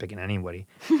 I'm picking anybody,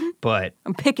 but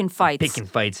I'm picking fights. picking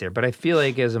fights here. But I feel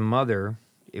like as a mother,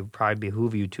 it would probably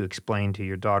behoove you to explain to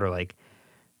your daughter, like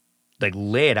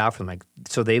lay it out for them. Like,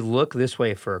 so they look this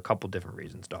way for a couple different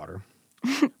reasons, daughter.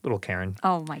 Little Karen.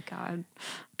 Oh my God.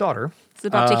 Daughter. It's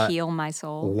about to heal my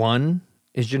soul. One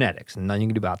is genetics, and nothing you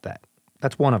can do about that.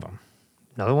 That's one of them.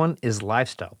 Another one is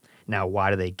lifestyle. Now,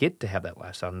 why do they get to have that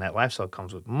lifestyle? And that lifestyle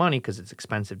comes with money because it's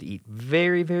expensive to eat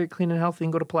very, very clean and healthy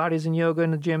and go to Pilates and yoga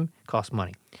and the gym. It costs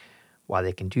money. Why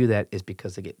they can do that is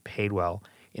because they get paid well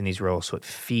in these roles, so it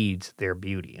feeds their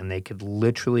beauty. And they could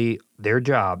literally, their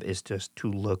job is just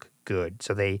to look good.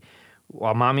 So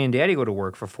while mommy and daddy go to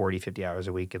work for 40, 50 hours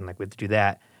a week and like we have to do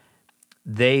that,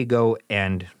 they go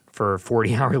and for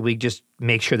 40 hours a week just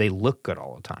make sure they look good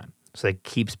all the time. So it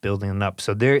keeps building them up.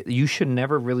 So you should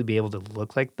never really be able to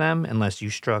look like them unless you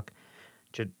struck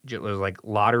like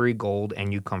lottery gold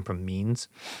and you come from means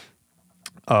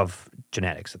of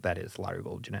genetics. That is lottery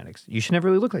gold genetics. You should never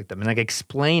really look like them. And like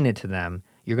explain it to them.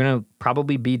 You're going to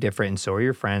probably be different, and so are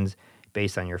your friends,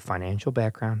 based on your financial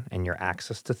background and your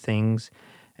access to things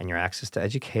and your access to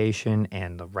education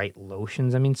and the right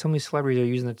lotions. I mean, so many celebrities are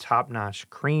using the top-notch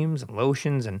creams and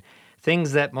lotions and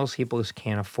things that most people just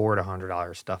can't afford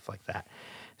 $100, stuff like that.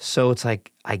 So it's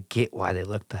like, I get why they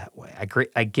look that way.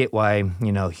 I get why,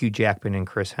 Hugh Jackman and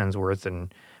Chris Hemsworth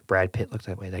and Brad Pitt look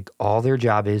that way. Like, all their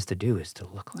job is to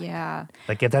look like that.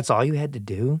 Like, if that's all you had to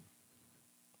do,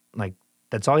 like,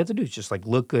 that's all you have to do is just, like,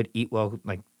 look good, eat well.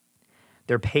 Like,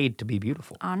 they're paid to be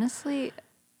beautiful. Honestly,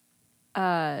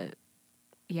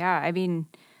 yeah, I mean,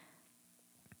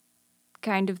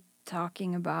 kind of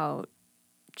talking about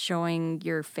showing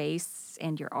your face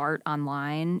and your art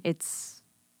online, it's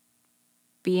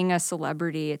being a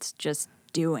celebrity, it's just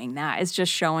doing that. It's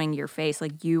just showing your face,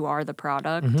 like you are the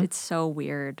product. Mm-hmm. It's so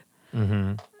weird.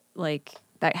 Mm-hmm. Like,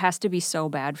 that has to be so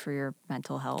bad for your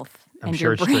mental health and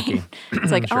your brain.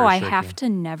 It's like, I have to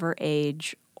never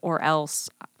age or else,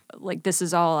 like, this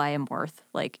is all I am worth.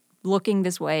 Like, looking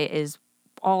this way is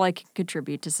all I can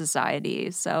contribute to society.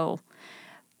 So,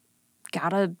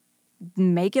 gotta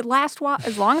make it last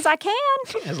as long as I can.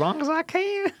 As long as I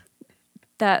can.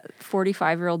 That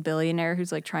 45-year-old billionaire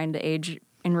who's like trying to age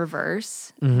in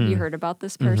reverse. Mm-hmm. You heard about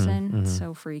this person? Mm-hmm. It's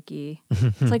so freaky.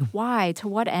 It's like, why? To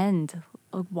what end?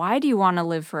 Like, why do you want to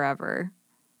live forever?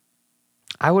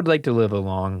 I would like to live a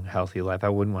long, healthy life. I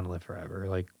wouldn't want to live forever.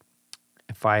 Like,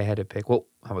 if I had to pick, well,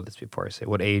 how about this before I say,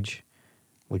 what age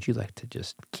would you like to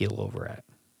just keel over at?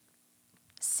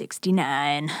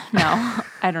 69. No,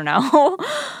 I don't know.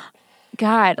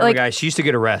 God, like, guys, she used to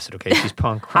get arrested. Okay, she's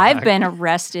punk rock. I've been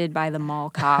arrested by the mall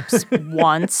cops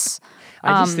once.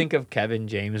 I just think of Kevin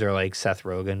James or like Seth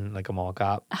Rogen, like a mall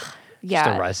cop, just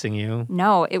arresting you.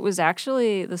 No, it was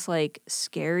actually this like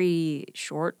scary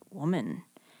short woman,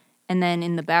 and then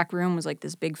in the back room was like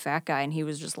this big fat guy, and he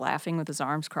was just laughing with his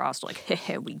arms crossed, like,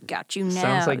 "Hey, we got you now."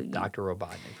 Sounds like Dr.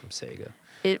 Robotnik from Sega,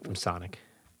 from Sonic.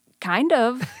 Kind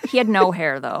of. He had no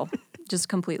hair, though, just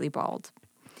completely bald.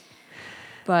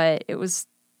 But it was,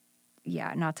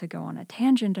 yeah, not to go on a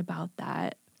tangent about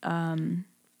that.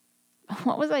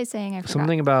 What was I saying? I forgot.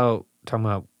 Something about talking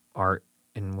about art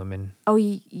and women Oh,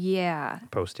 yeah.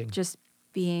 posting. Just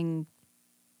being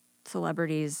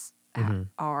celebrities Mhm.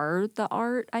 are the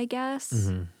art, I guess.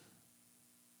 Mhm.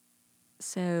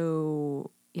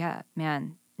 So, yeah,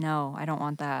 man, no, I don't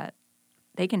want that.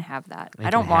 They can have that. They I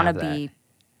can don't want to have that. be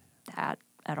that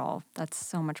at all. That's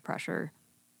so much pressure.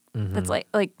 Mhm. That's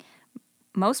like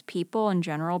most people in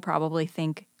general probably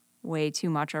think way too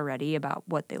much already about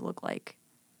what they look like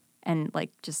and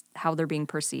like just how they're being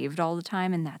perceived all the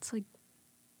time, and that's like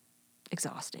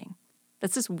exhausting.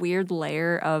 That's this weird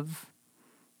layer of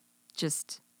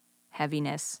just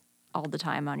heaviness all the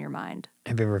time on your mind.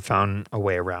 Have you ever found a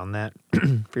way around that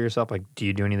for yourself? Like, do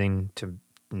you do anything to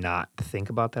not think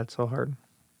about that so hard?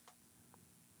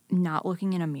 Not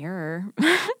looking in a mirror.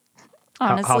 How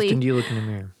Honestly, often do you look in the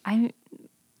mirror? I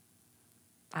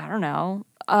don't know.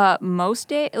 Most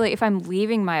day, like if I'm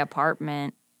leaving my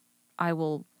apartment, I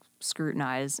will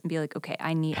scrutinize and be like, okay,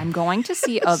 I'm going to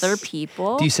see other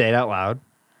people. Do you say it out loud?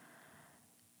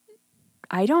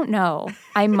 I don't know.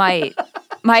 I might.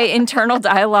 My internal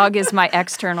dialogue is my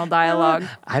external dialogue.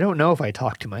 I don't know if I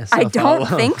talk to myself. I out don't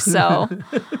loud. think so.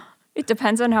 It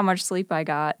depends on how much sleep I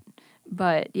got.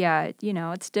 But yeah,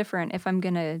 it's different. If I'm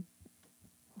going to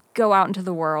go out into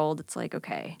the world, it's like,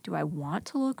 okay, do I want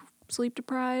to look sleep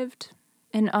deprived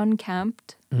and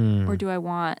unkempt? Or do I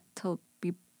want to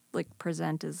be like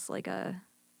present as like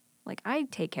I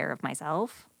take care of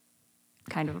myself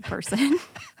kind of a person?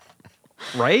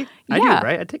 Right? I do, Yeah.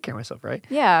 right? I take care of myself, right?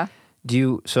 Yeah. Do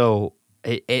you, so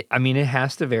I mean, it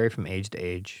has to vary from age to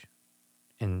age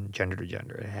and gender to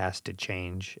gender. It has to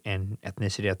change, and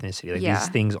ethnicity to ethnicity. Like Yeah. these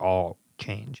things all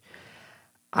change.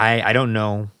 I don't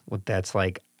know what that's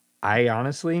like. I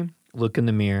honestly look in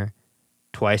the mirror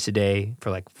twice a day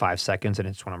for like 5 seconds, and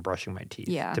it's when I'm brushing my teeth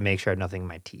Yeah. to make sure I have nothing in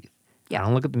my teeth. Yeah. I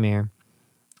don't look at the mirror,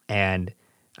 and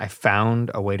I found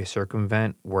a way to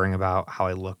circumvent worrying about how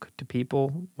I look to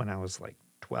people when I was like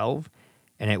 12,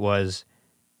 and it was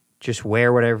just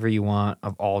wear whatever you want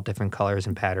of all different colors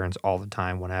and patterns all the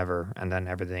time, whenever, and then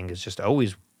everything is just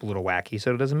always a little wacky,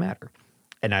 so it doesn't matter.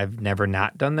 And I've never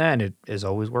not done that, and it has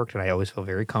always worked, and I always feel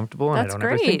very comfortable, and That's I don't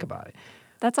ever think great. about it.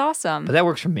 That's awesome. But that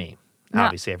works for me. No,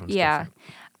 Obviously, everyone's yeah. different.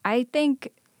 I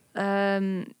think,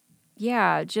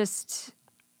 just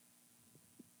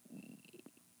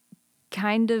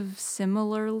kind of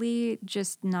similarly,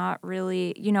 just not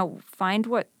really, find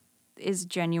what is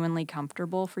genuinely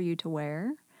comfortable for you to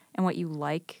wear and what you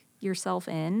like yourself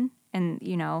in. And,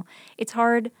 it's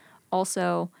hard.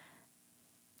 Also,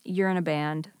 you're in a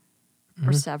band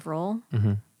or several.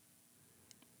 Mm-hmm.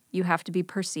 You have to be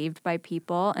perceived by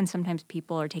people, and sometimes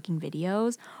people are taking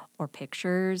videos or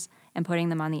pictures and putting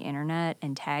them on the internet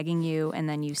and tagging you, and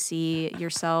then you see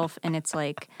yourself, and it's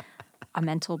like a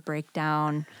mental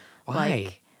breakdown. Why?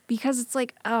 Like, because it's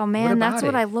like, oh man, that's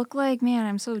about what it? I look like. Man,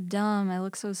 I'm so dumb. I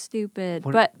look so stupid.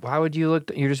 Why would you look?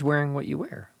 You're just wearing what you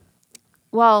wear.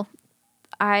 Well,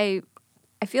 I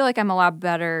feel like I'm a lot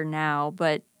better now,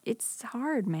 but it's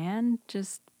hard, man.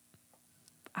 Just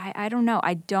I don't know.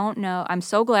 I don't know. I'm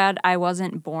so glad I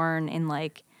wasn't born in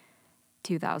like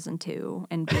 2002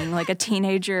 and being like a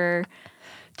teenager.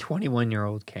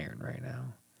 21-year-old Karen right now.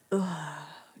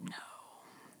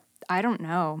 I don't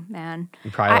know, man.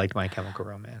 You probably liked My Chemical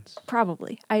Romance.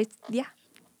 Probably. I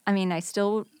mean, I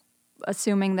still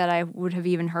assuming that I would have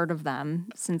even heard of them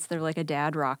since they're like a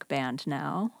dad rock band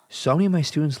now. So many of my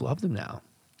students love them now.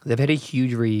 They've had a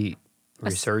huge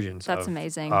resurgence. That's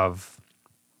amazing.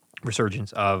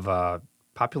 Resurgence of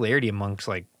popularity amongst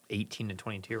like 18 to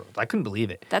 22-year-olds. I couldn't believe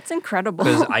it. That's incredible.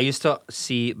 Because I used to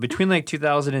see between like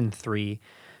 2003,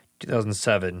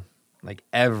 2007, like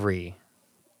every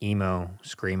emo,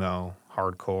 screamo,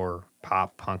 hardcore,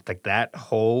 pop, punk, like that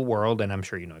whole world, and I'm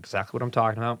sure you know exactly what I'm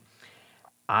talking about.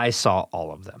 I saw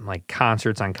all of them, like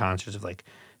concerts on concerts of like,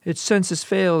 it's Census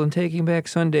Failed and Taking Back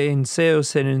Sunday and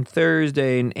Seosin and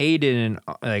Thursday and Aiden and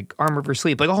like Armor for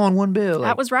Sleep, like all in one bill. Like,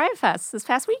 That was Riot Fest this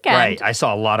past weekend. right. I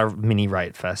saw a lot of mini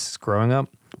Riot Fests growing up,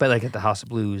 but like at the House of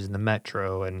Blues and the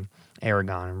Metro and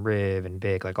Aragon and Riv and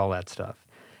Big, like all that stuff.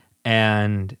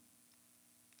 And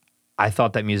I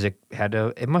thought that music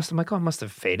it must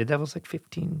have faded. That was like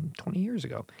 15, 20 years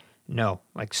ago. No,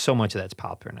 like so much of that's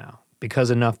popular now because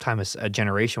enough time, a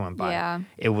generation went by. Yeah.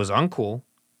 It was uncool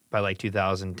by like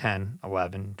 2010,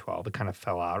 11, 12. It kind of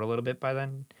fell out a little bit by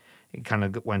then. It kind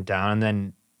of went down. And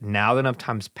then now that enough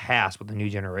time's passed with the new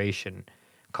generation,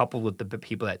 coupled with the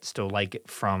people that still like it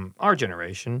from our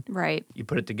generation. Right. You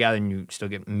put it together and you still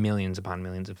get millions upon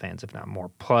millions of fans, if not more.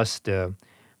 Plus the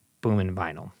boom in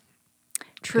vinyl.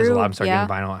 True. Because a lot of them start yeah.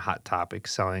 getting vinyl at Hot Topic,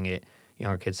 selling it.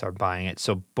 Younger kids start buying it.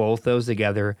 So both those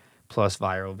together, plus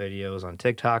viral videos on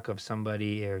TikTok of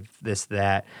somebody or this,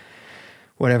 that,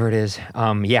 whatever it is.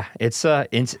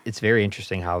 It's very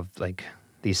interesting how like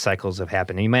these cycles have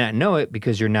happened. And you might not know it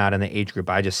because you're not in the age group.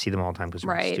 I just see them all the time because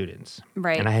we're Right. students.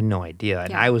 Right. And I had no idea.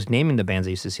 And Yeah. I was naming the bands I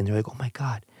used to see, and they're like, oh my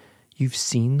God, you've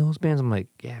seen those bands? I'm like,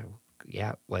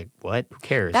 yeah, like what? Who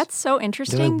cares? That's so They're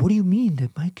interesting. like, what do you mean?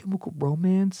 The My Chemical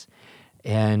Romance?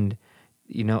 And,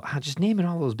 I'll just naming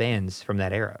all those bands from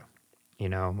that era.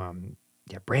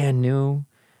 Brand New.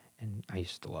 And I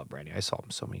used to love Brand New. I saw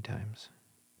them so many times.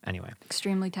 Anyway.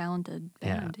 Extremely talented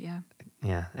band, yeah.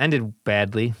 Yeah. Ended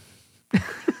badly.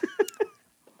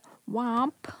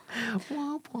 Womp.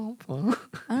 Womp, womp,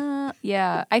 womp.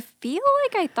 Yeah. I feel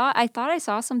like I thought I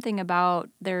saw something about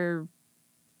they're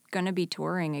gonna be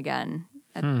touring again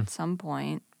at some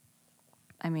point.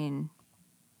 I mean,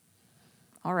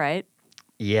 all right.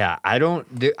 Yeah, I don't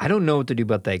know what to do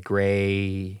about that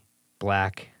gray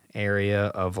black area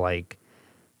of like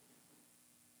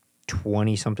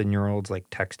 20-something-year-olds like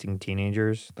texting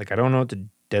teenagers. Like I don't know what to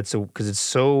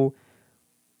because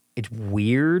it's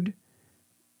weird,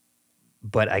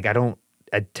 but like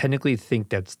I technically think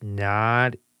that's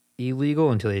not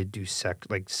illegal until they do sex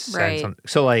like send Right. something.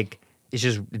 So like it's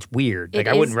weird. Like It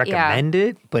I wouldn't is, yeah. recommend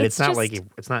it, but it's It's not like just-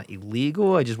 it's not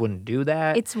illegal. I just wouldn't do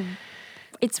that. It's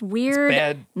weird,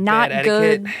 bad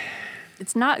good. etiquette.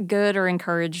 It's not good or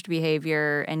encouraged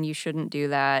behavior, and you shouldn't do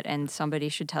that. And somebody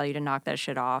should tell you to knock that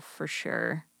shit off for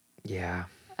sure. Yeah.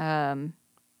 But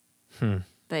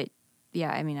yeah,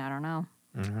 I mean, I don't know.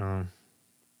 Uh-huh.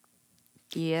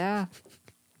 Yeah.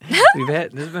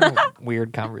 This has been a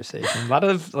weird conversation. A lot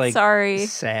of like Sorry.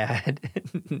 sad.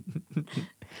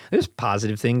 There's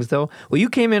positive things though. Well, you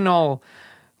came in all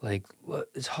like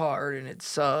it's hard and it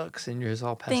sucks, and you're just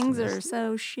all Things pessimistic. are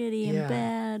so shitty Yeah. and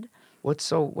bad. What's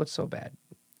so bad?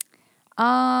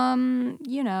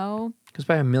 You know, Because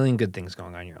probably a million good things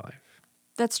going on in your life.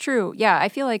 that's true. Yeah, I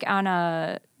feel like on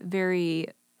a very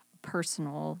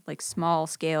personal, like small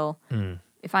scale,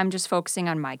 if I'm just focusing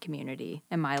on my community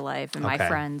and my life and my Okay.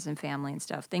 friends and family and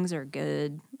stuff, things are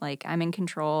good. Like I'm in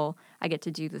control. I get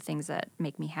to do the things that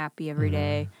make me happy every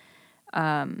day.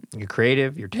 You're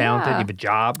creative. You're talented. Yeah. You have a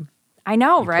job. I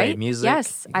know, You play right? music.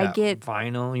 Yes, you I got get.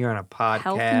 vinyl. You're on a podcast.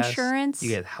 health insurance. You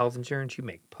get health insurance. You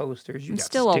make posters. You I'm got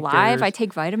still alive. stickers. I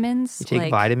take vitamins. You take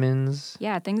like, vitamins.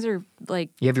 Yeah, things are like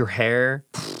You have your hair.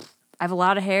 I have a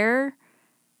lot of hair.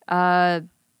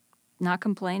 Not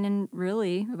complaining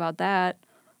really about that.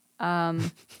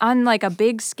 On like a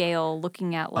big scale,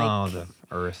 looking at like the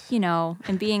earth.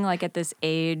 and being like at this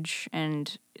age,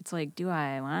 and it's like, do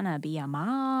I want to be a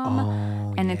mom?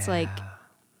 Oh, And it's like, yeah.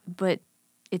 but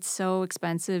it's so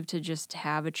expensive to just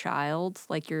have a child.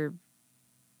 Like you're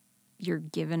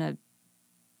given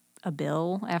a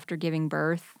bill after giving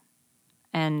birth,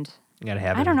 and You gotta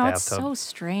have it I in don't the know. It's bathtub. so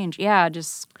strange. Yeah,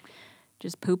 just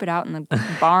poop it out in the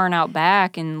barn out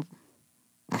back, and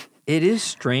It is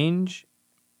strange,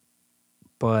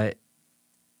 but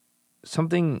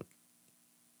something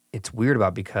it's weird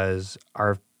about because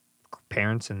our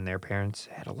parents and their parents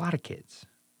had a lot of kids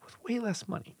with way less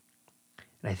money.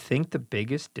 And I think the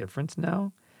biggest difference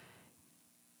now,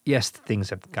 yes,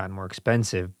 things have gotten more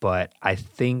expensive, but I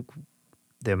think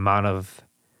the amount of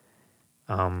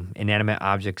inanimate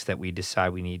objects that we decide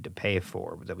we need to pay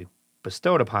for, that we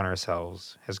bestowed upon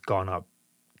ourselves, has gone up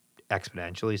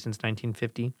exponentially since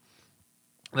 1950.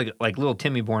 Like little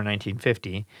Timmy born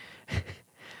 1950,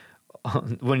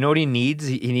 when what he needs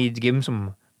to give him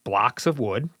some blocks of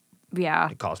wood. yeah.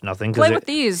 It costs nothing. Play with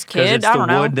these, Because kid. it's I the don't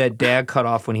know. wood that Dad cut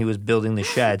off when he was building the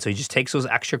shed. So he just takes those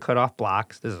extra cut off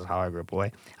blocks. This is how I grew up,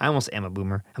 boy. I almost am a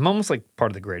boomer. I'm almost like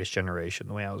part of the greatest generation,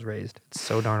 the way I was raised. It's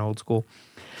so darn old school.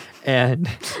 And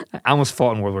I almost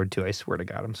fought in World War II. I swear to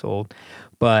God, I'm so old.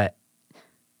 But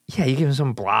yeah, you give him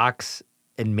some blocks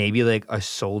and maybe like a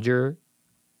soldier,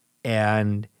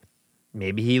 and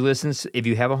maybe he listens. If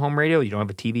you have a home radio, you don't have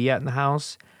a TV yet in the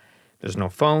house, there's no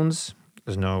phones,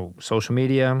 there's no social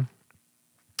media.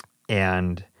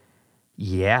 And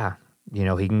yeah, he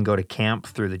can go to camp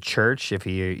through the church if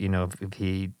he, if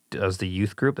he does the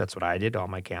youth group. That's what I did. All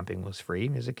my camping was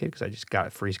free as a kid because I just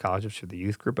got free scholarships for the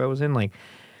youth group I was in. Like,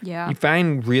 Yeah. you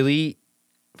find really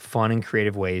fun and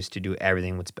creative ways to do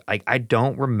everything. I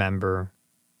don't remember.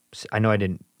 I know I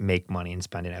didn't make money and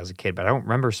spend it as a kid, but I don't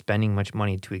remember spending much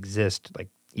money to exist, like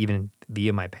even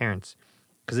via my parents,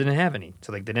 because they didn't have any.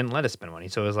 So like they didn't let us spend money.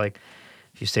 So it was like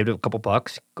If you saved up a couple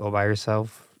bucks, go buy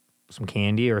yourself some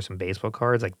candy or some baseball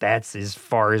cards. Like that's as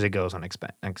far as it goes on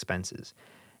expenses.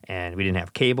 And we didn't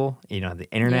have cable, you know, the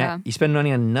internet. Yeah. You spend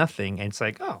money on nothing, and it's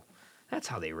like, oh, that's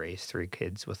how they raise 3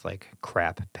 kids with like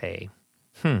crap pay.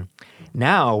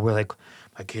 Now we're like,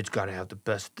 my kids got to have the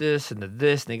best this and the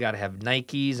this, and they got to have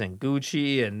Nikes and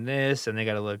Gucci and this, and they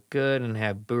got to look good and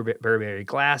have Burberry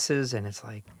glasses, and it's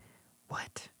like,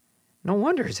 what? No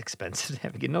wonder it's expensive to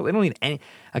have a kid. No, they don't need any.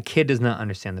 A kid does not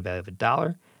understand the value of a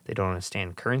dollar. They don't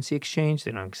understand currency exchange.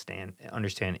 They don't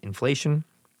understand inflation.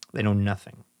 They know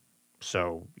nothing.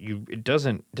 So it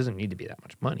doesn't need to be that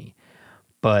much money.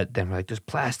 But then we're like, there's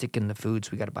plastic in the food, so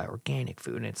we got to buy organic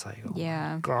food. And it's like, oh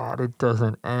my God, it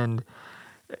doesn't end.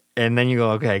 And then you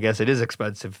go, okay, I guess it is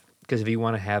expensive. Because if you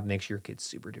want to make sure your kid's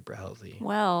super duper healthy.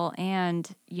 Well, and,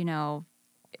 you know,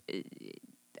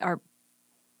 our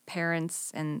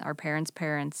parents and our parents'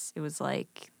 parents, it was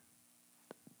like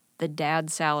the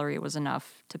dad's salary was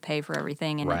enough to pay for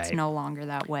everything, and it's no longer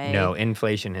that way. No,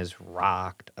 inflation has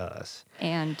rocked us.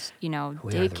 And, you know,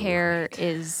 daycare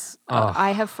is,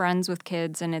 I have friends with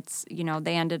kids, and it's, you know,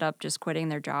 they ended up just quitting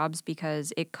their jobs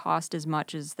because it cost as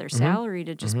much as their salary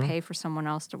to just pay for someone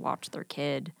else to watch their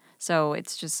kid. So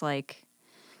it's just like...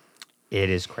 It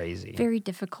is crazy. Very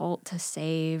difficult to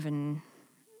save, and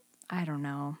I don't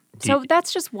know. So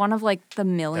that's just one of like the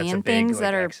million things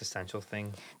that are existential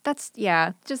thing. That's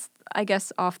just I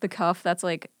guess off the cuff. That's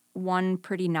like one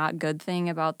pretty not good thing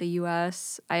about the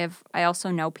U.S. I also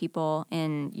know people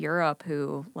in Europe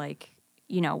who, like,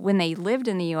 you know, when they lived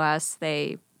in the U.S.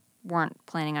 they weren't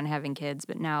planning on having kids,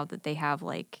 but now that they have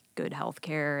like good health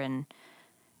care and,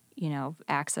 you know,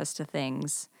 access to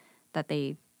things that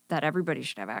everybody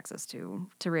should have access to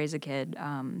raise a kid,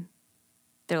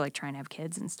 they're like trying to have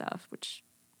kids and stuff, which,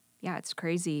 yeah, it's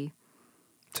crazy.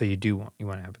 So you want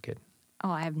to have a kid?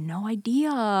 Oh, I have no idea.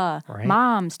 Right?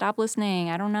 Mom, stop listening.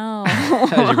 I don't know.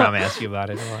 Does your mom ask you about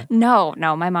it a lot? No,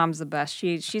 my mom's the best.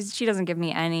 She doesn't give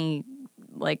me any,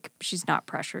 like, she's not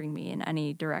pressuring me in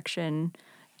any direction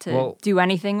to do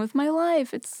anything with my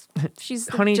life. She's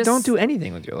honey, don't do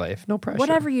anything with your life. No pressure.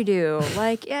 Whatever you do,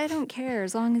 like, yeah, I don't care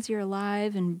as long as you're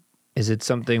alive. And is it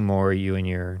something more you and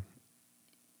your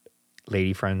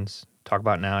lady friends talk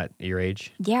about now at your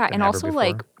age? Yeah, and also before?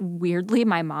 Like weirdly,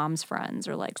 my mom's friends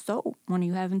are like, "So, when are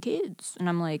you having kids?" And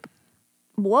I'm like,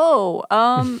 "Whoa,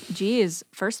 geez.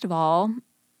 First of all,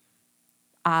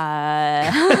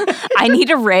 I need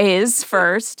a raise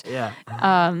first. Yeah.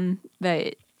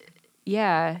 But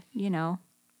yeah, you know.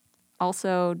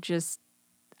 Also, just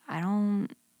when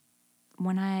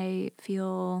I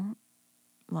feel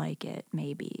like it,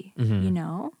 maybe, you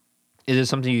know. Is it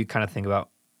something you kind of think about?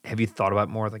 Have you thought about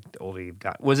more like the older you've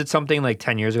got? Was it something like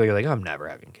 10 years ago you're like, oh, I'm never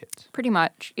having kids? Pretty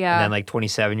much, yeah. And then like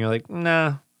 27 you're like,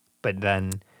 nah. But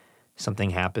then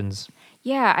something happens.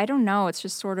 Yeah, I don't know. It's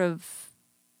just sort of,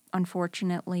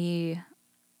 unfortunately,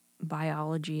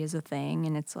 biology is a thing.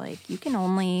 And it's like you can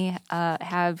only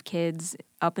have kids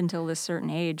up until this certain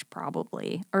age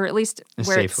probably. Or at least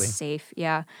where safely. It's safe,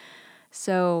 yeah.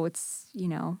 So it's, you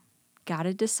know,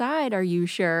 gotta decide, are you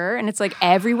sure? And it's like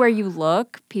everywhere you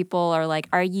look, people are like,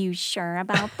 are you sure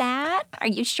about that? Are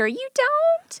you sure you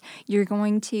don't? You're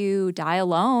going to die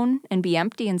alone and be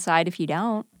empty inside if you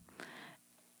don't.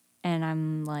 And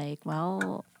I'm like,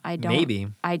 well, I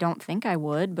don't think I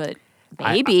would, but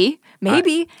maybe.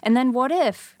 And then what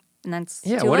if? And then it's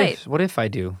too late. What if I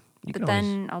do? But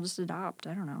then I'll just adopt.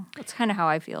 I don't know. That's kind of how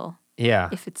I feel. Yeah.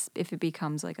 If it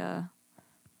becomes like a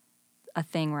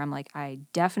thing where I'm like, I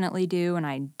definitely do, and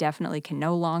I definitely can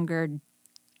no longer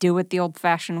do it the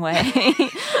old-fashioned way.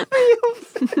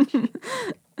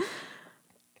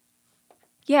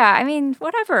 Yeah, I mean,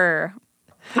 whatever.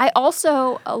 A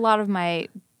lot of my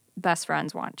best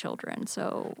friends want children,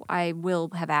 so I will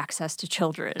have access to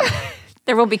children.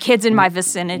 There will be kids in my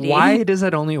vicinity. Why does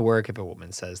that only work if a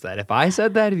woman says that? If I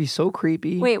said that, it'd be so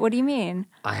creepy. Wait, what do you mean?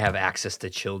 I have access to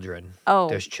children. Oh.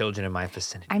 There's children in my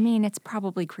vicinity. I mean, it's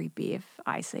probably creepy if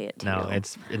I say it too. No,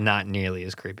 it's not nearly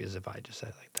as creepy as if I just said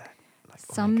it like that. Like,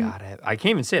 oh my God. I can't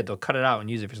even say it. They'll cut it out and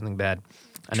use it for something bad.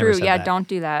 True, yeah, don't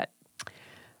do that.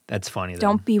 That's funny, though.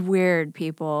 Don't be weird,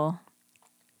 people.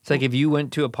 It's like if you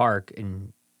went to a park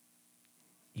and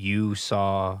you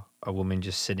saw a woman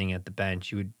just sitting at the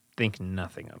bench, you would think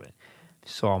nothing of it.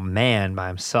 Saw a man by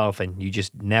himself and you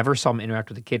just never saw him interact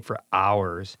with a kid for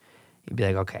hours, you'd be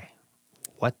like, okay,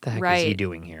 what the heck is he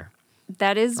doing here?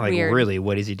 That is like, weird. Really,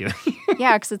 what is he doing?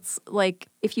 Yeah, because it's like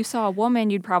if you saw a woman,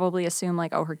 you'd probably assume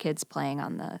like, oh, her kid's playing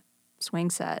on the swing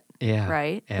set. Yeah.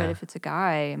 Right? Yeah. But if it's a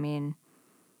guy, I mean,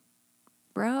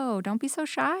 bro, don't be so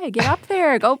shy. Get up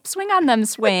there. Go swing on them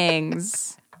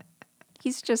swings.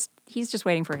 He's just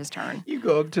waiting for his turn. You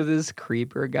go up to this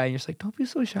creeper guy and you're just like, don't be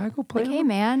so shy. Go play. Like, hey,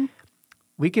 man,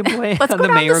 we can play let's on go the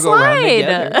down the merry-go-round slide.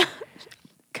 together.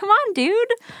 Come on, dude.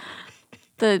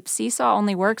 The seesaw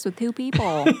only works with 2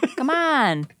 people. Come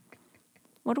on.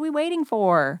 What are we waiting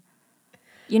for?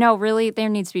 You know, really, there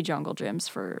needs to be jungle gyms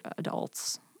for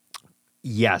adults.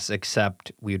 Yes,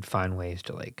 except we'd find ways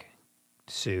to like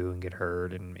sue and get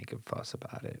hurt and make a fuss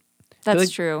about it. That's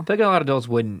like, true. I feel like a lot of adults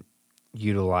wouldn't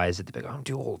utilize it. They'd be like, I'm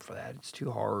too old for that. It's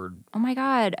too hard. Oh my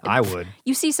God. I would.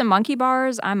 You see some monkey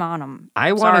bars, I'm on them.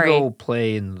 I want to go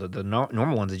play in the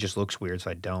normal ones. It just looks weird,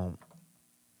 so I don't.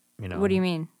 You know. What do you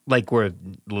mean? Like where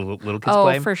little kids Oh,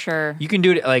 play. for sure. You can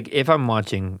do it. Like if I'm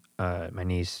watching my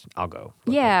niece, I'll go.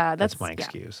 But, Yeah, like, that's my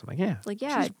excuse. I'm like, yeah, like,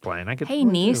 yeah. she's playing. I could. Hey,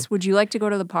 play niece, too. would you like to go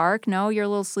to the park? No, you're a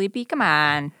little sleepy. Come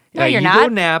on. No, Yeah, you're you not.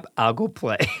 go nap. I'll go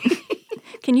play.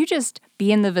 Can you just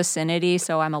be in the vicinity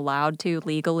so I'm allowed to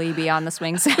legally be on the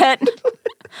swing set?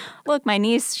 Look, my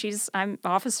niece, I'm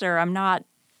officer. I'm not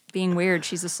being weird.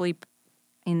 She's asleep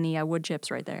in the wood chips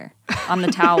right there on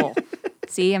the towel.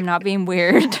 See, I'm not being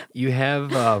weird. You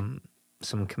have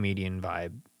some comedian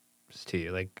vibes to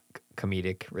you, like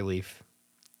comedic relief.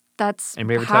 That's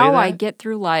Anybody ever tell you how I that? get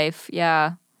through life.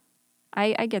 Yeah.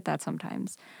 I get that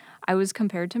sometimes. I was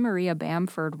compared to Maria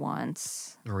Bamford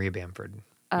once. Maria Bamford.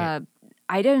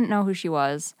 I didn't know who she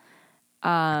was.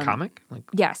 A comic? Like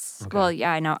Yes. Okay. Well,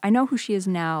 yeah, I know. I know who she is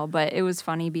now, but it was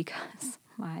funny because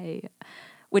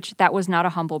which that was not a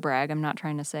humble brag. I'm not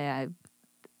trying to say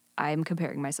I'm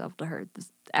comparing myself to her.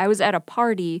 I was at a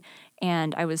party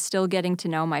and I was still getting to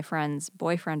know my friend's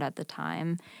boyfriend at the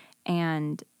time,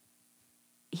 and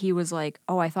he was like,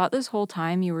 "Oh, I thought this whole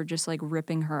time you were just like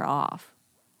ripping her off."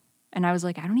 And I was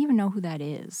like, "I don't even know who that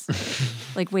is."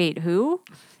 Like, wait, who?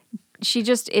 She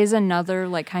just is another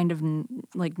like kind of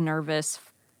like nervous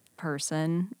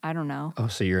person. I don't know. Oh,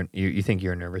 so you think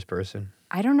you're a nervous person?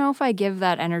 I don't know if I give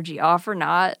that energy off or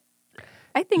not.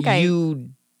 I think You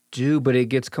do, but it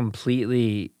gets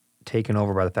completely taken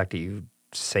over by the fact that you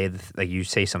say you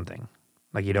say something,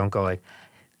 like you don't go like.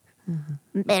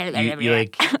 You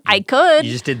like I could.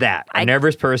 You just did that. A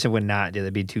nervous person would not do that.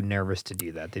 They'd be too nervous to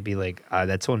do that. They'd be like,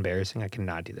 "That's so embarrassing. I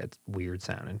cannot do that weird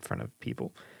sound in front of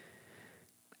people."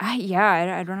 I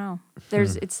don't know.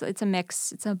 It's a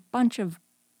mix. It's a bunch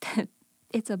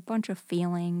of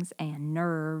feelings and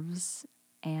nerves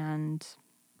and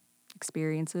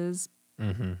experiences,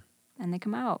 and they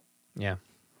come out. Yeah.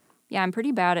 Yeah, I'm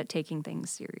pretty bad at taking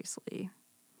things seriously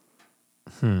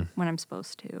when I'm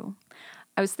supposed to.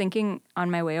 I was thinking on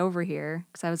my way over here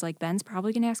because I was like, Ben's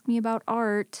probably going to ask me about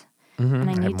art, and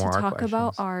I need to talk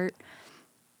about art.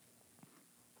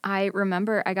 I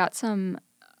remember I got some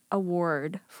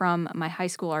award from my high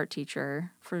school art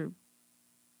teacher for,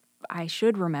 I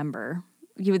should remember.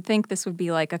 You would think this would be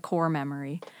like a core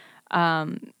memory.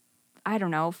 I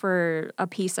don't know, for a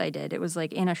piece I did. It was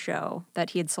like in a show that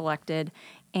he had selected.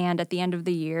 And at the end of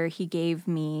the year, he gave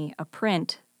me a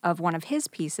print of one of his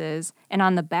pieces. And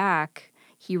on the back,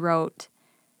 he wrote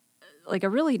like a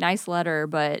really nice letter,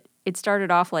 but it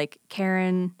started off like,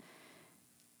 Karen,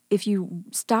 if you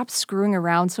stop screwing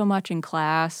around so much in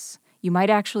class, you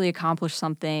might actually accomplish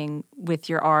something with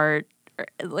your art, or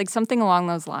like something along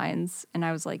those lines. And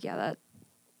I was like, yeah,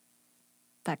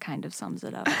 that kind of sums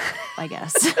it up, I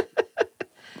guess.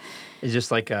 It's just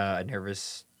like a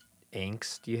nervous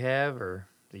angst you have, or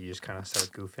do you just kind of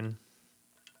start goofing?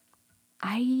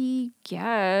 I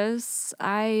guess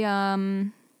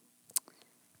I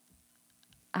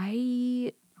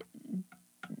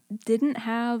didn't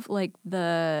have like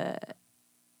the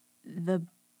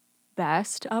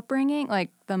best upbringing, like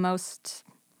the most,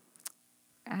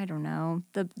 I don't know.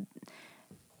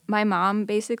 My mom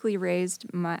basically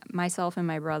raised myself and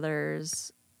my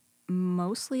brothers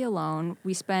mostly alone.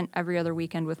 We spent every other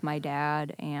weekend with my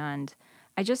dad, and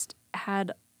I just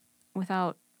had,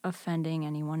 without offending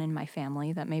anyone in my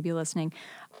family that may be listening,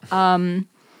 I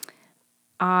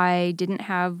didn't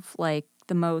have like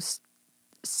the most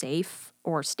safe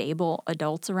or stable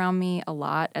adults around me a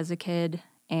lot as a kid,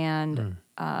 and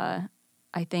I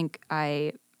think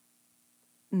I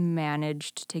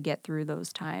managed to get through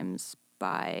those times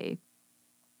by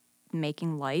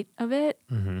making light of it,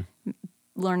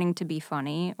 learning to be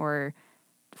funny or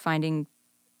finding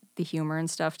the humor and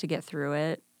stuff to get through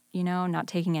it, you know, not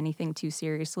taking anything too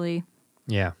seriously.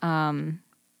 Yeah.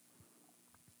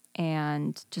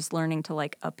 And just learning to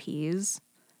like appease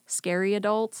scary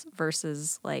adults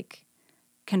versus like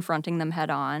confronting them head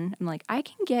on. I'm like, I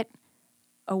can get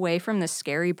away from this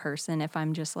scary person if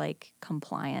I'm just like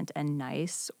compliant and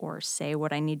nice or say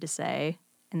what I need to say,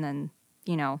 and then,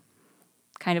 you know,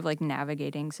 kind of like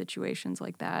navigating situations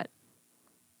like that.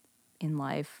 in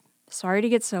life. Sorry to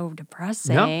get so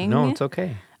depressing. No, it's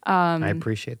okay. I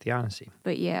appreciate the honesty.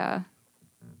 But yeah,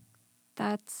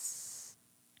 that's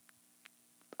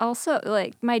also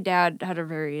like my dad had a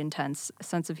very intense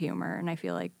sense of humor, and I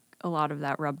feel like a lot of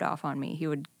that rubbed off on me. He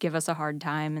would give us a hard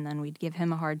time, and then we'd give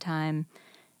him a hard time,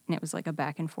 and it was like a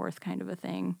back and forth kind of a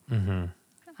thing.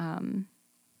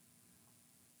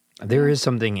 There is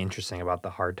something interesting about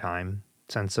the hard time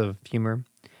sense of humor,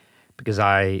 because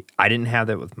I didn't have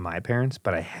that with my parents,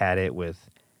 but I had it with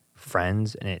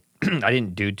friends, and it I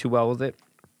didn't do too well with it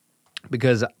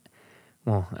because,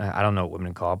 well, I don't know what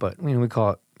women call it, but we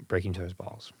call it breaking each other's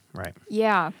balls, right?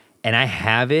 Yeah. And I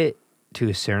have it to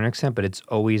a certain extent, but it's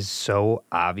always so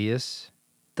obvious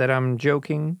that I'm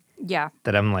joking, Yeah.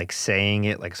 that I'm like saying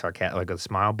it like sarcastic, like with a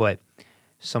smile. But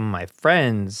some of my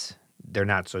friends, they're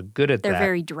not so good at They're that.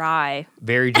 very dry.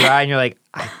 Very dry, and you're like,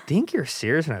 I think you're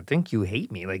serious, and I think you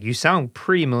hate me. Like, you sound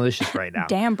pretty malicious right now.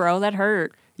 Damn, bro, that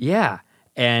hurt. Yeah,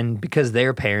 and because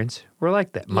their parents were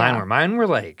like that. Mine Yeah. were. Mine were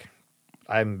like,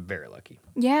 I'm very lucky.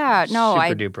 Yeah, no,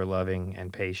 Super duper loving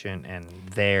and patient and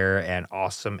there and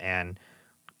awesome, and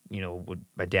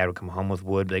my dad would come home with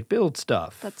wood, like, build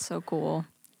stuff. That's so cool.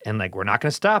 And like, we're not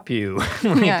gonna stop you.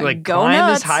 Yeah, like go climb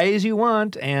nuts. as high as you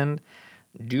want and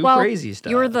do Well, crazy stuff.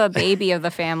 you were the baby of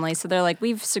the family, so they're like,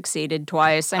 we've succeeded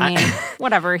twice. I mean,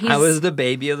 whatever. I was the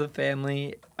baby of the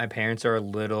family. My parents are a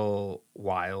little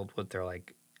wild with their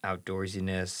like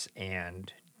outdoorsiness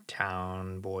and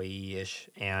town boy-ish.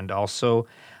 And also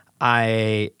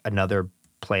another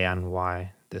play on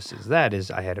why this is that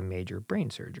is I had a major brain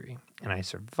surgery and I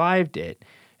survived it.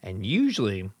 And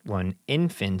usually when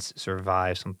infants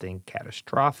survive something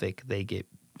catastrophic, they get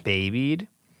babied.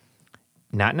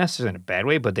 Not necessarily in a bad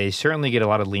way, but they certainly get a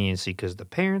lot of leniency because the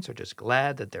parents are just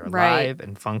glad that they're alive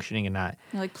and functioning and not.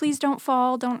 You're like, please don't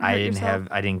fall, don't hurt yourself.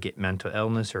 I didn't get mental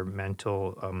illness or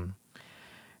mental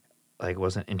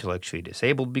wasn't intellectually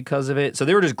disabled because of it. So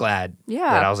they were just glad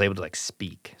that I was able to like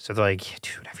speak. So they're like, yeah, do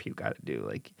whatever you got to do.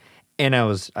 Like, and I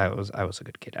was a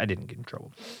good kid. I didn't get in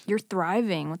trouble. You're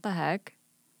thriving. What the heck?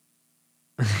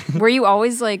 Were you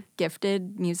always like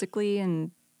gifted musically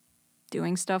and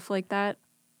doing stuff like that?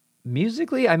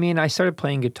 Musically, I mean, I started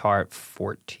playing guitar at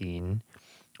 14,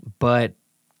 but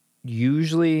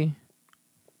usually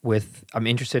I'm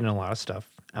interested in a lot of stuff.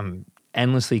 I'm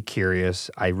endlessly curious.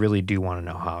 I really do want to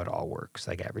know how it all works,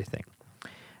 like everything.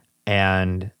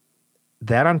 And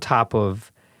that on top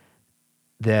of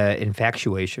the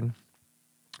infatuation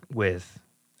with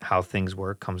how things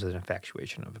work comes with an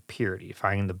infatuation of a purity,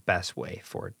 finding the best way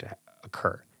for it to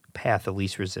occur, path of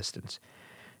least resistance.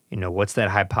 What's that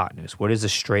hypotenuse? What is a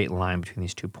straight line between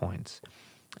these 2 points?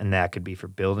 And that could be for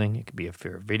building. It could be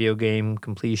for video game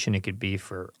completion. It could be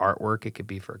for artwork. It could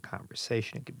be for a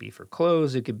conversation. It could be for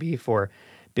clothes. It could be for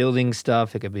building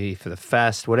stuff. It could be for the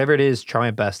fest. Whatever it is, try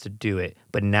my best to do it,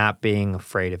 but not being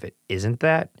afraid if it isn't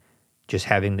that, just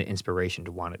having the inspiration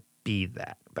to want to be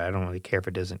that. But I don't really care if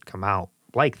it doesn't come out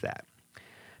like that.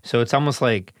 So it's almost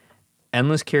like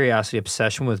endless curiosity,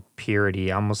 obsession with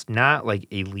purity, almost not like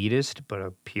elitist, but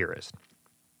a purist.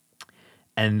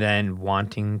 And then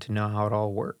wanting to know how it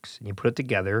all works. And you put it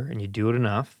together and you do it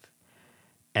enough,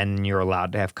 and you're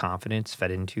allowed to have confidence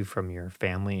fed into from your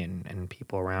family and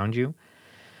people around you.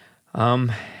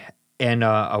 And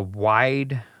a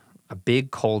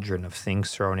big cauldron of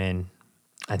things thrown in.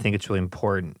 I think it's really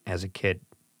important. As a kid,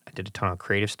 I did a ton of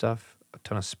creative stuff, a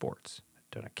ton of sports,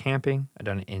 a ton of camping, I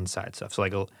done inside stuff. So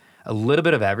like a little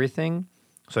bit of everything.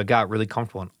 So I got really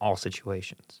comfortable in all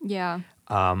situations. Yeah.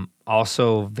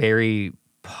 Also very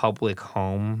public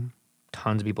home.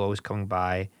 Tons of people always coming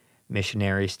by.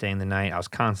 Missionaries staying the night. I was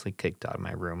constantly kicked out of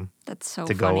my room. That's so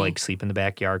to funny. go like sleep in the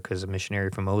backyard because a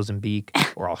missionary from Mozambique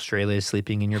or Australia is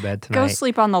sleeping in your bed tonight. Go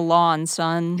sleep on the lawn,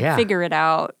 son. Yeah. Figure it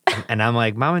out. And I'm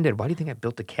like, Mom and Dad, why do you think I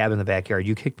built a cabin in the backyard?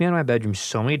 You kicked me out of my bedroom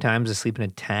so many times to sleep in a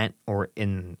tent or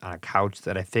on a couch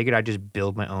that I figured I'd just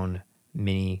build my own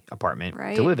mini apartment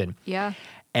to live in. Yeah.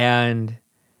 And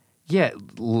yeah,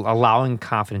 allowing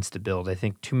confidence to build. I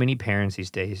think too many parents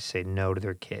these days say no to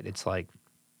their kid. It's like,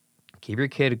 give your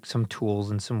kid some tools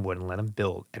and some wood and let them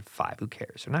build at 5. Who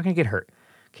cares? They're not going to get hurt.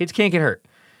 Kids can't get hurt.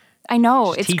 I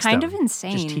know. Just It's kind them. of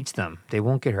insane. Just teach them. They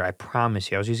won't get hurt. I promise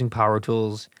you. I was using power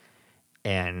tools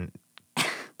and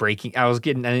breaking. I was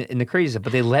getting in the crazy stuff,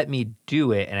 but they let me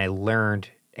do it, and I learned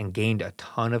and gained a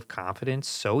ton of confidence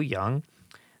so young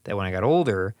that when I got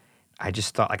older, I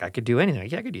just thought like I could do anything.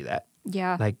 Like, yeah, I could do that.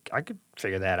 Yeah. Like I could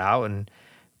figure that out and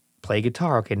play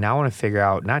guitar. Okay, now I want to figure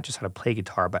out not just how to play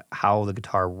guitar, but how the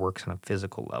guitar works on a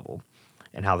physical level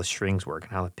and how the strings work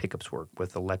and how the pickups work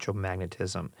with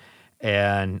electromagnetism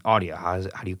And audio, how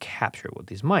do you capture it with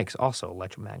these mics? Also,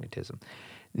 electromagnetism.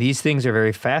 These things are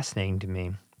very fascinating to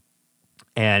me.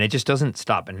 And it just doesn't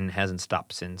stop, and it hasn't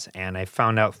stopped since. And I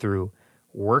found out through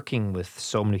working with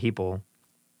so many people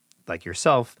like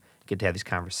yourself, get to have these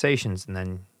conversations, and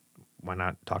then why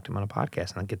not talk to them on a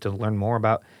podcast and I get to learn more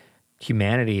about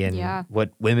humanity and Yeah.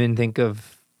 what women think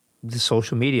of the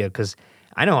social media? Because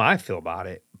I know how I feel about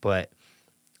it, but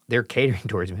they're catering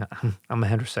towards me. I'm a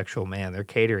heterosexual man. They're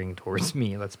catering towards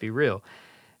me. Let's be real.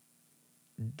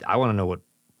 I want to know what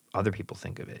other people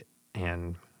think of it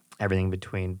and everything in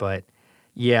between. But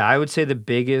yeah, I would say the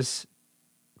biggest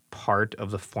part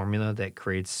of the formula that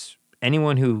creates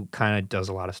anyone who kind of does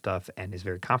a lot of stuff and is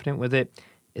very confident with it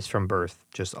is from birth,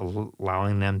 just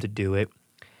allowing them to do it,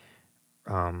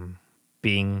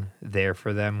 being there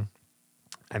for them.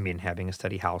 I mean, having a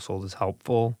steady household is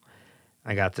helpful.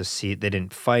 I got to see they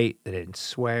didn't fight, they didn't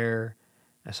swear.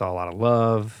 I saw a lot of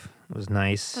love. It was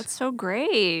nice. That's so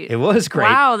great. It was great.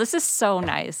 Wow, this is so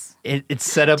nice. It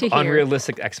set up to hear.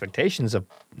 unrealistic expectations of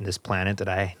this planet that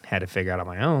I had to figure out on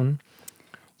my own.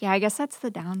 Yeah, I guess that's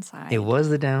the downside. It was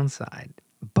the downside,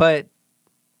 but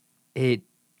I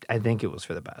think it was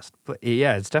for the best. But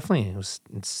yeah, it's definitely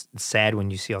it's sad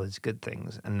when you see all these good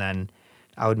things, and then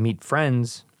I would meet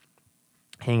friends,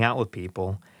 hang out with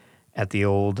people at the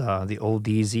old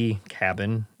DZ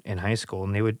cabin in high school,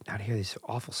 and I'd hear these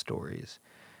awful stories,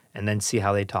 and then see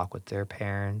how they talk with their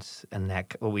parents, and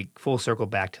we full circle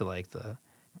back to like the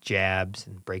jabs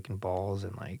and breaking balls,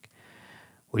 and like,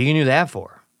 what are you gonna do that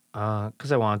for?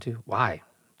 'Cause I want to. Why?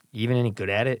 You even any good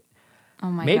at it?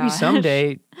 Oh my Maybe gosh.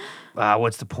 someday.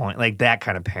 What's the point? Like that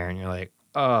kind of parent. You're like,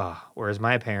 oh. Whereas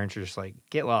my parents are just like,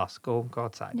 get lost, go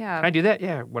outside. Yeah. Can I do that?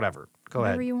 Yeah, whatever. Go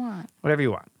ahead. Whatever you want. Whatever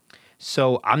you want.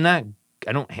 So I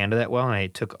don't handle that well, and I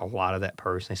took a lot of that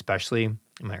personally, especially in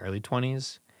my early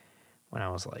 20s when I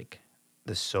was like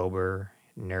the sober,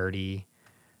 nerdy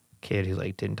kid who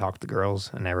like didn't talk to the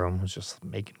girls, and everyone was just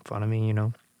making fun of me, you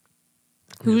know.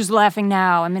 Who's laughing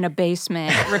now? I'm in a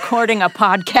basement recording a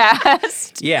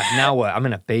podcast. Yeah, now what? I'm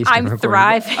in a basement. I'm recording.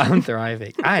 thriving. I'm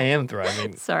thriving. I am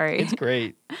thriving. Sorry. It's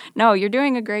great. No, you're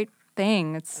doing a great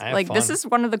thing. It's I have like this fun. is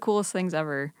one of the coolest things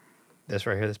ever. This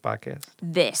right here, this podcast.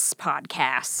 This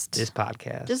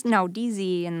podcast. Just no,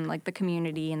 DZ and like the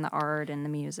community and the art and the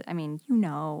music. I mean,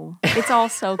 it's all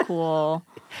so cool.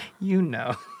 You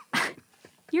know.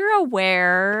 You're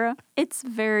aware. It's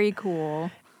very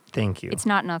cool. Thank you. It's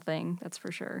not nothing, that's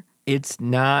for sure. It's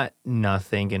not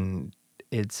nothing, and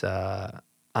it's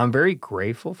I'm very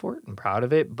grateful for it and proud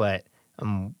of it, but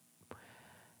I'm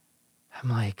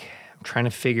trying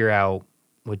to figure out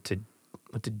what to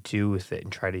do with it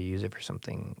and try to use it for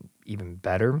something even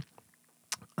better.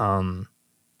 I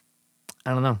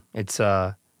don't know. It's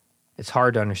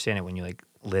hard to understand it when you like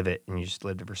live it and you just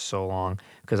lived it for so long,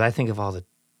 because I think of all the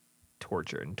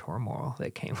torture and turmoil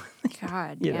that came with it.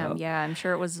 God, You damn. know? Yeah, I'm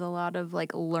sure it was a lot of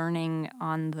like learning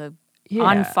on Yeah.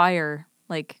 on fire.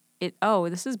 Like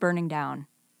this is burning down.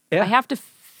 Yeah. I have to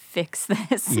fix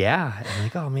this. Yeah. And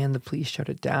like, oh man, the police shut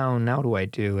it down. Now what do I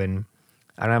do? And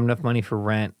I don't have enough money for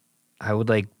rent. I would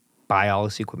like buy all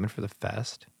this equipment for the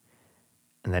fest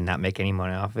and then not make any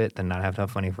money off it, then not have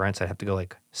enough money for rent. So I'd have to go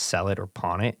like sell it or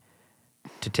pawn it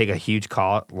to take a huge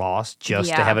loss just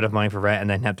to Yeah. have enough money for rent and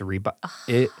then have to rebuy.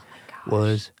 It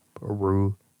was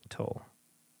brutal.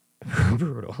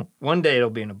 Brutal. One day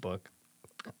it'll be in a book.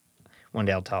 One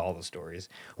day I'll tell all the stories.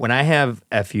 When I have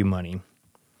FU money,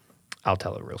 I'll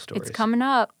tell the real stories. It's coming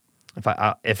up.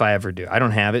 If I ever do. I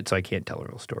don't have it, so I can't tell the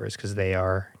real stories because they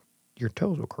are, your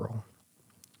toes will curl.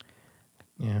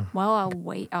 Yeah. Well,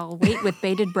 I'll wait with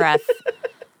bated breath.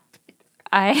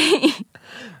 I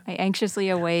anxiously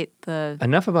await the...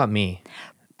 Enough about me.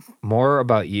 More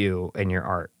about you and your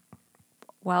art.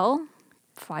 Well,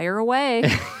 fire away.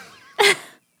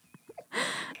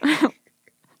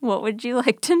 What would you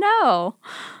like to know?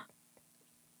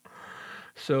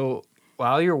 So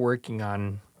while you're working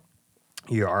on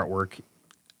your artwork,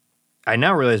 I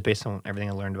now realize based on everything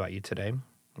I learned about you today,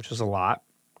 which was a lot,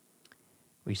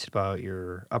 we said about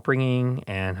your upbringing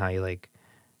and how you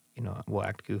will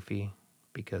act goofy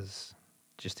because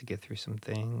just to get through some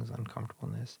things,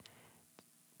 uncomfortableness.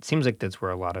 It seems like that's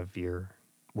where a lot of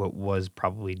what was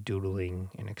probably doodling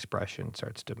and expression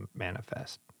starts to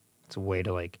manifest. It's a way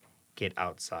to like get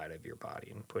outside of your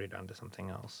body and put it onto something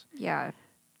else. Yeah,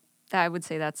 I would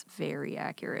say that's very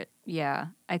accurate. Yeah,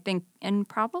 I think, and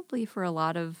probably for a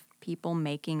lot of people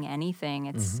making anything,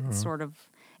 it's sort of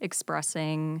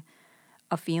expressing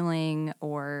a feeling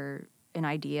or an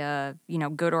idea,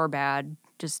 good or bad,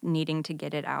 just needing to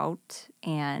get it out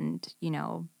and,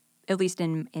 at least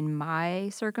in my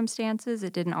circumstances,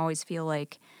 it didn't always feel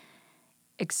like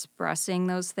expressing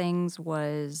those things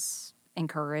was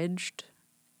encouraged.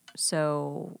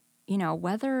 So,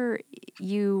 whether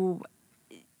you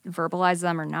verbalize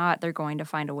them or not, they're going to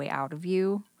find a way out of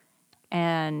you.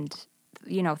 And,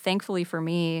 thankfully for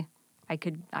me,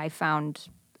 I found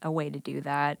a way to do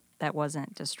that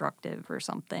wasn't destructive or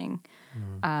something.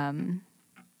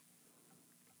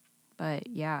 But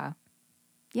yeah.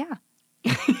 Yeah.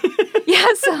 Yeah,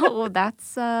 so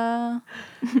that's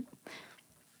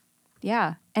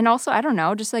yeah. And also, I don't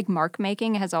know, just like mark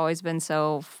making has always been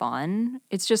so fun.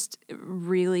 It's just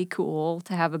really cool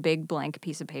to have a big blank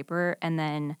piece of paper and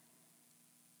then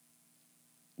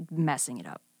messing it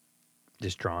up.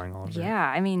 Just drawing all over. Yeah,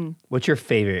 I mean, what's your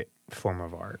favorite form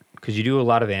of art? Because you do a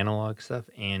lot of analog stuff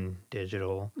and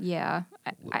digital. yeah.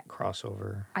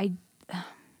 Crossover.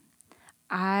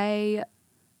 I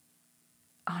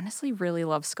honestly really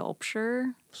love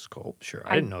sculpture. Sculpture.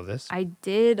 I didn't know this. I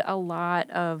did a lot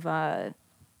of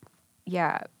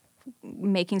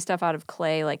making stuff out of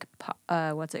clay, like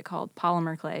what's it called?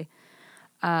 Polymer clay.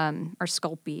 Or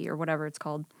Sculpey or whatever it's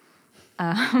called.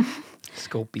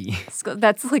 Sculpey.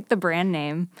 That's like the brand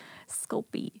name,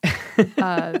 Sculpey.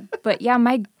 But yeah,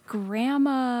 my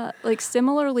grandma, like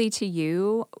similarly to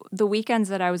you, the weekends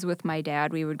that I was with my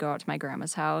dad, we would go out to my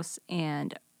grandma's house,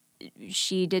 and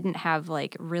she didn't have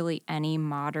like really any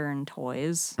modern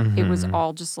toys. It was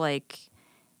all just like,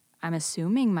 I'm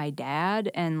assuming my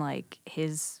dad and like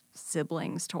his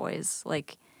siblings' toys,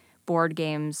 like board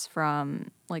games from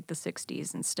like the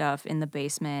 60s and stuff in the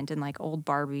basement, and like old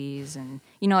Barbies and,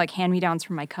 like hand-me-downs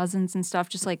from my cousins and stuff,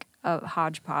 just like a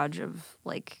hodgepodge of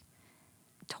like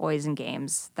toys and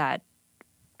games that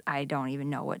I don't even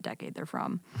know what decade they're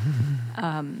from.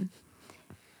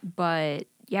 But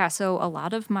yeah, so a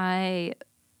lot of my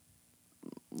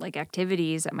like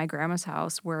activities at my grandma's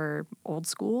house were old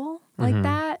school like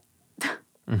that.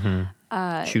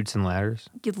 Chutes and ladders.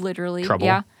 Literally. Trouble.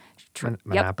 Yeah.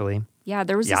 Monopoly. Yep. Yeah,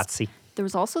 there was Yahtzee. there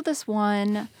was also this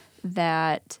one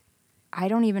that I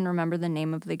don't even remember the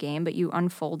name of the game, but you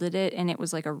unfolded it and it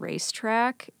was like a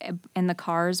racetrack, and the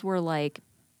cars were like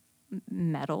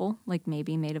metal, like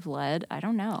maybe made of lead. I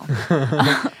don't know.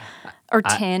 Or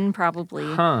tin, probably.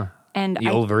 Huh. And The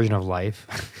old version of life.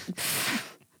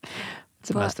 It's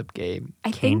a messed up game.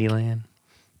 Candyland.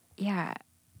 Yeah,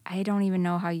 I don't even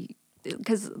know how you,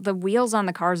 because the wheels on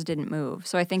the cars didn't move.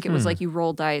 So I think it was like you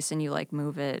roll dice and you like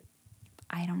move it.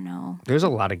 I don't know. There's a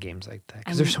lot of games like that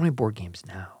because there's so many board games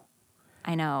now.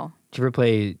 I know. Did you ever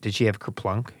play? Did she have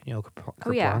Kerplunk? Kerplunk?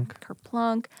 Oh yeah,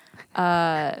 Kerplunk.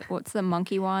 What's the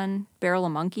monkey one? Barrel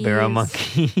of Monkeys. Barrel of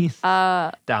Monkeys.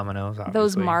 Dominoes. Obviously.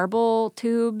 Those marble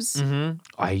tubes. Mm-hmm.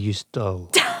 I used to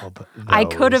love those. I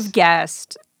could have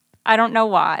guessed. I don't know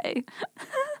why.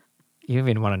 You don't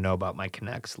even want to know about my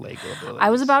Connects Lego abilities. I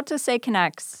was about to say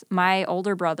Connects. My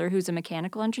older brother, who's a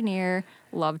mechanical engineer,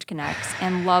 loved Connects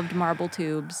and loved marble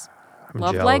tubes.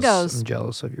 Loved Legos. I'm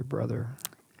jealous of your brother.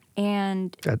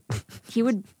 And he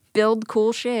would build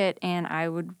cool shit, and I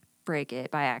would break it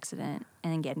by accident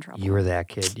and then get in trouble. You were that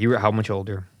kid. You were how much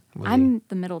older? I'm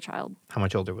the middle child. How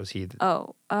much older was he?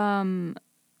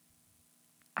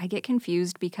 I get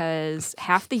confused because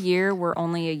half the year we're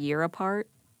only a year apart,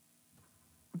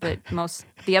 but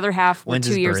the other half were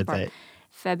 2 years apart.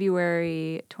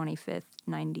 February 25th,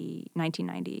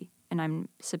 1990, and I'm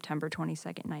September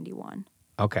 22nd, 91.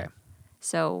 Okay.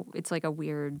 So it's like a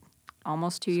weird,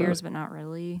 almost 2 years, but not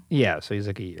really. Yeah, so he's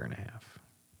like a year and a half.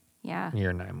 Yeah. A year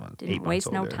and 9 months. Didn't 8 months waste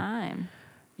older. no time.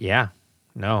 Yeah.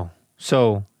 No.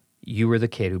 So you were the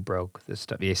kid who broke this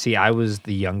stuff. You see, I was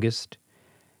the youngest,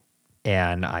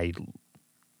 and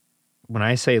when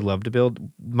I say love to build,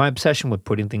 my obsession with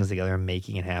putting things together and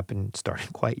making it happen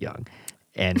started quite young.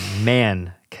 And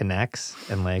man, Connects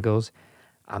and Legos,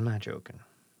 I'm not joking.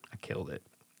 I killed it.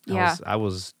 Yeah.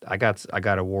 I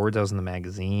got awards. I was in the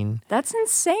magazine. That's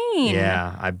insane.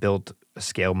 Yeah. I built a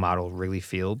scale model of Wrigley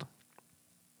Field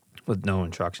with no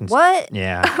instructions. What?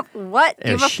 Yeah. What? Do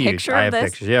you have a huge. picture I of have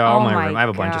this? pictures. Yeah, all Oh my room. I have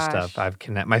a bunch of gosh.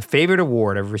 stuff. My favorite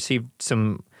award, I've received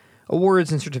some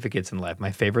awards and certificates in life.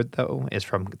 My favorite, though, is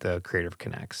from the Creative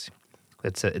Connects.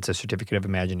 It's a certificate of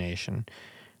imagination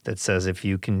that says if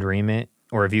you can dream it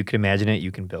or if you can imagine it,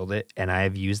 you can build it. And I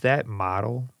have used that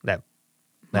motto, that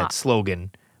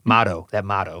slogan, that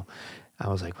motto. I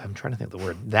was like, I'm trying to think of the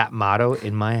word. That motto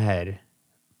in my head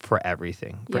for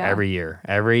everything, for every year.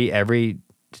 Every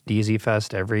DZ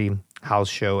Fest, every house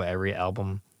show, every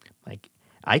album. Like,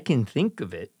 I can think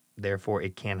of it, therefore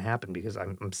it can happen because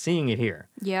I'm seeing it here.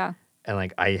 Yeah. And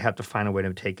like I have to find a way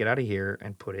to take it out of here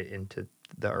and put it into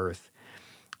the earth.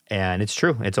 And it's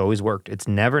true. It's always worked. It's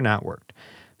never not worked.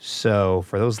 So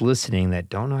for those listening that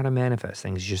don't know how to manifest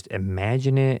things, just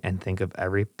imagine it and think of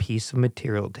every piece of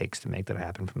material it takes to make that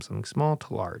happen, from something small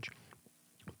to large.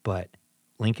 But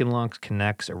Lincoln Logs,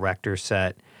 Connects, Erector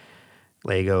Set,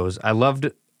 Legos. I loved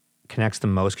Connects the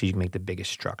most because you can make the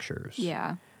biggest structures.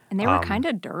 Yeah. And they were kind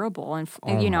of durable, and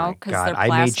Oh my because God. they're I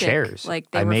plastic. made chairs.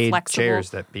 Like they I were made flexible. chairs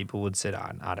that people would sit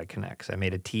on out of Connects. I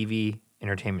made a TV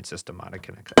entertainment system out of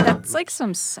Connects. That's like some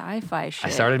sci-fi shit. I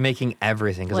started making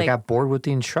everything because I Like- got bored with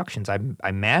the instructions.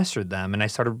 I mastered them, and I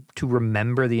started to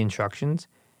remember the instructions.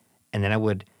 And then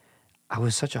I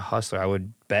was such a hustler. I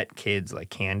would bet kids like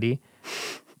candy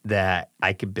that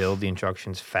I could build the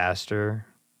instructions faster,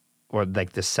 or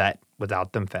like the set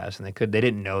without them fast, and they could. They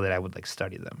didn't know that I would like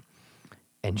study them.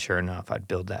 And sure enough, I'd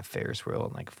build that Ferris wheel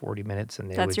in like 40 minutes, and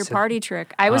That's your party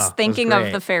trick. I was thinking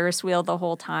of the Ferris wheel the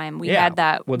whole time. We had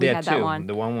that. Well, we they had had that two. one.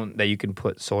 The one that you can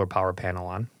put solar power panel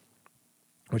on,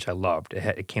 which I loved.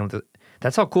 It came with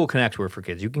that's how cool Connects were for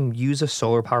kids. You can use a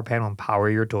solar power panel and power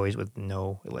your toys with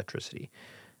no electricity.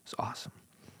 It's awesome.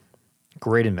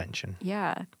 Great invention.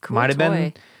 Yeah, cool Might have toy.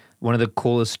 been one of the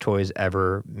coolest toys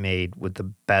ever made with the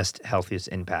best, healthiest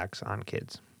impacts on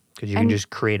kids. Because you can just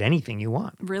create anything you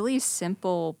want. Really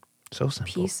simple So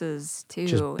simple. pieces too.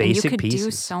 Just and you basic could do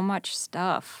pieces. so much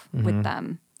stuff with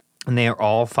them. And they are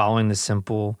all following the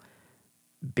simple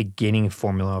beginning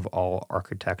formula of all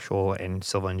architectural and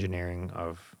civil engineering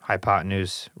of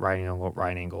hypotenuse, right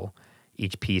angle.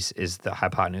 Each piece is the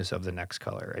hypotenuse of the next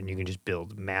color. And you can just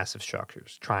build massive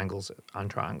structures, triangles on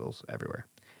triangles everywhere.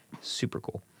 Super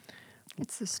cool.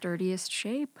 It's the sturdiest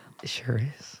shape. It sure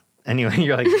is. Anyway,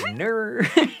 you're like, nerd.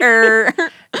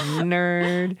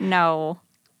 Nerd. No,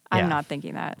 Yeah. I'm not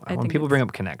thinking that. I When think people it's- bring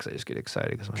up Connects, I just get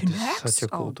excited because I'm like, this is Connects? such a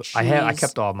cool Oh, toy. I jeez.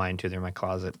 kept all mine too. They're in my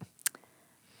closet.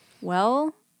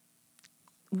 Well,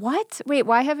 what? Wait,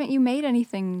 why haven't you made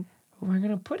anything? Where am I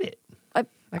going to put it?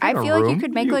 I got a feel like you room.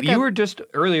 could make You were just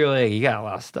earlier like, you got a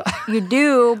lot of stuff. You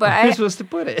do, but Where are you supposed to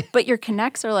put it? But your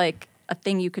Connects are like a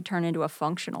thing you could turn into a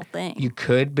functional thing. You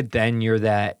could, but then you're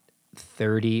that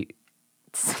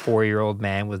 34-year-old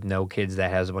man with no kids that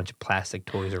has a bunch of plastic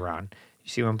toys around. You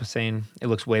see what I'm saying? It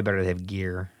looks way better to have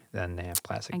gear than to have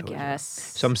plastic toys around. guess.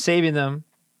 So I'm saving them.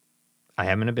 I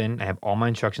have them in a bin. I have all my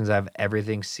instructions. I have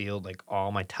everything sealed, like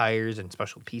all my tires and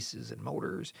special pieces and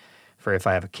motors, for if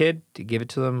I have a kid to give it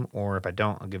to them, or if I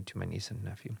don't, I'll give it to my niece and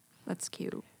nephew. That's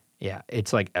cute. Yeah,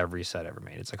 it's like every set ever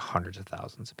made. It's like hundreds of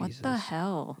thousands of pieces. What the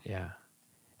hell? Yeah,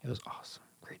 it was awesome.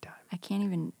 Great time. I can't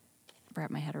even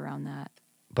wrap my head around that.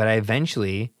 But I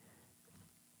eventually,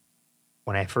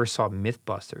 when I first saw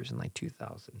Mythbusters in like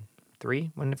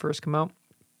 2003, when it first came out,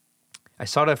 I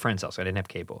saw it at a friend's house. I didn't have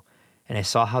cable. And I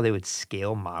saw how they would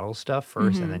scale model stuff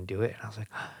first and then do it. And I was like,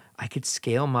 I could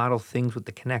scale model things with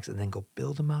the Connects and then go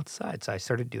build them outside. So I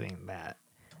started doing that.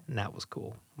 And that was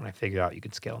cool when I figured out you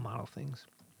could scale model things.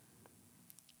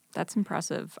 That's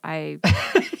impressive. You're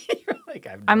like,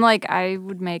 I'm like, I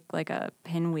would make like a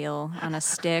pinwheel on a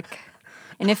stick.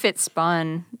 And if it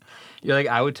spun. You're like,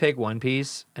 I would take one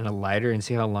piece and a lighter and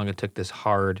see how long it took this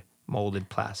hard molded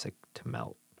plastic to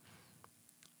melt.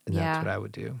 And Yeah. that's what I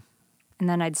would do. And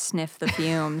then I'd sniff the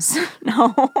fumes.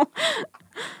 No.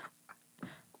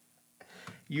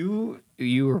 Were you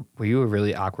a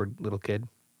really awkward little kid?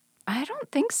 I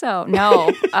don't think so.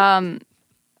 No.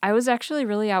 I was actually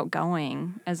really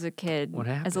outgoing as a kid. What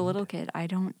As a happened? little kid. I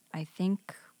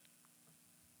think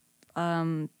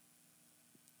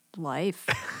life.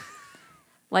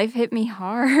 Life hit me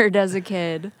hard as a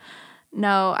kid.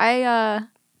 No, I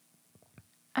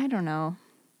don't know.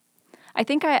 I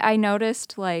think I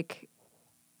noticed like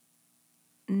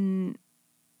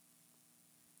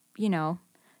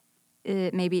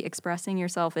maybe expressing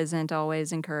yourself isn't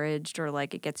always encouraged, or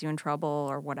like it gets you in trouble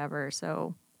or whatever.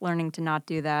 So learning to not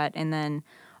do that. And then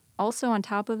also on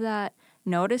top of that,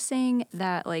 noticing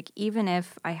that like even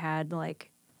if I had like,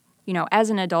 as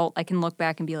an adult, I can look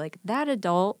back and be like, that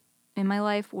adult in my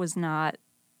life was not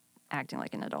acting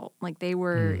like an adult. Like they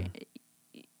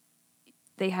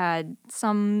had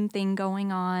something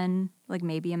going on, like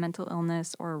maybe a mental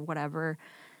illness or whatever.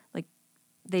 Like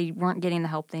they weren't getting the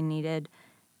help they needed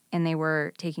and they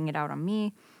were taking it out on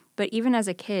me. But even as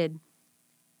a kid,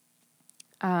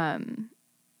 I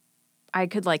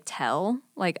could like tell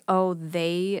like, oh,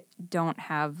 they don't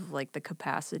have like the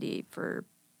capacity for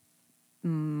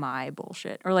my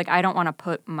bullshit, or like I don't want to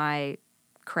put my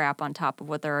crap on top of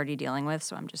what they're already dealing with,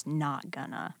 so I'm just not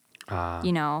gonna,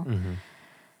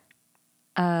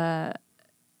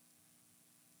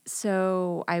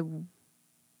 So I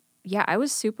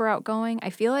was super outgoing.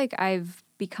 I feel like I've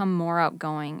become more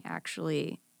outgoing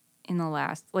actually in the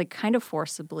last, like kind of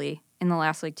forcibly in the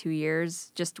last like 2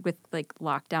 years, just with like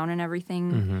lockdown and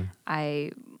everything.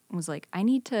 I was like, I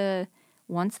need to,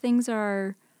 once things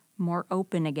are more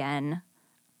open again,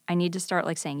 I need to start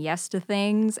like saying yes to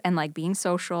things and like being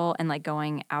social and like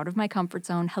going out of my comfort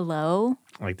zone. Hello,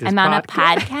 Like this I'm on a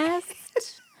podcast.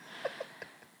 podcast.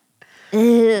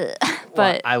 Ugh. Well,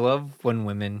 But I love when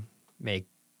women make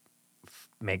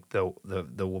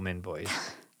the woman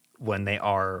voice when they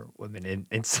are women.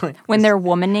 It's like when this- they're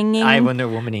womaning, when they're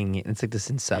womaning, it's like this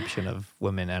inception of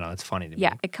women. I know it's funny to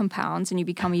yeah, me. it compounds and you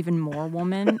become even more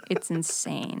woman. It's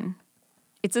insane.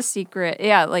 It's a secret.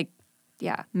 Yeah, like,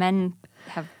 yeah, men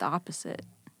have the opposite.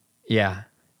 Yeah.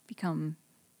 Become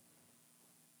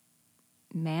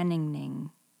manninging.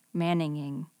 Like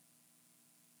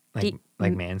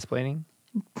mansplaining.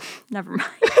 Never mind.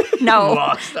 No.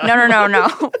 Lost. No.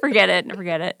 Forget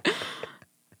it.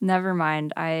 Never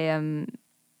mind. I am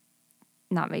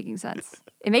not making sense.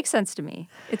 It makes sense to me.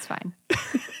 It's fine.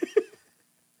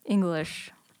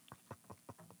 English.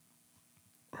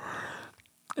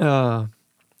 Uh,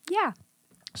 Yeah.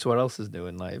 so what else is new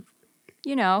in life?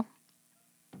 You know.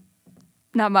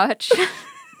 Not much.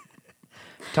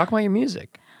 Talk about your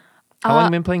music. How long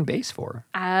have you been playing bass for?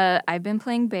 I've been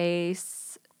playing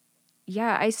bass.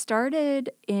 Yeah, I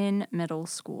started in middle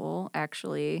school,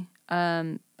 actually,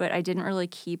 but I didn't really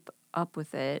keep up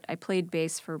with it. I played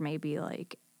bass for maybe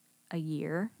like a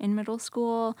year in middle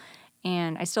school,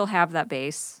 and I still have that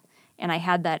bass, and I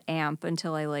had that amp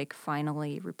until I like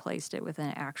finally replaced it with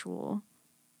an actual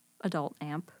adult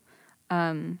amp.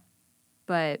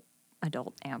 But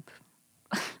adult amp.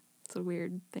 It's a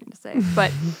weird thing to say,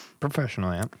 but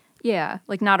Professional amp. yeah,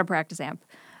 like not a practice amp.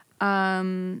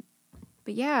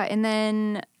 But yeah, and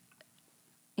then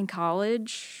in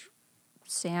college,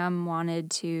 Sam wanted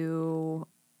to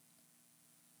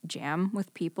jam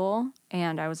with people,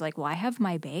 and I was like, well, I have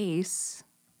my bass.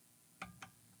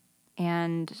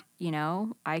 And, you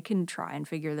know, I can try and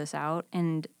figure this out.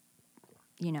 And,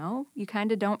 you know, you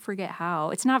kind of don't forget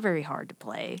how. It's not very hard to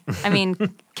play. I mean,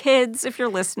 kids, if you're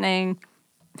listening,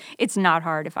 it's not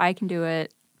hard. If I can do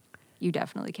it, you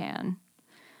definitely can.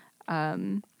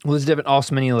 Well, there's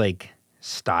also many like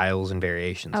styles and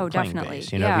variations Oh, of playing definitely.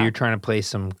 bass. You know, Yeah. if you're trying to play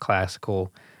some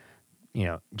classical, you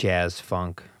know, jazz,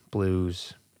 funk,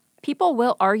 blues. People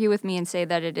will argue with me and say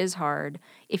that it is hard.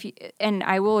 And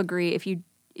I will agree, if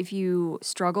you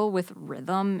struggle with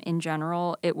rhythm in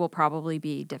general, it will probably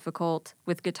be difficult.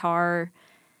 With guitar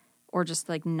or just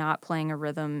like not playing a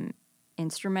rhythm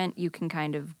instrument, you can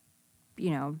kind of,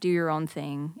 you know, do your own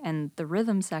thing, and the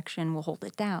rhythm section will hold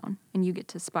it down, and you get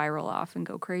to spiral off and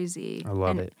go crazy. I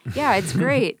love And it. Yeah, it's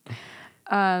great.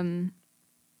 But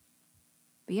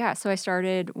yeah, so I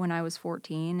started when I was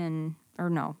 14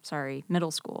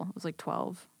 middle school. I was like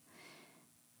 12.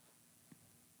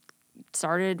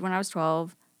 Started when I was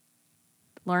 12,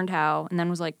 learned how, and then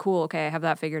was like, cool, okay, I have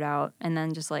that figured out. And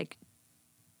then just like,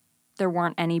 there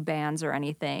weren't any bands or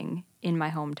anything in my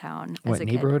hometown as What a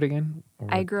neighborhood kid. again?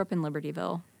 I grew up in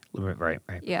Libertyville. Right.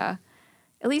 Yeah.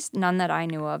 At least none that I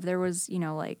knew of. There was, you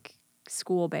know, like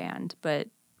school band, but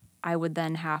I would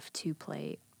then have to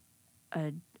play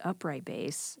a upright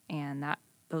bass, and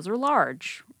those are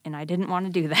large, and I didn't want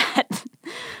to do that.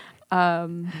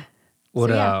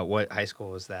 What high school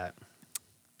was that?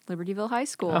 Libertyville High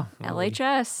School, Oh, well,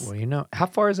 LHS. Well, you know, how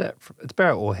far is that? It's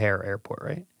about O'Hare Airport,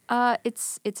 right?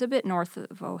 It's a bit north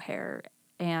of O'Hare,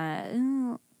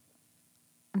 and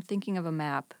I'm thinking of a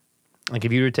map. Like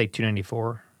if you were to take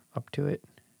 294 up to it,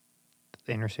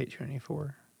 the Interstate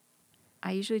 294.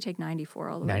 I usually take 94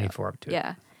 all the way 94 up to it.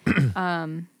 Yeah.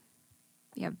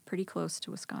 Yeah, pretty close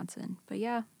to Wisconsin. But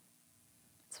yeah,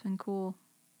 it's been cool.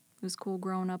 It was cool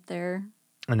growing up there.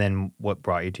 And then what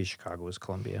brought you to Chicago was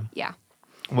Columbia. Yeah.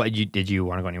 Did you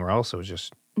want to go anywhere else? Or was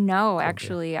just No, Columbia?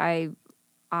 actually, I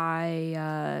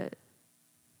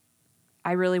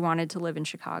really wanted to live in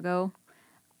Chicago.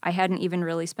 I hadn't even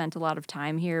really spent a lot of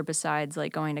time here besides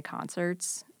like going to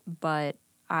concerts, but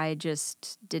I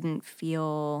just didn't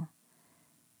feel,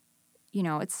 you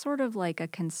know, it's sort of like a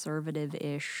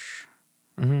conservative-ish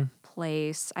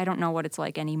place. I don't know what it's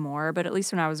like anymore, but at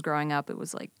least when I was growing up, it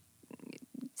was like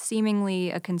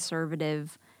seemingly a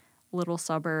conservative little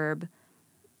suburb,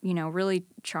 you know, really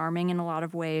charming in a lot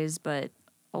of ways, but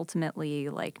ultimately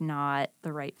like not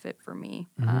the right fit for me,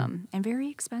 and very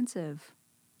expensive.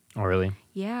 Oh, really?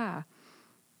 Yeah.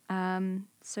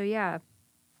 So yeah,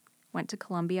 went to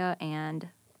Columbia and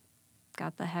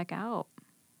got the heck out.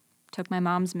 Took my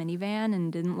mom's minivan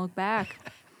and didn't look back.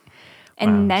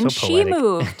 And Wow, then so she poetic.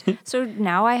 moved. So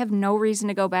now I have no reason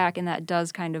to go back, and that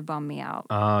does kind of bum me out.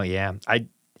 Oh, yeah.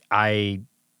 I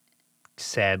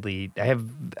sadly, I have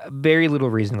very little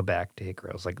reason to go back to Hit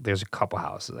Grills. Like, there's a couple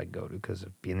houses I go to because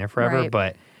of being there forever. Right.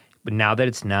 But now that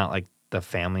it's not like the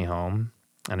family home,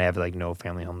 and I have like no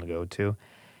family home to go to,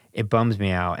 it bums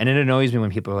me out. And it annoys me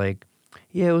when people are like,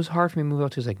 yeah, it was hard for me to move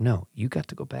out too. It's like, no, you got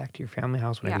to go back to your family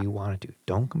house whenever Yeah. you wanted to.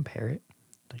 Don't compare it.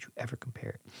 Don't you ever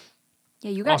compare it.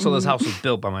 Yeah, you got Also, this house was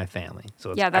built by my family,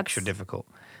 so it's Yeah, extra that's- difficult.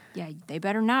 Yeah, they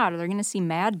better not, or they're gonna see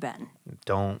Mad Ben.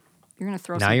 Don't. You're gonna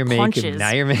throw Now some you're punches. making.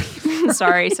 Now you're making.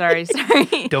 sorry.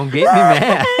 Don't get me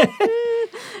mad.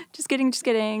 Just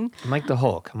kidding. I'm like the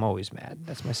Hulk. I'm always mad.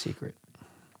 That's my secret.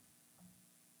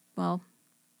 Well,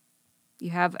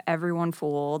 you have everyone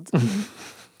fooled.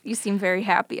 You seem very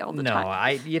happy all the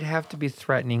time. You'd have to be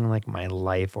threatening like my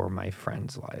life or my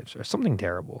friends' lives or something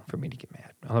terrible for me to get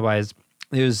mad. Otherwise,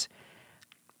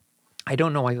 I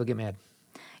don't know why people get mad.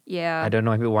 Yeah. I don't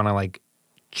know why people want to like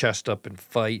chest up and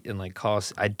fight and like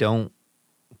cause. I don't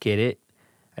get it.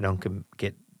 I don't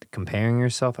get comparing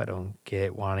yourself. I don't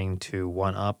get wanting to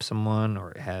one up someone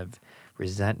or have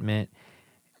resentment.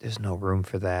 There's no room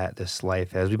for that. This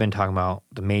life, as we've been talking about,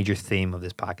 the major theme of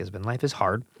this podcast has been life is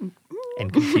hard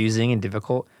and confusing and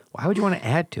difficult. Why would you want to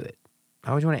add to it?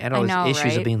 Why would you want to add all these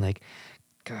issues of being like,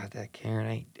 God, that Karen,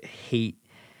 I hate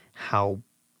how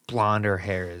blonde her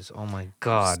hair is. Oh my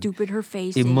God. How stupid her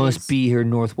face It is. must be her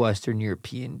Northwestern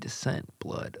European descent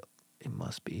blood. It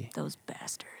must be. Those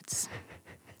bastards.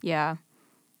 Yeah.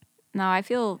 No, I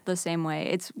feel the same way.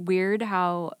 It's weird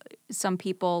how some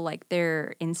people, like,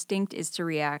 their instinct is to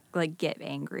react, like, get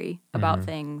angry about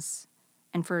things.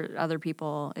 And for other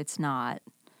people, it's not.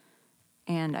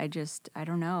 And I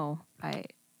don't know.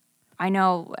 I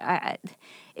know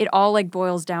it all, like,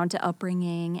 boils down to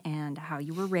upbringing and how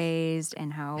you were raised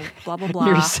and how blah, blah, blah.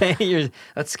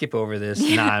 Let's skip over this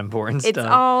not important It's stuff.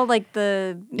 all, like,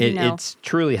 the, you know. It's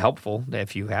truly helpful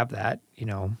if you have that, you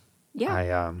know.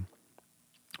 Yeah.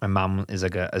 My mom is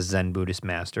like a Zen Buddhist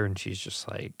master, and she's just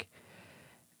like,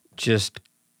 just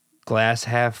glass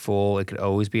half full. It could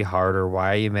always be harder.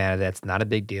 Why are you mad at that? It's not a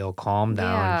big deal. Calm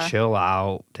down, chill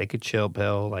out, take a chill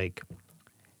pill. Like,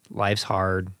 life's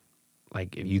hard.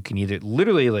 Like, if you can either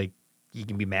literally, like, you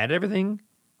can be mad at everything,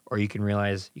 or you can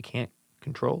realize you can't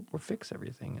control or fix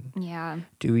everything. And Yeah.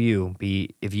 do you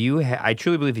be, if you, I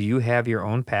truly believe if you have your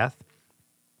own path,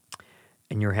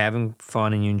 and you're having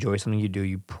fun and you enjoy something you do,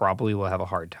 you probably will have a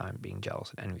hard time being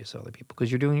jealous and envious of other people because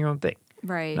you're doing your own thing.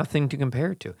 Right. Nothing to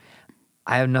compare it to.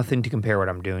 I have nothing to compare what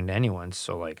I'm doing to anyone.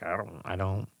 So, like, I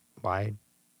don't, why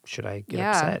should I get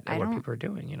upset at what people are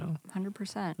doing, you know?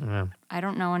 100%. Yeah. I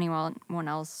don't know anyone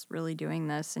else really doing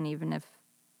this. And even if,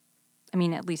 I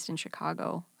mean, at least in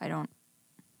Chicago, I don't.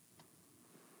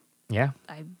 Yeah.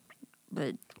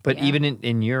 But yeah. Even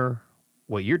in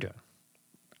what you're doing,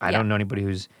 I don't know anybody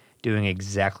who's doing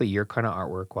exactly your kind of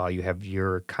artwork while you have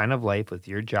your kind of life with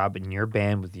your job and your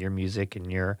band with your music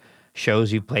and your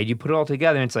shows you've played. You put it all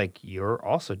together and it's like you're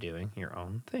also doing your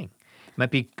own thing. It might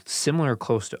be similar,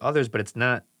 close to others, but it's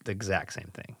not the exact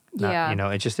same thing. You know,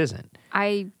 it just isn't.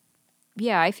 I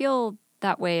feel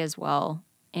that way as well.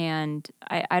 And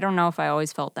I don't know if I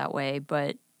always felt that way,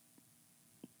 but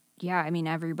yeah, I mean,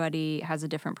 everybody has a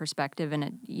different perspective.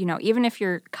 And, you know, even if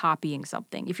you're copying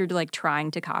something, if you're like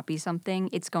trying to copy something,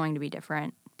 it's going to be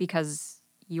different because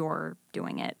you're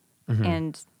doing it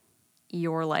and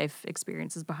your life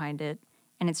experiences behind it.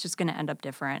 And it's just going to end up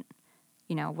different,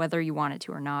 you know, whether you want it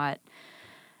to or not.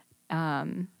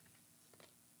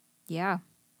 Yeah.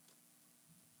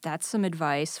 That's some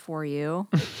advice for you,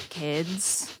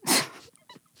 kids.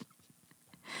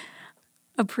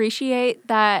 Appreciate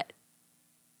that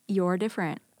you're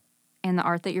different and the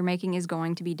art that you're making is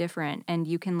going to be different, and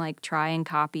you can like try and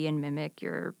copy and mimic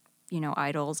your, you know,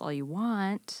 idols all you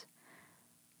want.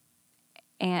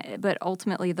 But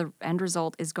ultimately the end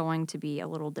result is going to be a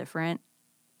little different,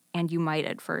 and you might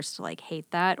at first like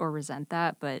hate that or resent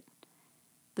that, but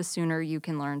the sooner you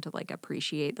can learn to like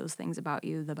appreciate those things about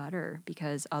you, the better,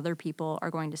 because other people are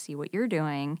going to see what you're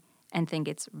doing and think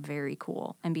it's very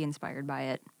cool and be inspired by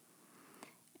it.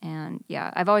 And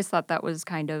yeah, I've always thought that was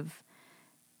kind of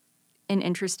an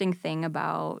interesting thing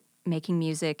about making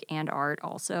music and art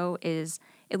also is,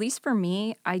 at least for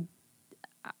me, I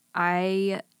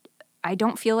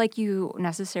don't feel like you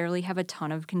necessarily have a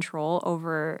ton of control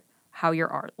over how your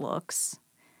art looks,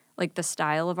 like the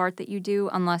style of art that you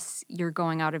do, unless you're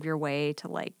going out of your way to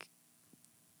like,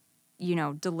 you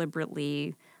know,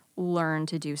 deliberately learn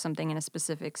to do something in a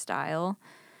specific style.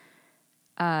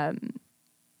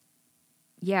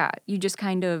 Yeah, you just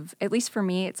kind of, at least for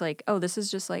me, it's like, oh, this is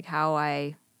just like how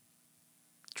I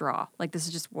draw. Like, this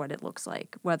is just what it looks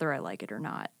like, whether I like it or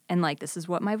not. And, like, this is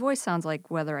what my voice sounds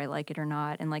like, whether I like it or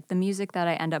not. And, like, the music that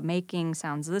I end up making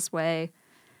sounds this way,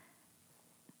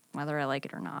 whether I like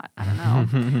it or not. I don't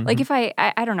know. Like, if I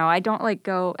don't know. I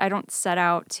don't set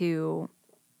out to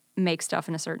make stuff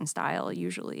in a certain style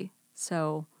usually.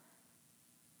 So,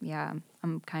 yeah,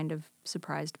 I'm kind of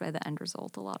surprised by the end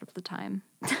result a lot of the time.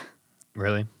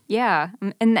 Really? Yeah.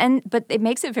 But it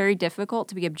makes it very difficult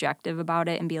to be objective about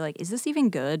it and be like, is this even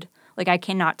good? Like, I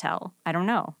cannot tell. I don't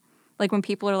know. Like, when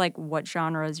people are like, what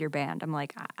genre is your band? I'm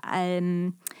like,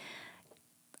 I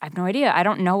have no idea. I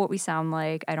don't know what we sound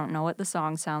like. I don't know what the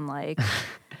songs sound like.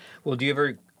 Well, do you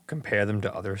ever compare them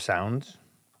to other sounds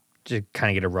to kind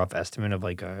of get a rough estimate of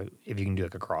like if you can do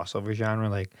like a crossover genre?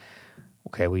 Like,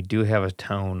 okay, we do have a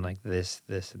tone like this,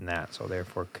 and that, so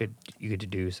therefore you could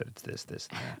deduce that it's this,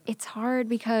 and that. It's hard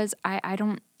because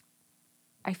I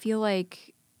feel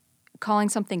like calling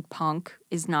something punk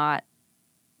is not,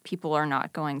 people are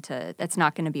not going to, that's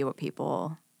not going to be what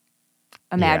people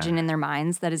imagine in their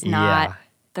minds. That is not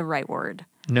the right word.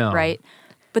 No. Right?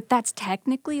 But that's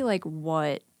technically like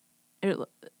what it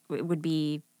would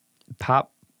be.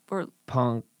 Pop, or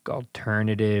punk,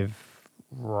 alternative,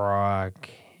 rock,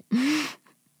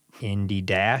 indie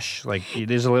dash. Like,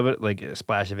 there's a little bit, like a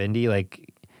splash of indie.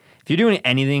 Like, if you're doing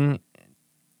anything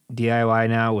DIY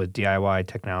now with DIY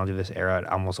technology of this era, it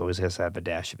almost always has to have a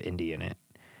dash of indie in it.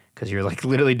 Because you're like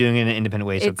literally doing it in an independent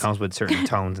way, so it comes with certain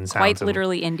tones and sounds. Quite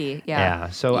literally indie, yeah. Yeah,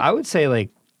 so I would say like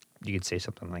you could say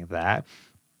something like that.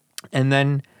 And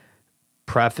then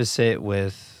preface it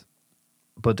with,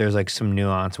 but there's like some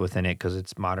nuance within it because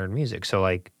it's modern music. So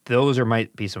like those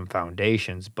might be some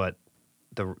foundations, but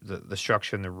the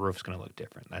structure and the roof's going to look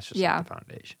different. That's just like the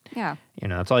foundation. Yeah. You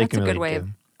know, that's all you can really do. That's a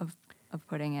good way of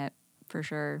putting it, for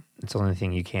sure. It's the only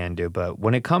thing you can do. But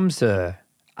when it comes to,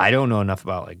 I don't know enough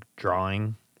about like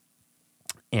drawing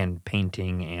and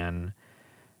painting and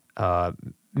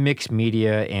mixed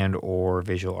media and or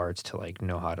visual arts to like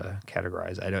know how to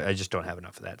categorize. I just don't have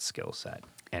enough of that skill set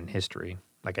and history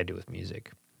like I do with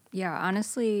music. Yeah,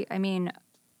 honestly, I mean,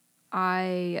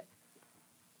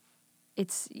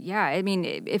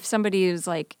 if somebody is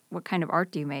like, what kind of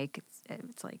art do you make?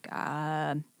 It's like,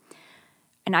 and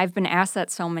I've been asked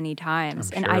that so many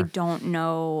times, and I don't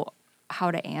know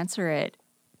how to answer it.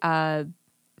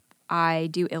 I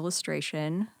do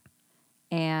illustration,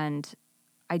 and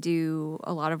I do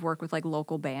a lot of work with like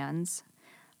local bands.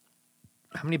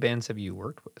 How many bands have you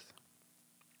worked with?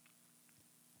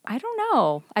 I don't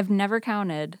know. I've never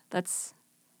counted. That's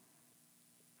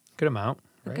good amount,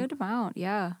 right? A good amount,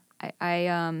 yeah.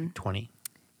 I 20.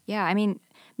 Yeah, I mean,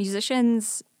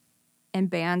 musicians and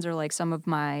bands are like some of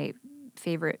my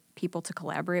favorite people to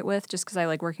collaborate with, just because I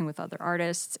like working with other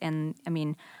artists. And I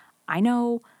mean, I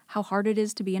know how hard it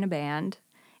is to be in a band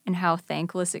and how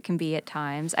thankless it can be at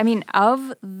times. I mean,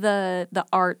 of the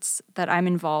arts that I'm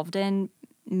involved in,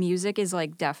 music is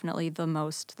like definitely the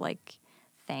most like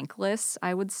thankless,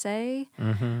 I would say,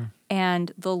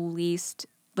 and the least,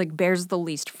 like, bears the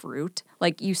least fruit.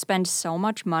 Like, you spend so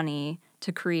much money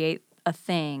to create a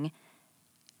thing,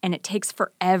 and it takes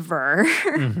forever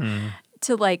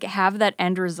to like have that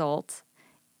end result.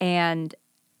 And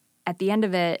at the end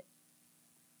of it,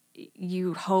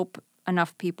 you hope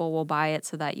enough people will buy it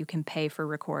so that you can pay for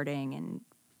recording and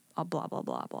blah, blah,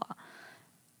 blah, blah.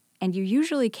 And you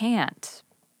usually can't.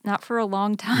 Not for a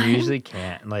long time. You usually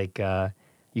can't. Like,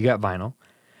 you got vinyl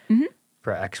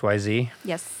for XYZ.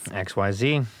 Yes.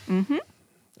 XYZ.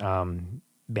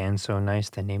 Band so nice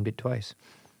they named it twice.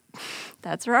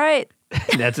 That's right.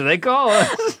 That's what they call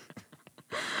us.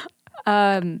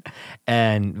 And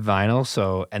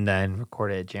vinyl, and then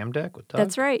recorded at Jam Deck with Doug.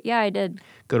 That's right. Yeah, I did.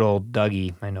 Good old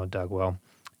Dougie. I know Doug well.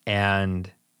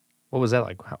 And what was that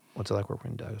like? What's it like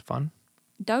working with Doug? Fun?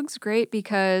 Doug's great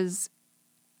because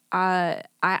I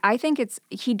think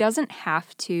he doesn't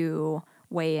have to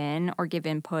weigh in or give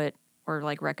input or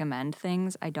like recommend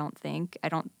things. I don't think.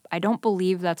 I don't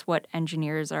believe that's what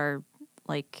engineers are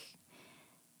like.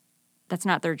 That's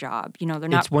not their job. You know, they're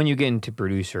not. It's when you get into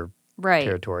producer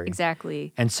territory.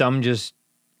 Exactly. And some just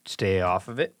stay off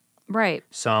of it. Right.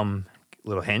 Some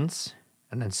little hints,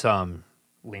 and then some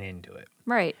lean into it.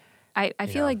 Right. I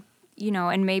feel like, you know,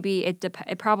 and maybe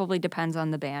it probably depends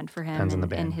on the band for him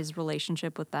and his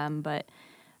relationship with them. But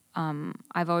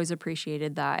I've always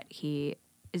appreciated that he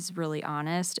is really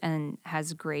honest and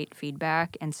has great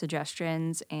feedback and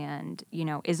suggestions and, you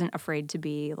know, isn't afraid to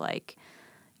be like,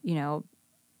 you know,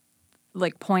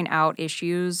 like point out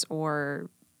issues or,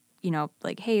 you know,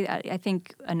 like, hey, I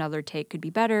think another take could be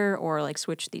better, or like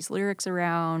switch these lyrics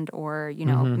around, or, you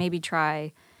know, maybe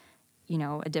try, you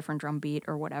know, a different drum beat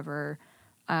or whatever.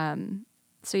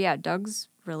 So yeah, Doug's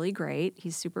really great.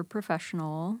 He's super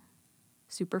professional,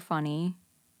 super funny,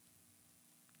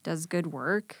 does good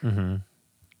work. Mm-hmm.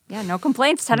 Yeah, no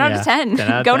complaints. 10 out of 10.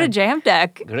 10 out of Go 10. to Jam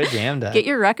Deck. Go to Jam Deck. Get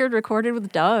your record recorded with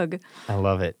Doug. I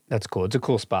love it. That's cool. It's a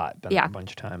cool spot. Been Yeah. there a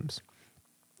bunch of times.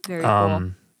 Very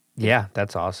cool. Yeah,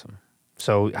 that's awesome.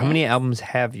 So how many Thanks. albums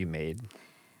have you made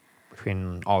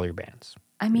between all your bands?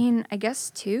 I mean, I guess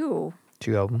 2.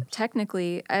 2 albums?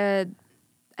 Technically. I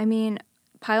mean,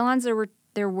 Pylons,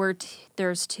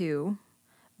 there's 2,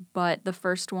 but the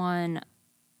first one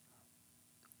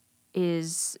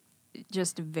is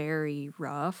just very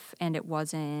rough, and it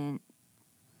wasn't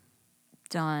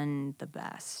done the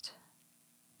best.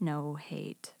 No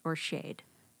hate or shade.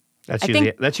 That's I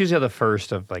usually how the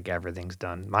first of like everything's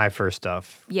done. My first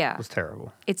stuff was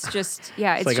terrible. It's just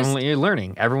it's like just, you're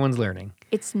learning. Everyone's learning.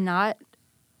 It's not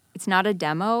a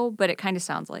demo, but it kind of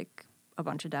sounds like a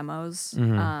bunch of demos.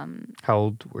 Mm-hmm. How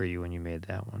old were you when you made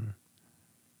that one?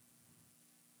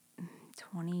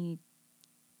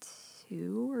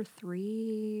 22 or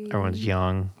 3. Everyone's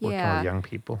young, working Yeah. with young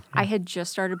people. I had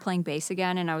just started playing bass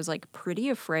again, and I was like pretty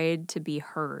afraid to be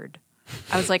heard.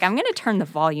 I was like, I'm going to turn the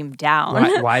volume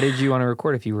down. Why did you want to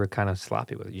record if you were kind of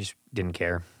sloppy with it? You just didn't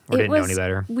care or didn't know any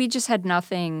better? We just had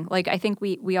nothing. Like, I think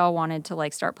we all wanted to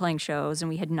like start playing shows, and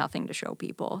we had nothing to show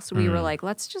people. So we were like,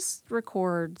 let's just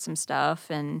record some stuff.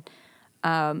 And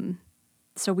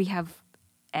so we have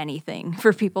anything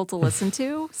for people to listen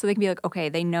to. So they can be like, okay,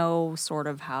 they know sort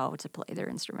of how to play their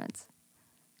instruments.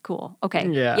 Cool. Okay.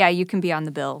 Yeah, you can be on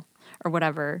the bill or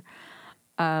whatever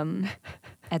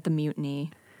at the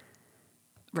Mutiny.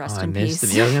 Rest in peace. I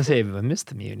was going to say, I missed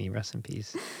the Mutiny. Rest in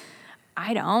peace.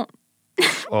 I don't.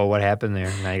 Oh, what happened there?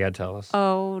 Now you got to tell us.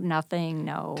 Oh, nothing.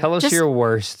 No. Tell us your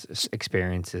worst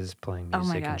experiences playing music Oh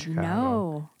my God, in Chicago.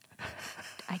 no.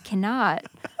 I cannot.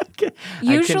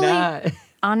 Usually, I cannot.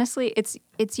 Honestly, it's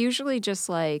usually just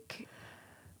like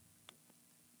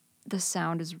the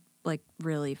sound is like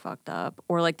really fucked up,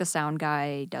 or like the sound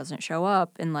guy doesn't show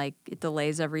up and like it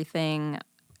delays everything,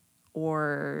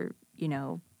 or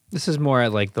This is more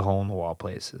at like the hole in the wall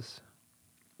places.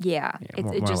 Yeah,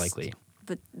 more just likely.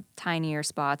 The tinier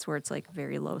spots where it's like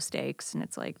very low stakes, and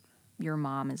it's like your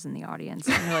mom is in the audience,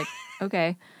 and you're like,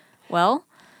 okay, well,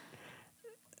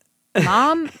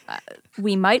 Mom,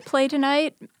 we might play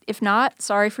tonight. If not,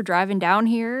 sorry for driving down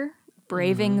here,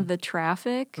 braving the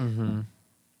traffic. Mm-hmm.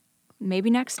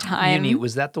 Maybe next time. Mutiny,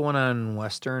 was that the one on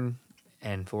Western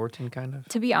and Fullerton, kind of?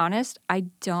 To be honest, I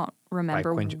don't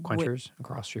remember. By Quenchers?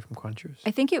 Across the street from Quenchers?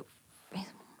 I think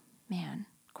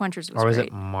Quenchers was Or was great.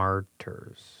 it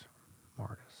Martyrs?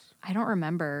 I don't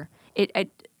remember.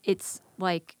 It's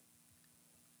like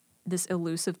this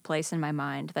elusive place in my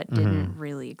mind that didn't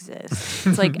really exist.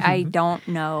 It's like I don't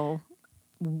know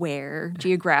where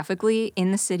geographically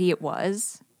in the city it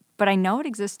was, but I know it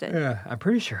existed. Yeah, I'm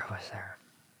pretty sure it was there.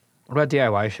 What about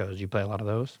DIY shows? You play a lot of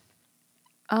those?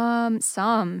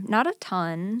 Some, not a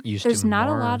ton. There's not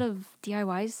a lot of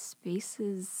DIY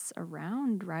spaces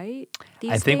around, right?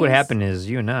 I think what happened is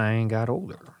you and I got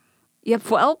older.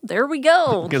 Yep, well, there we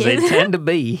go. Because they tend to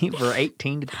be for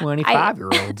 18 to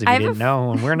 25-year-olds, if you didn't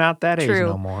know, and we're not that age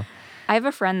no more. I have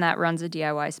a friend that runs a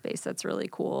DIY space that's really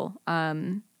cool, but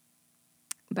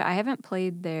I haven't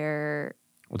played there.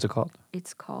 What's it called?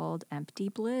 It's called Empty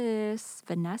Bliss.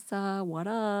 Vanessa, what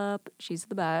up? She's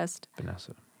the best.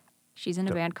 Vanessa. She's in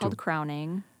a band called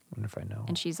Crowning. I wonder if I know.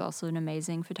 And she's also an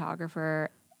amazing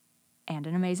photographer and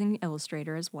an amazing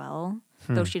illustrator as well,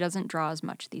 though she doesn't draw as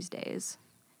much these days.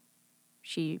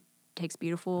 She takes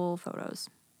beautiful photos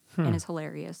and is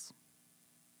hilarious.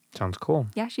 Sounds cool.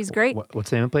 Yeah, she's great. What's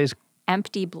the name of the place?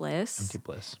 Empty Bliss. Empty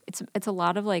Bliss. It's a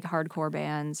lot of like hardcore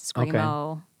bands,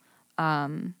 screamo.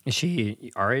 Okay. Is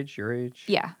she our age, your age?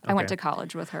 Yeah, okay. I went to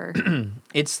college with her.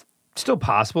 It's still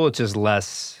possible. It's just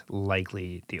less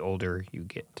likely the older you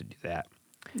get to do that.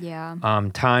 Yeah.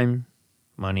 Time,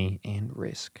 money, and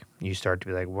risk. You start to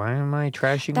be like, why am I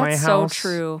trashing my house? That's so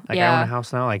true. Like I own a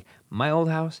house now. Like my old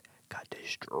house got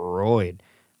destroyed.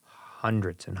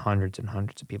 Hundreds and hundreds and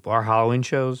hundreds of people. Our Halloween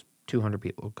shows, 200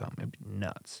 people would come. It'd be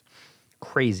nuts.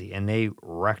 Crazy. And they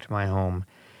wrecked my home.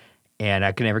 And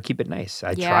I could never keep it nice.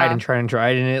 I tried and tried and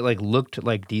tried, and it like looked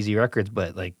like DZ Records,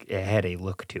 but like it had a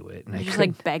look to it. And You're just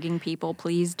like begging people,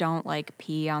 please don't like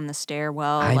pee on the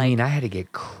stairwell. I mean, I had to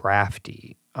get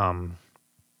crafty. I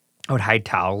would hide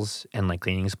towels and like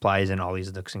cleaning supplies in all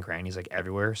these nooks and crannies like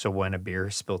everywhere. So when a beer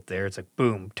spilt there, it's like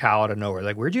boom, towel out of nowhere.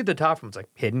 Like where'd you get the towel from? It's like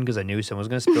hidden because I knew someone was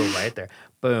gonna spill right there.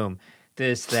 Boom,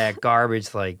 this, that,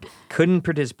 garbage. Like couldn't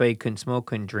participate, couldn't smoke,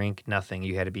 couldn't drink, nothing.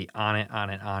 You had to be on it,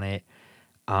 on it, on it.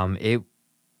 It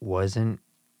wasn't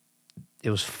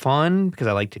was fun because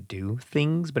I like to do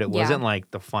things, but it Yeah. wasn't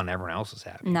like the fun everyone else was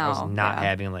having. I was No, not yeah.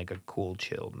 having like a cool,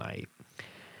 chill night.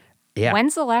 Yeah.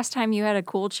 When's the last time you had a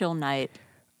cool, chill night?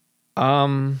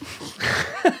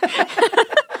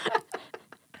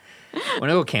 When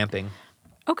I go camping.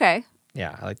 Okay.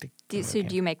 Yeah, I like to.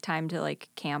 Do you make time to like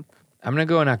camp? I'm gonna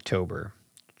go in October.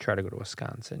 Try to go to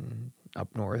Wisconsin up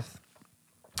north.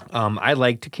 I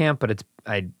like to camp, but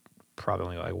I probably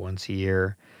only go like once a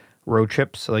year. Road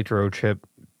trips. I like to road trip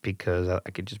because I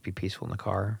could just be peaceful in the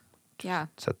car. Yeah.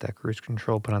 Set that cruise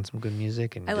control, put on some good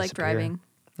music, and I like disappear. driving.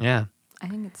 Yeah, I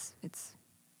think it's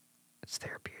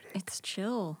therapeutic. it's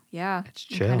chill. Yeah. It's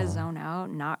You kind of chill. zone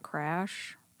out, not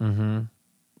crash. Mm-hmm.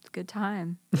 It's a good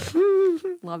time.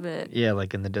 Love it. Yeah,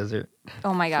 like in the desert.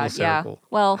 Oh my Full God, yeah. circle.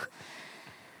 Well, Were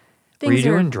you things are.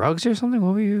 doing drugs or something?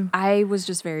 What were you? I was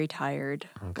just very tired.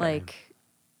 Okay. Like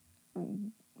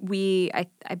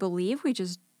I believe we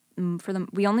just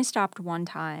we only stopped one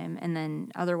time, and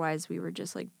then otherwise we were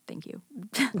just like, thank you,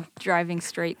 driving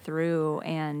straight through.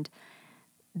 And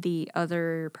the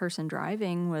other person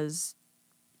driving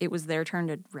it was their turn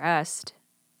to rest.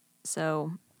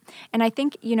 So, and I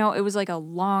think it was like a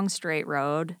long straight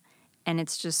road, and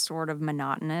it's just sort of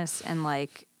monotonous and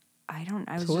like. I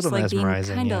was a just little like being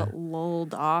mesmerizing, kind of yeah.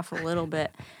 lulled off a little bit.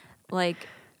 Like,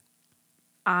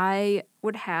 I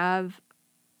would have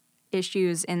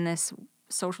issues in this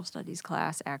social studies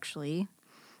class, actually,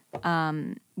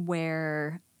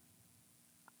 where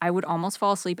I would almost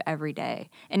fall asleep every day.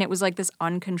 And it was like this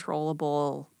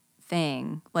uncontrollable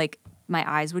thing. Like, my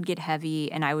eyes would get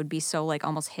heavy, and I would be so, like,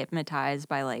 almost hypnotized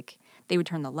by, like, they would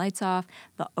turn the lights off.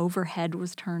 The overhead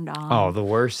was turned on. Oh, the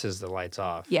worst is the lights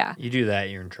off. Yeah. You do that,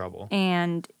 you're in trouble.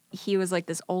 And he was like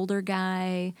this older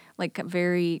guy, like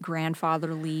very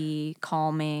grandfatherly,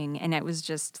 calming. And it was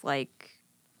just like,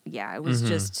 yeah, it was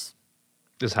just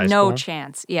Just high no school?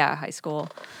 chance. Yeah, high school.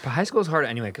 But high school is hard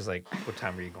anyway because, like, what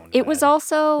time were you going to It bed? was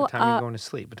also What time are you going to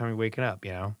sleep? What time are you waking up,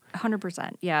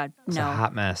 100%. Yeah, It's a no.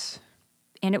 hot mess.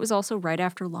 And it was also right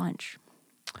after lunch.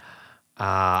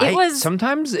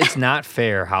 Sometimes it's not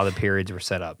fair how the periods were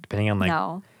set up, depending on, like,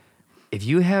 No. if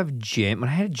you have gym. When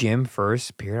I had gym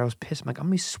first period, I was pissed. I'm like, I'm going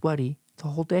to be sweaty the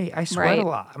whole day. I sweat Right. a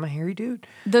lot. I'm a hairy dude.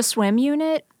 The swim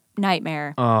unit,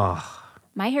 nightmare. Oh,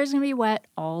 My hair's going to be wet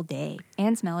all day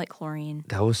and smell like chlorine.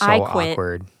 that was so I quit.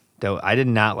 awkward. Though I did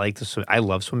not like the swim. I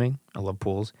love swimming. I love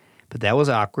pools. But that was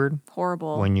awkward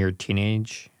Horrible. when you're a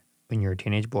teenage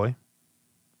boy.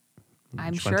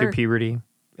 I'm You sure. went through puberty,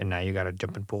 and now you got to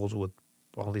jump in pools with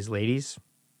all these ladies.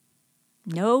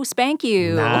 No, spank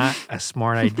you. Not a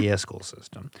smart idea, school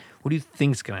system. What do you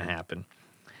think's going to happen?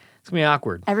 It's going to be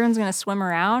awkward. Everyone's going to swim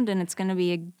around, and it's going to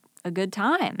be a good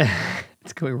time.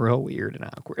 It's going to be real weird and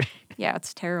awkward. Yeah,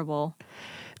 it's terrible.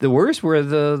 The worst were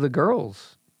the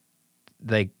girls.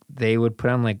 Like, they would put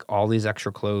on, like, all these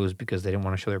extra clothes because they didn't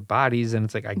want to show their bodies, and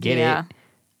it's like, I get Yeah. it.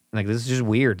 Like, this is just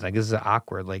weird. Like, this is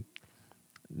awkward. Like,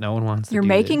 no one wants to You're do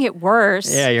making this. it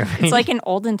worse. Yeah, you're It's making- like in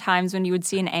olden times when you would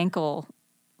see an ankle,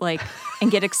 like, and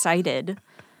get excited.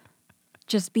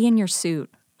 Just be in your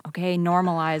suit, okay?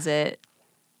 Normalize it.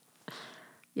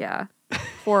 Yeah.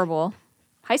 Horrible.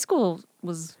 High school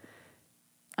was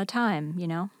a time,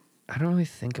 I don't really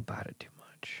think about it too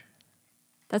much.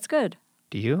 That's good.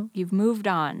 Do you? You've moved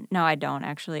on. No, I don't,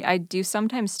 actually. I do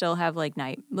sometimes still have, like,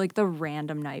 the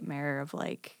random nightmare of,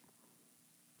 like,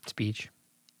 Speech?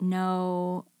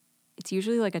 no, it's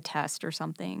usually, like, a test or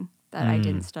something that I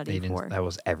didn't study for. That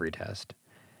was every test.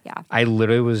 Yeah. I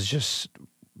literally was just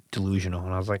delusional,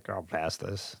 and I was like, I'll pass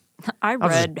this. I just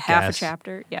read half guess. a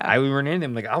chapter. Yeah. I ran into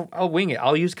them like, I'll wing it.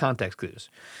 I'll use context clues.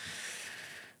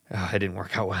 Oh, it didn't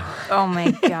work out well. Oh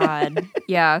my God.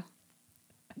 Yeah.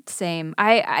 Same.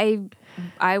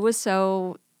 I was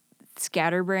so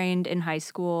scatterbrained in high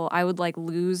school. I would like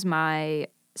lose my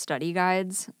study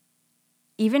guides.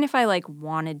 Even if I like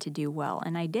wanted to do well,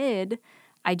 and I did,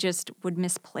 I just would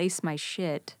misplace my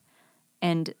shit.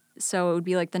 And so it would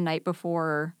be like the night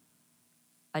before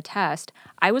a test.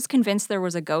 I was convinced there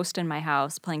was a ghost in my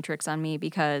house playing tricks on me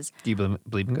because Do you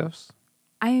believe in ghosts?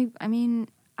 I mean,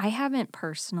 I haven't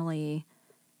personally,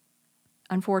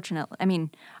 unfortunately. I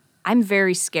mean, I'm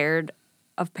very scared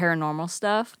of paranormal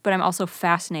stuff, but I'm also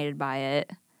fascinated by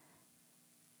it.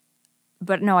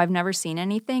 But no, I've never seen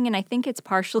anything, and I think it's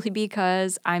partially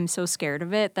because I'm so scared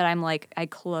of it that I'm like, I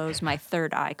close my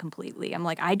third eye completely. I'm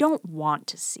like, I don't want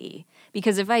to see,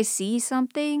 because if I see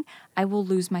something, I will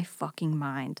lose my fucking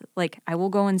mind. Like, I will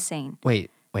go insane. Wait.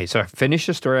 So I finished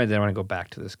the story, and then I want to go back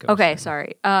to this ghost. Okay, thing.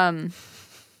 sorry.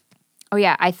 Oh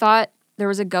yeah, I thought there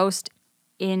was a ghost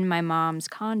in my mom's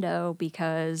condo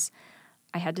because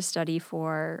I had to study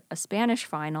for a Spanish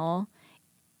final,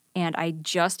 and I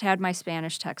just had my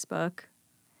Spanish textbook,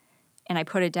 and I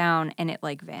put it down, and it,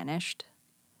 like, vanished.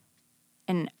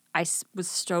 And I was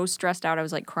so stressed out. I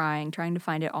was, like, crying, trying to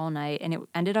find it all night, and it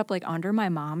ended up, like, under my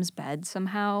mom's bed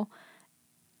somehow.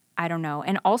 I don't know.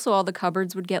 And also all the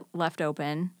cupboards would get left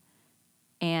open,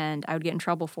 and I would get in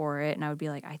trouble for it, and I would be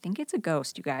like, I think it's a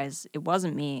ghost, you guys. It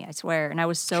wasn't me, I swear. And I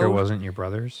was so... Sure wasn't your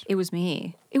brother's? It was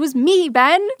me. It was me,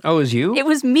 Ben. Oh, it was you? It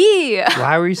was me.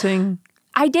 Why were you saying?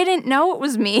 I didn't know it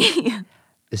was me.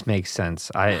 This makes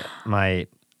sense. I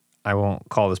won't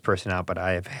call this person out, but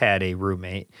I have had a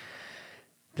roommate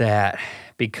that,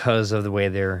 because of the way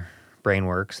their brain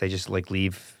works, they just like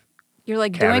leave You're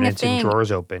like doing a cabinets thing. and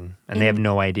drawers open, and they have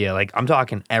no idea. Like, I'm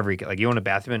talking like you go in a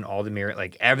bathroom and all the mirror,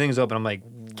 like everything's open. I'm like,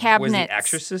 was Cabinets. the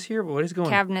exorcist here? What is going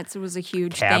on? Cabinets was a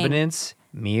huge thing. Cabinets,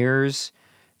 mirrors,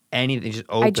 anything just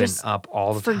open up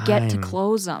all the time. Forget to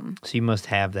close them. So you must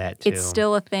have that too. It's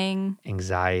still a thing.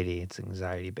 Anxiety. It's an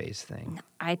anxiety-based thing.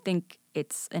 I think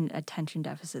it's an attention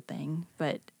deficit thing,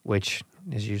 but... Which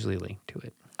is usually linked to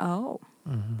it. Oh,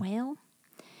 well,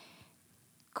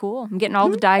 cool. I'm getting all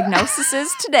the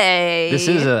diagnoses today.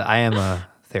 I am a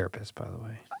therapist, by the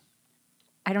way.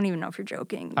 I don't even know if you're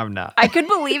joking. I'm not. I could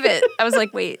believe it. I was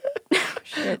like, wait.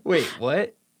 Shit. Wait,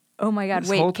 what? Oh my God.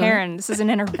 This whole Wait, time? Karen, this is an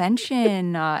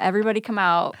intervention. Everybody come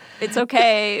out. It's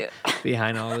okay.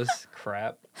 Behind all this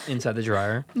crap inside the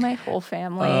dryer. My whole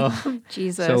family.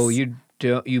 Jesus. So you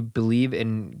believe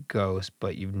in ghosts,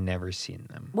 but you've never seen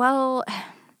them. Well,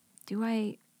 do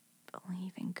I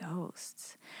believe in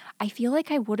ghosts? I feel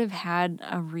like I would have had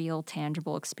a real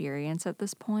tangible experience at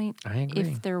this point I agree.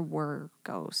 if there were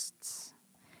ghosts.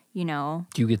 You know?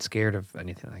 Do you get scared of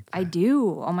anything like that? I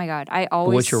do. Oh my God. I But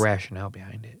always... what's your rationale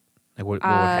behind it? Like, what would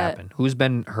happen? Who's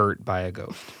been hurt by a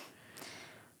ghost?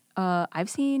 I've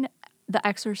seen The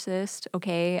Exorcist.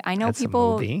 Okay. I know That's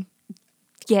people a movie.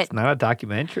 get... It's not a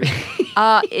documentary.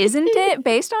 Isn't it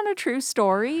based on a true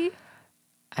story?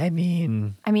 I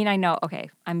mean, I know. Okay.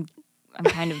 I'm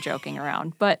kind of joking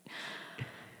around, but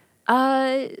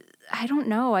I don't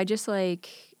know. I just I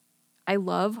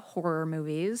love horror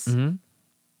movies. Mm-hmm.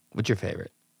 What's your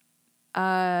favorite?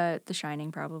 The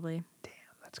Shining, probably. Damn,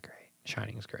 that's great.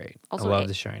 Shining is great. Also, I love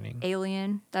The Shining.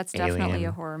 Alien. That's definitely Alien.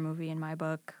 a horror movie in my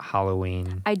book.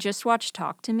 Halloween. I just watched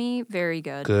Talk to Me. Very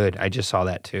good. Good. I just saw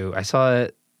that too. I saw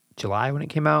it July when it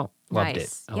came out. Loved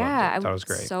Nice. it. I Yeah, loved it. I Thought it was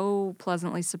great. so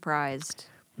pleasantly surprised.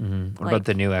 What about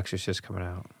the new Exorcist coming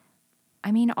out?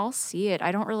 I'll see it.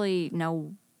 I don't really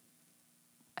know.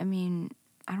 I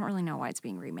don't really know why it's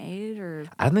being remade or...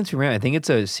 I don't think it's remade. I think it's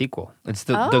a sequel. It's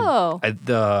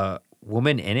the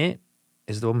woman in it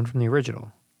is the woman from the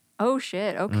original. Oh,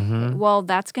 shit. Okay. Well,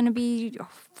 that's going to be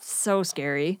so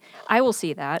scary. I will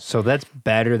see that. So that's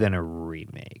better than a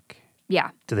remake.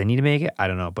 Yeah. Do they need to make it? I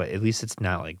don't know, but at least it's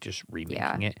not like just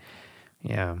remaking it.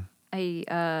 Yeah.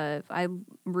 I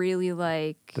really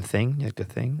like... The Thing? You like The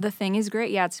Thing? The Thing is great.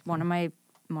 Yeah, it's one of my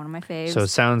faves. So it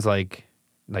sounds like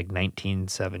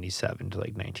 1977 to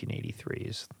 1983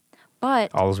 is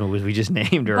but all those movies we just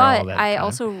named are but all that I time.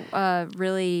 also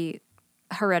really...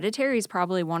 Hereditary is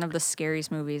probably one of the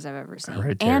scariest movies I've ever seen.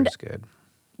 Hereditary is good.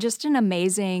 Just an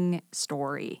amazing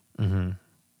story. Mm-hmm.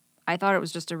 I thought it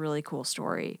was just a really cool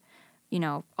story. You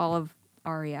know, all of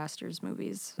Ari Aster's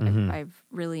movies I've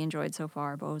really enjoyed so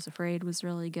far. Beau was Afraid was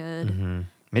really good. Mm-hmm.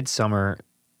 Midsummer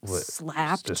was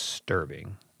Slapped.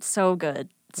 disturbing. So good.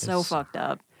 So fucked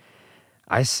up.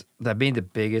 That made the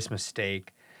biggest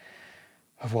mistake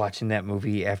of watching that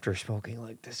movie after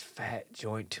smoking this fat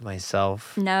joint to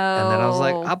myself. No. And then I was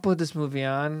like, I'll put this movie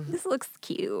on. This looks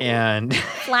cute. And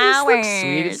Flowers. This looks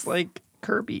sweet. It's like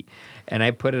Kirby. And I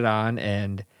put it on,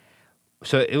 and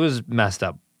so it was messed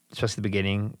up, especially the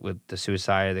beginning with the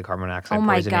suicide, the carbon monoxide oh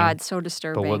my poisoning. God, so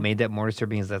disturbing. But what made that more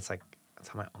disturbing is that's how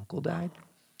my uncle died.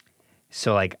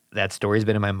 So that story's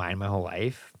been in my mind my whole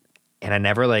life, and I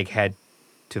never had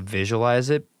to visualize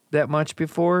it that much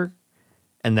before.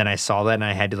 And then I saw that, and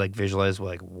I had to visualize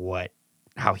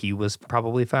how he was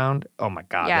probably found. Oh my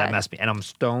God, that messed me. And I'm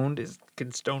stoned as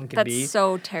stoned can be. That's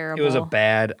so terrible. It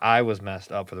was I was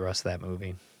messed up for the rest of that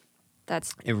movie.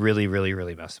 It really, really,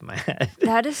 really messed with my head.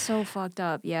 That is so fucked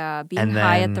up. Yeah, being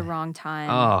high at the wrong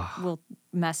time will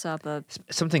mess up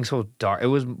something so dark. It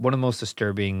was one of the most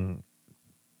disturbing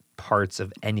parts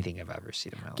of anything I've ever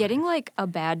seen in my life. Getting a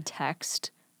bad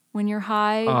text when you're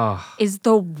high is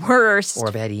the worst. Or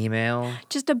a bad email.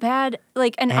 Just a bad, an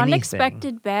anything.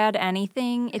 unexpected bad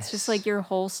anything. It's just your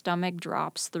whole stomach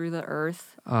drops through the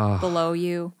earth below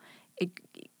you.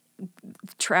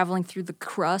 traveling through the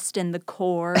crust and the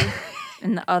core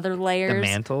and the other layers. The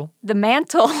mantle? The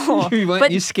mantle.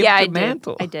 You skipped the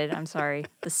mantle. I did. I'm sorry.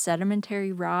 The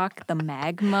sedimentary rock, the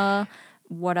magma.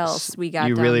 What else we got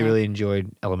You down really, there? really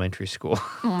enjoyed elementary school.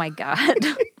 Oh, my God.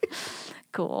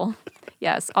 Cool.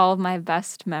 Yes, all of my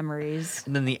best memories.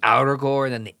 And then the outer core,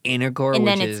 and then the inner core, And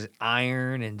which then is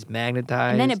iron and it's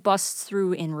magnetized. And then it busts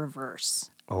through in reverse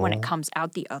when it Oh comes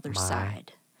out the other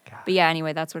side. God. But yeah,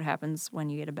 anyway, that's what happens when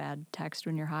you get a bad text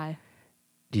when you're high.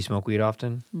 Do you smoke weed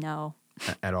often? No.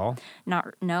 At all?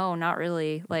 Not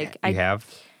really. Like You have?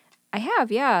 I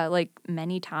have, yeah, like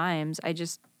many times.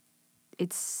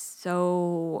 It's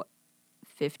so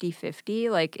 50-50.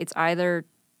 Like it's either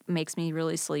makes me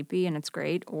really sleepy and it's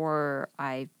great, or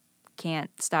I can't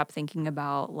stop thinking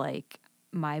about like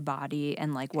my body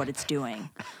and like what it's doing.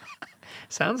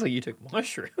 Sounds like you took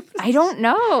mushrooms. I don't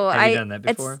know. Have you done that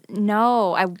before?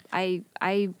 No, I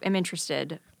am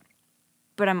interested,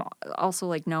 but I'm also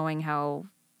like knowing how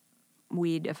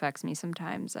weed affects me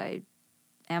sometimes. I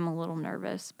am a little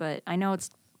nervous, but I know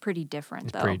it's pretty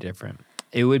different though. Pretty different.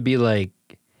 It would be like,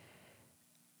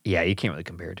 yeah, you can't really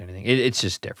compare it to anything. It's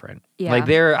just different. Yeah. Like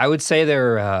I would say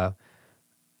they're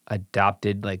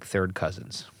adopted like third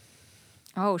cousins.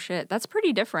 Oh shit, that's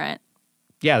pretty different.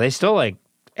 Yeah, they still like,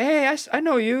 hey, I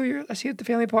know you. I see you at the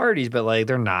family parties, but like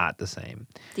they're not the same.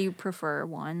 Do you prefer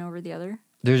one over the other?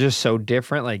 They're just so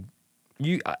different. Like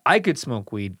I could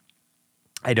smoke weed.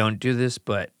 I don't do this,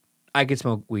 but I could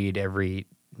smoke weed every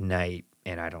night,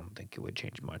 and I don't think it would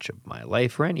change much of my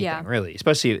life or anything, really.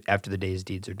 Especially after the day's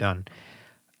deeds are done.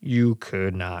 You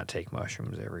could not take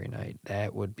mushrooms every night.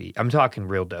 That would be, I'm talking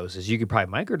real doses. You could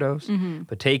probably microdose,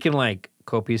 but taking like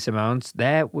copious amounts,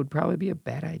 that would probably be a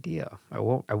bad idea. I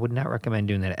would not recommend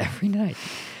doing that every night.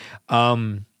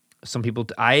 Some people,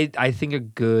 I think a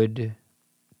good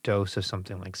dose of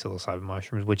something like psilocybin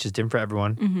mushrooms, which is different for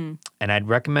everyone, and I'd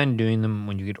recommend doing them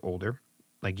when you get older.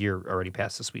 Like you're already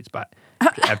past the sweet spot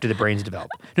after the brain's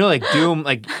developed. No, like do them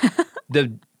like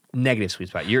the negative sweet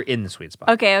spot. You're in the sweet spot.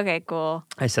 Okay, cool.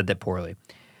 I said that poorly.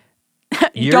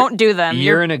 Don't do them.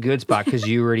 You're in a good spot because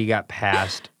you already got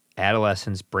past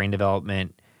adolescence, brain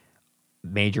development,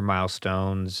 major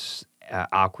milestones,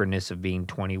 awkwardness of being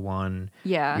 21.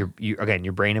 Yeah.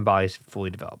 Your brain and body is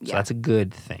fully developed. So that's a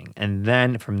good thing. And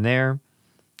then from there,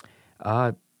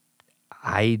 I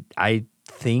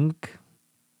think,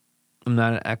 I'm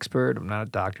not an expert, I'm not a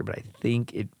doctor, but I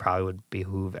think it probably would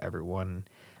behoove everyone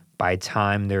by the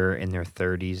time they're in their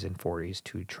 30s and 40s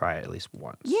to try it at least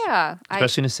once. Yeah.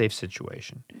 Especially in a safe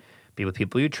situation. Be with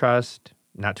people you trust,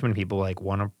 not too many people, like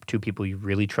one or two people you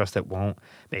really trust that won't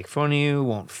make fun of you,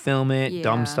 won't film it,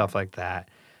 dumb stuff like that.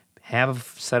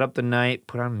 Set up the night,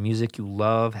 put on music you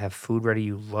love, have food ready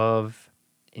you love,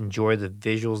 enjoy the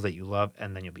visuals that you love,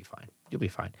 and then you'll be fine. You'll be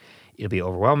fine. It'll be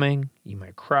overwhelming. You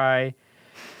might cry.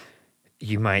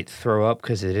 You might throw up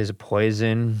because it is a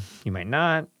poison. You might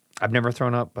not. I've never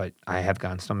thrown up, but I have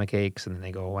gotten stomach aches and then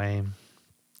they go away.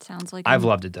 Sounds like I've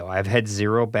loved it though. I've had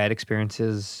zero bad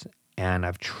experiences and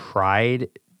I've tried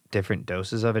different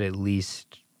doses of it at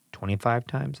least 25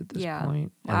 times at this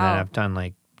point. And then I've done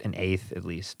like an eighth at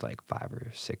least like 5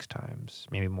 or 6 times,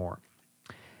 maybe more.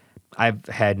 I've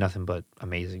had nothing but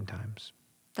amazing times.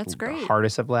 That's great. The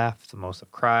hardest I've laughed, the most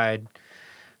I've cried.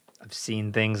 I've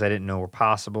seen things I didn't know were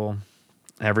possible.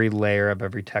 Every layer of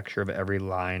every texture of every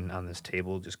line on this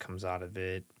table just comes out of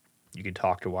it. You could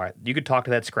talk to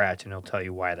that scratch and it'll tell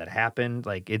you why that happened.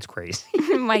 Like it's crazy.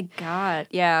 Oh my God.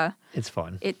 Yeah. It's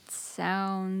fun. It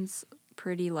sounds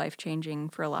pretty life-changing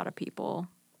for a lot of people.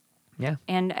 Yeah.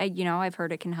 And I've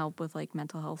heard it can help with like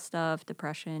mental health stuff,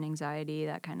 depression, anxiety,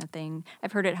 that kind of thing.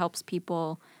 I've heard it helps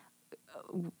people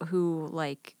who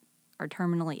like are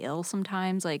terminally ill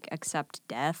sometimes, like accept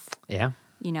death. Yeah.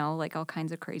 Like all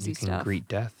kinds of crazy stuff. You can greet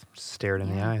death, stare it in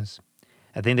the eyes.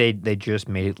 I think they just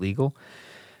made it legal,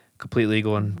 complete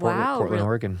legal in Portland,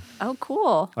 Oregon. Oh,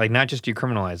 cool. Like not just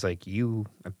decriminalized, like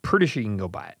I'm pretty sure you can go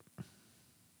buy it.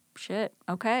 Shit.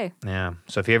 Okay. Yeah.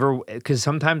 So if you ever, because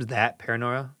sometimes that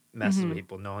paranoia messes with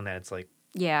people, knowing that it's like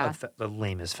the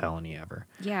lamest felony ever.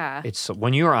 Yeah. It's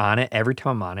when you're on it, every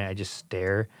time I'm on it, I just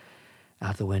stare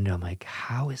out the window. I'm like,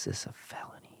 how is this a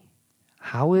felony?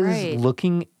 How is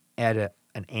looking at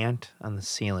an ant on the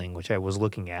ceiling, which I was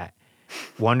looking at,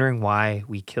 wondering why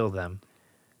we kill them.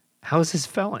 How is this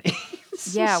felony?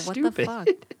 What the fuck?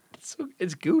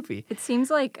 It's goofy. It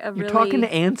seems like You're talking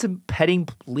to ants and petting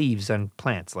leaves on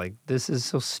plants. Like, this is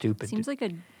so stupid. Seems like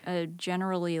a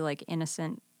generally like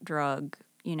innocent drug,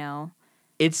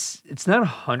 It's not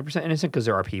 100% innocent because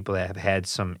there are people that have had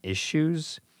some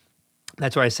issues.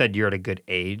 That's why I said you're at a good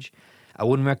age. I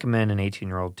wouldn't recommend an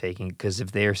 18-year-old taking it because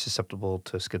if they are susceptible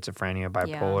to schizophrenia,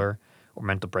 bipolar, or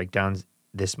mental breakdowns,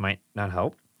 this might not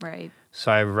help. Right.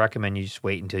 So I recommend you just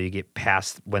wait until you get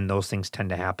past when those things tend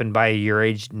to happen. By your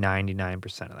age,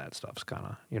 99% of that stuff's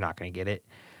you're not going to get it.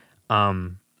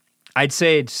 I'd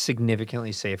say it's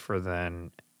significantly safer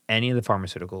than any of the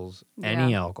pharmaceuticals,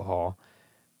 any alcohol,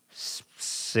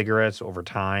 cigarettes over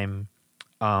time.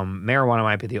 Marijuana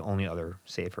might be the only other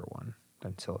safer one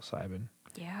than psilocybin.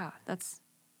 Yeah, that's...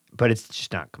 But it's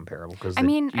just not comparable because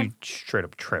you straight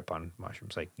up trip on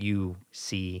mushrooms. Like, you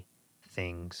see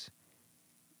things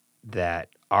that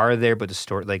are there but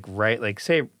distort. Like, right, like,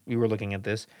 say we were looking at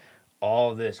this,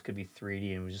 all of this could be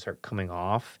 3D and would just start coming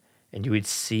off, and you would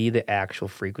see the actual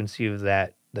frequency of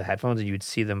that, the headphones, and you would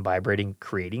see them vibrating,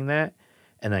 creating that,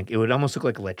 and like it would almost look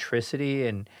like electricity,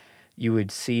 and you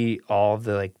would see all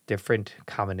the like different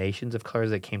combinations of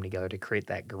colors that came together to create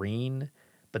that green.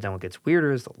 But then what gets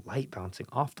weirder is the light bouncing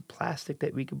off the plastic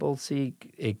that we could both see.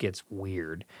 It gets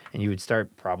weird. And you would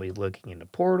start probably looking into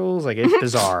portals. Like, it's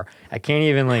bizarre. I can't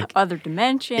even, like... Other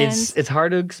dimensions. It's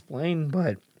hard to explain,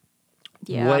 but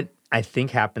yeah. What I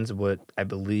think happens, what I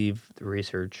believe the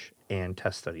research and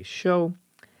test studies show,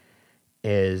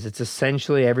 is it's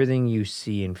essentially everything you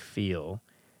see and feel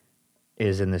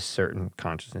is in this certain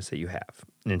consciousness that you have.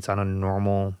 And it's on a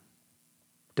normal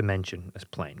dimension as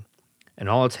plane. And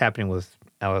all that's happening with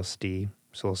LSD,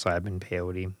 psilocybin,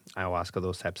 peyote, ayahuasca,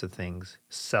 those types of things,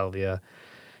 salvia,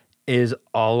 is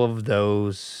all of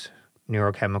those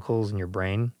neurochemicals in your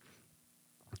brain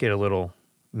get a little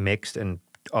mixed and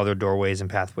other doorways and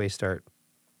pathways start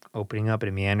opening up and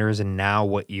it meanders. And now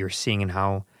what you're seeing and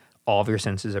how all of your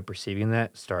senses are perceiving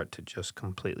that start to just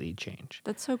completely change.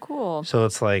 That's so cool. So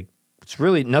it's like, it's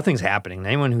really, nothing's happening.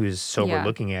 Anyone who's sober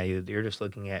looking at you, you're just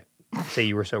looking at, say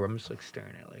you were sober, I'm just like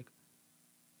staring at like,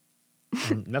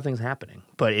 and nothing's happening.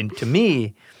 But to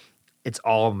me, it's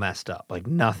all messed up. Like,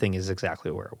 nothing is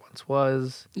exactly where it once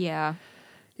was. Yeah.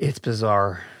 It's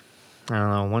bizarre. I don't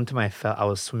know. One time I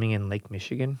was swimming in Lake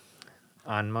Michigan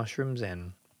on mushrooms,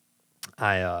 and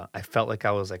I felt like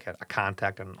I was like at a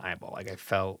contact on an eyeball. Like, I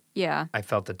felt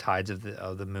the tides of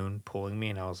the moon pulling me,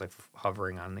 and I was like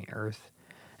hovering on the earth,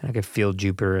 and I could feel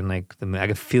Jupiter and like the moon. I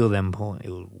could feel them pulling. It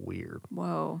was weird.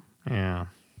 Whoa. Yeah.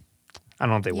 I don't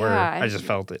know what they were. I just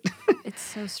felt it. It's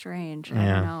so strange. I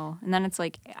don't know. And then it's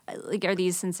like, are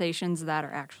these sensations that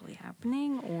are actually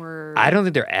happening, or? I don't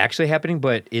think they're actually happening,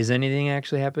 but is anything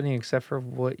actually happening except for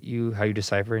how you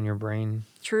decipher in your brain?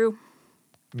 True.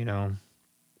 You know.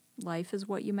 Life is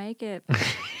what you make it.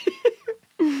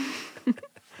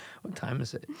 What time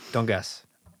is it? Don't guess.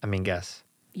 I mean, guess.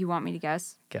 You want me to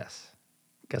guess? Guess.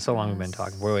 Guess how long we've been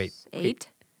talking. Wait. 8?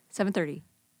 7:30.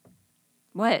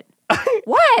 What?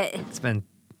 What? It's been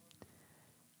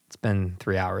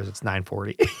 3 hours. It's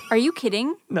 9:40. Are you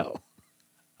kidding? No.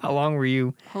 How long were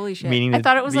you? Holy shit. Meaning I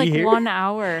thought it was like here? 1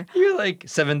 hour. You're like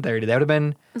 7:30. That would have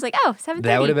been. I was like, oh, 7:30.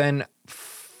 That would have been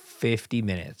 50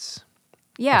 minutes.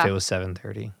 Yeah. If it was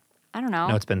 7:30. I don't know.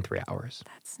 No, it's been 3 hours.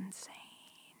 That's insane.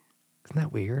 Isn't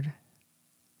that weird?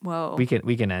 Whoa. We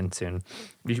can end soon.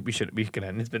 We can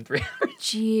end. It's been 3 hours.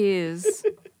 Jeez.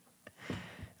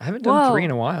 I haven't done 3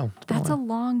 in a while. That's a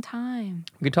long time.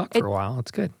 We could talk for a while. It's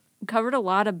good. Covered a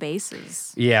lot of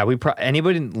bases. Yeah,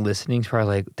 anybody listening is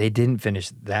probably like, they didn't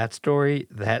finish that story,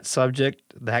 that subject,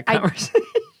 that conversation.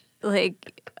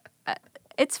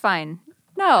 It's fine.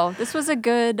 No, this was a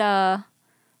good, I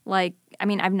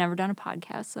mean, I've never done a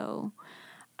podcast, so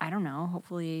I don't know.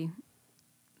 Hopefully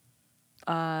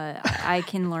I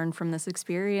can learn from this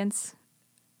experience,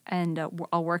 and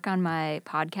I'll work on my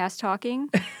podcast talking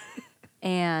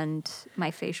and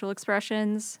my facial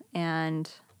expressions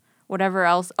and whatever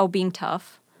else. Oh, being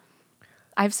tough.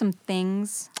 I have some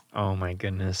things. Oh my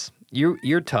goodness.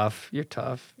 You're tough. You're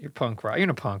tough. You're punk rock. You're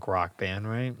in a punk rock band,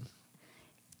 right?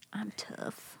 I'm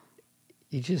tough.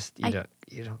 You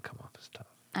don't come off as tough.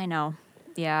 I know.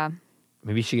 Yeah.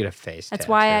 Maybe you should get a face That's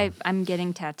tattoo. why I'm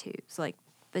getting tattoos. Like,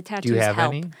 the tattoos Do you have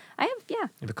help. any? I have, yeah. You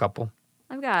have a couple?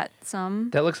 I've got some.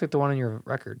 That looks like the one on your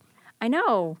record. I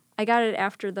know. I got it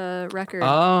after the record.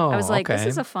 Oh, I was like, okay. this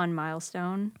is a fun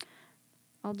milestone.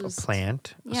 I'll just... A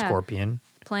plant, a scorpion.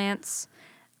 Plants.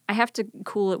 I have to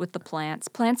cool it with the plants.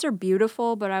 Plants are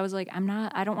beautiful, but I was like,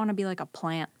 I don't want to be like a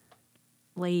plant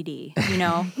lady, you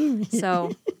know?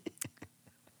 So,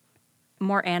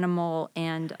 more animal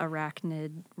and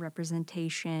arachnid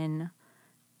representation.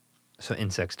 So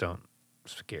insects don't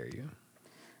scare you?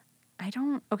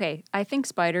 I think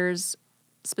spiders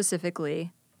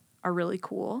specifically are really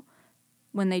cool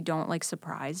when they don't like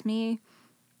surprise me.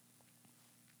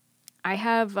 I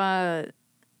have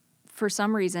for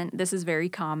some reason, this is very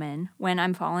common. When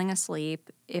I'm falling asleep,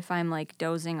 if I'm like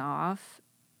dozing off,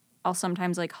 I'll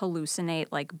sometimes like hallucinate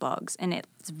like bugs, and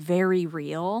it's very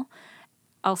real.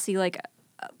 I'll see like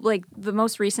the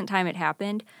most recent time it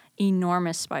happened,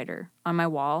 enormous spider on my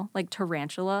wall, like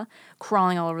tarantula,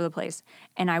 crawling all over the place.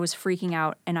 And I was freaking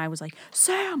out, and I was like,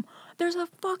 Sam, there's a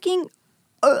fucking,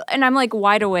 and I'm like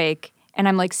wide awake, and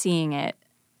I'm like seeing it.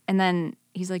 And then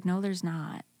he's like, no, there's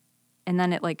not. And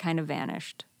then it like kind of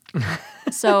vanished.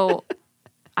 So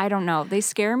I don't know. They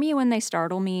scare me when they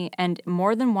startle me. And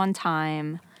more than one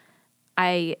time,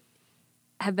 I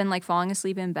have been like falling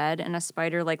asleep in bed and a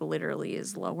spider like literally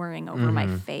is lowering over my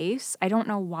face. I don't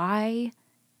know why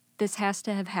this has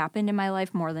to have happened in my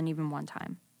life more than even one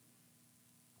time.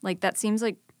 Like that seems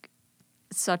like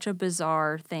such a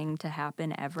bizarre thing to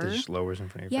happen ever. It just lowers in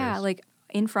front of your face. Yeah, like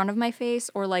in front of my face,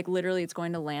 or like literally it's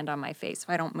going to land on my face if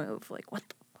I don't move. Like what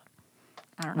the fuck?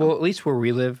 I don't know. Well, at least where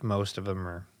we live, most of them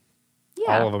are,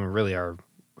 all of them really are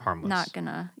harmless. Not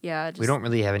gonna, we don't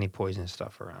really have any poisonous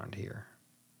stuff around here.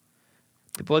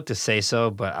 People like to say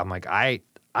so, but I'm like,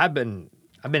 I've been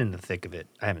in the thick of it.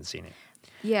 I haven't seen it.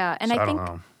 Yeah, and so I think don't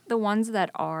know. the ones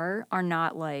that are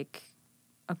not like,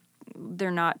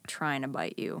 they're not trying to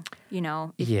bite you. You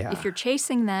know, if you're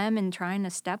chasing them and trying to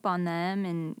step on them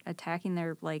and attacking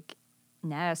their like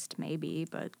nest, maybe.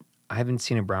 But I haven't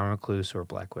seen a brown recluse or a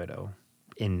black widow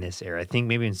in this area. I think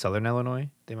maybe in southern Illinois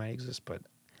they might exist, but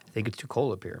I think it's too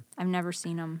cold up here. I've never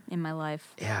seen them in my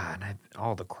life. Yeah, and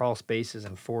all the crawl spaces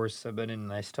and forests I've been in,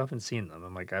 and I still haven't seen them.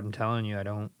 I'm like, I'm telling you, I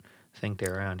don't think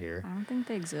they're around here. I don't think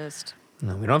they exist.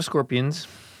 No, we don't have scorpions.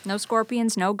 No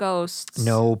scorpions, no ghosts.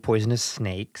 No poisonous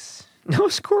snakes. No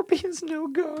scorpions, no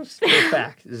ghosts. For a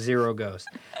fact, 0 ghosts.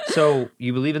 So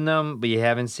you believe in them, but you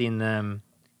haven't seen them.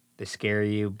 They scare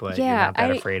you, but you're not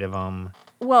that afraid of them.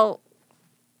 Well,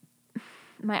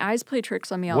 my eyes play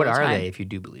tricks on me all the time. What are they if you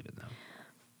do believe in them?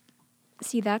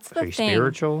 See, that's the thing. Are you thing.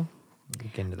 Spiritual? You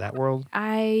get into that world?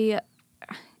 I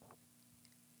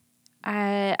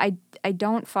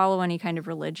don't follow any kind of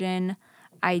religion.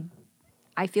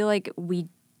 I feel like we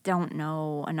don't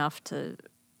know enough to,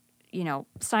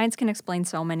 science can explain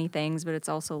so many things, but it's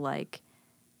also like,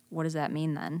 what does that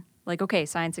mean then? Like, okay,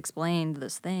 science explained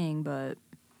this thing, but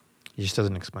It just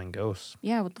doesn't explain ghosts.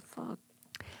 Yeah, what the fuck?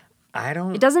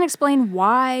 It doesn't explain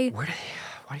why. Why do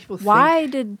people think? Why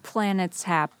did planets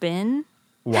happen?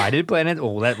 Why did planets?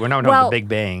 Oh, we're not talking the Big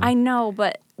Bang. I know,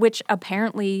 but which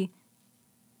apparently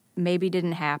maybe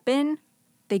didn't happen.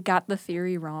 They got the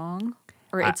theory wrong,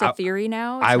 or it's a theory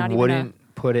now. It's I wouldn't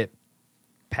put it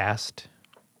past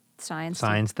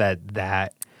science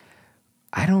that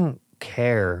I don't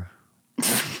care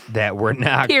that we're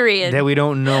not period that we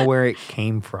don't know where it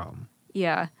came from.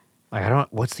 Yeah.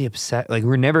 Like what's the upset? Like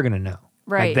we're never gonna know.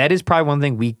 Right. Like that is probably one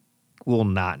thing we will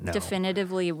not know.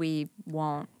 Definitively, we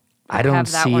won't. I don't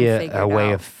see a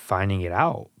way of finding it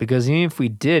out, because even if we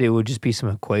did, it would just be some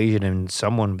equation and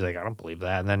someone would be like, I don't believe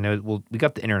that. And then we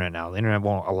got the internet now. The internet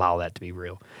won't allow that to be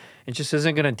real. It just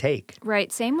isn't going to take. Right.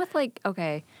 Same with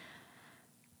okay,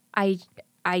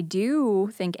 I do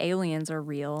think aliens are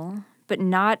real, but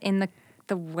not in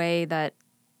the way that,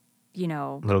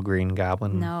 Little green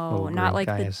goblin. No, not like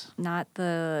guys. not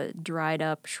the dried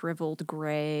up, shriveled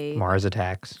gray Mars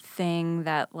attacks thing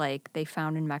that like they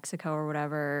found in Mexico or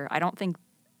whatever. I don't think.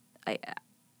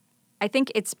 I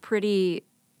think it's pretty.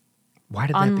 Why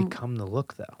did that become the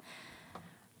look, though?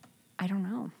 I don't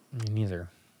know. Me neither.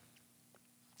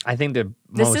 I think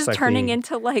this is turning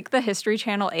into like the History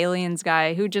Channel aliens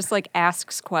guy who just like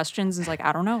asks questions and is like,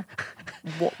 I don't know.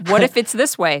 What if it's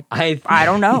this way? I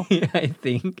don't know. I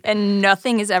think. And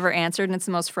nothing is ever answered, and it's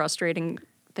the most frustrating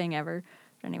thing ever.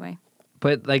 But anyway.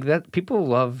 But like that, people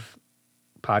love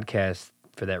podcasts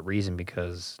for that reason,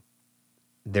 because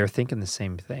they're thinking the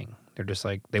same thing. They're just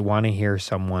like, they want to hear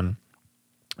someone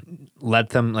let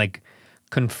them like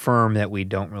confirm that we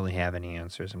don't really have any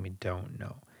answers and we don't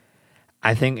know.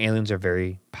 I think aliens are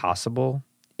very possible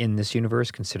in this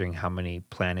universe, considering how many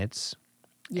planets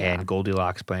and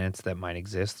Goldilocks planets that might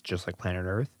exist, just like planet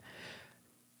Earth.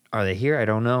 Are they here? I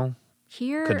don't know.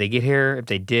 Could they get here? If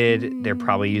they did, they're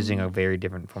probably using a very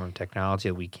different form of technology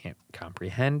that we can't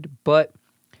comprehend. But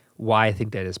why I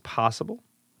think that is possible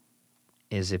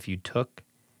is if you took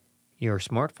your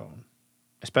smartphone,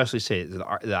 especially say the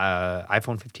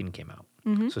iPhone 15 came out.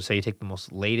 Mm-hmm. So say you take the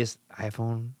most latest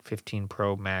iPhone 15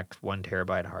 Pro Max 1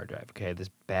 terabyte hard drive, okay,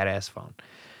 this badass phone,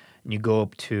 and you go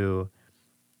up to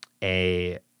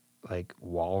a like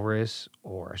walrus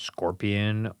or a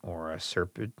scorpion or a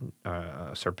serpent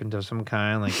of some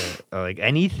kind, like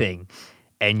anything,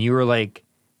 and you were like,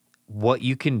 what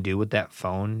you can do with that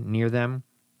phone near them,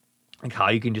 Like how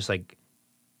you can just like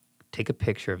take a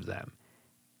picture of them,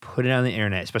 put it on the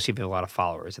internet, especially if you have a lot of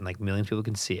followers and like millions of people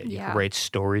can see it. You Yeah. can write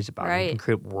stories about them. You can Right.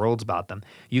 create worlds about them.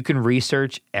 You can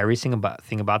research every single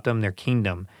thing about them, their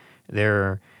kingdom,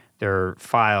 their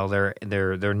file,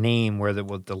 their name, where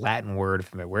the Latin word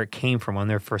from it, where it came from, when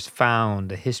they're first found,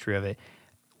 the history of it.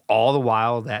 All the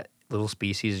while that little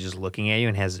species is just looking at you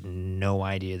and has no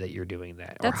idea that you're doing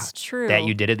that. That's true. That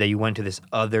you did it, that you went to this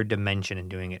other dimension and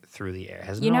doing it through the air.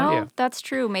 Has You no know, idea. that's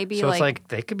true. Maybe So it's like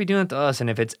they could be doing it to us, and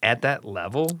if it's at that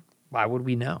level, why would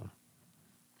we know?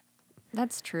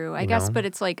 That's true. I You guess, know? but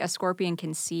it's like a scorpion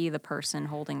can see the person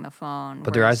holding the phone.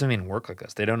 But their eyes don't even work like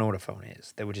us. They don't know what a phone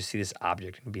is. They would just see this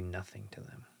object and be nothing to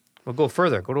them. Well, go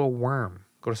further. Go to a worm.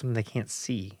 Go to something they can't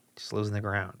see. Just lives in the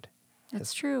ground.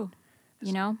 That's true.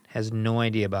 You know? Has no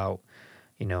idea about,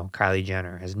 Kylie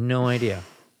Jenner. Has no idea.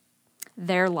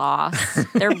 They're lost.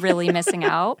 They're really missing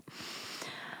out.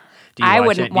 Do you I watch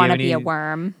wouldn't it? Do you want to have be a any-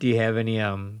 worm. Do you have any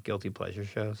guilty pleasure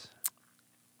shows?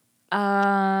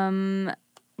 Not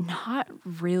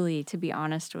really, to be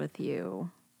honest with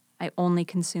you. I only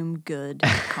consume good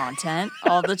content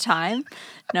all the time.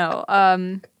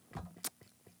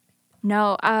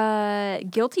 No,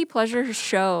 guilty pleasure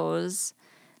shows.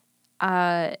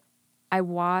 I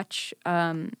watch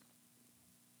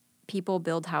people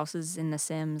build houses in The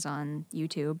Sims on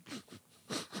YouTube.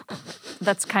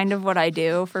 That's kind of what I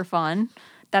do for fun.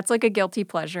 That's like a guilty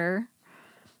pleasure.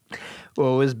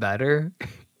 What was better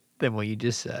than what you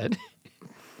just said?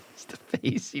 It's the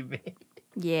face you made.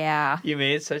 Yeah. You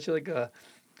made such like a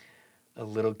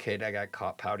little kid that got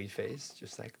caught pouty face.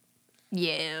 Just like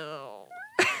Yeah.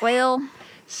 Well,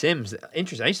 Sims.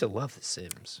 Interesting. I used to love The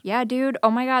Sims. yeah, dude.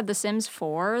 Oh my God, The Sims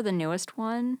 4, the newest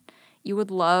one. You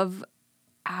would love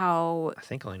how I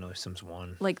think I only know Sims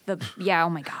 1. oh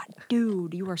my God,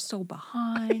 dude, you are so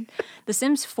behind. The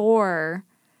Sims 4,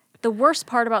 the worst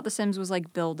part about The Sims was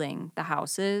like building the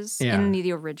houses in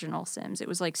the original Sims. It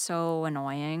was like so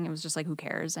annoying. It was just like, who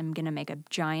cares? I'm going to make a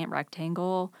giant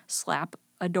rectangle, slap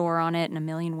a door on it and a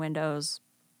million windows.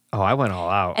 Oh, I went all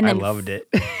out. And I then loved it.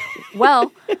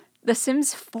 Well, The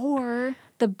Sims 4,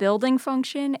 the building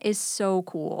function is so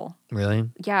cool. Really?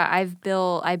 Yeah, I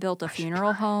built a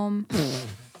funeral home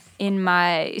in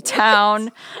my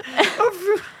town.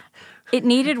 It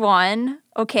needed one,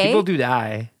 okay? People do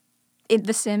die.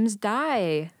 The Sims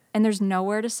die, and there's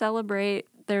nowhere to celebrate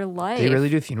their life. They really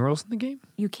do funerals in the game?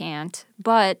 You can't.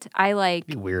 But It'd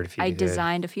be weird if you I did.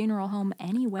 designed a funeral home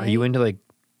anyway. Are you into like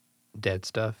dead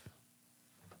stuff?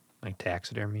 Like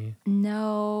taxidermy?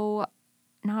 No,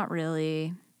 not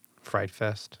really. Fright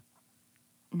Fest?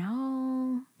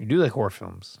 No. You do like horror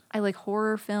films. I like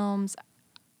horror films.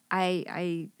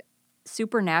 I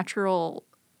supernatural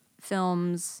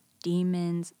films,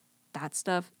 demons, that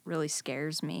stuff really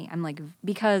scares me. I'm like,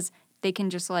 because they can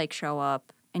just like show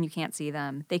up and you can't see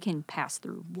them. They can pass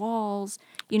through walls.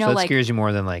 You know, So that like scares you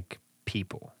more than like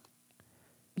people.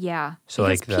 yeah. So,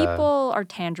 because like, the- people are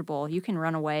tangible. You can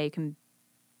run away. You can,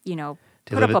 They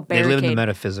put live, up a barricade. they live in the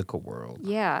metaphysical world.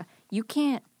 Yeah, you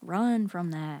can't run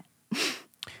from that.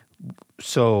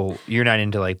 So you're not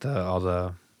into like all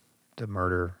the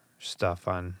murder stuff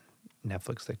on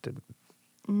Netflix, like the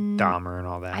Dahmer and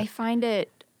all that. I find it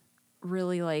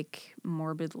really like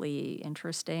morbidly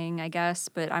interesting, I guess,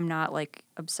 but I'm not like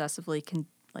obsessively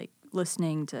like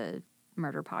listening to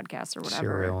murder podcasts or whatever.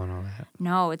 Serial and all that.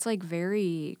 No, it's like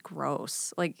very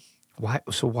gross. Like Why?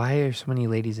 So why are so many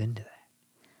ladies into that?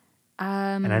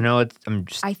 And I know I'm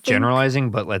just I think- generalizing,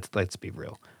 but let's be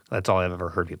real. That's all I've ever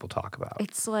heard people talk about.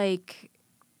 it's like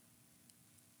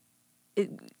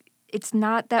it's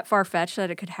not that far fetched that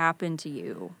it could happen to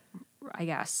you, I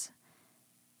guess.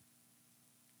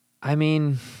 I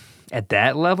mean, at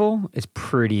that level, it's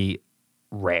pretty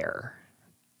rare.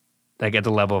 Like at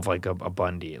the level of like a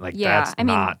Bundy, like Yeah, that's I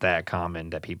mean, not that common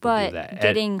that people But do that.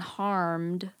 getting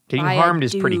harmed Getting by harmed a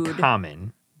is pretty dude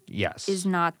common. Yes. is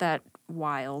not that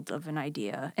wild of an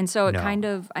idea. And so it No. kind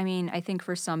of, I mean, I think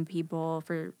for some people,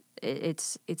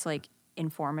 it's like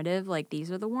informative. Like,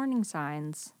 these are the warning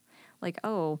signs. Like,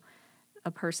 oh, a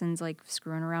person's like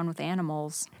screwing around with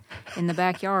animals in the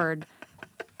backyard.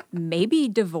 Maybe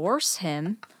divorce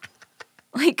him.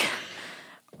 Like,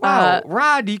 Wow,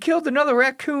 Rod, you killed another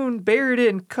raccoon, buried it,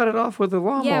 and cut it off with a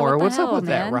lawnmower. Yeah, what the What's up hell, with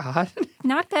man? that, Rod?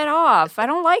 knock that off. I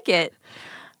don't like it.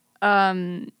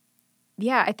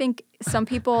 Yeah, I think some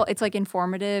people, it's like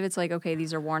informative. It's like, okay,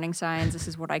 these are warning signs. This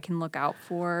is what I can look out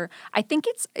for. I think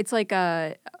it's like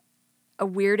a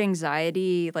weird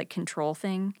anxiety, like control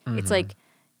thing. It's like,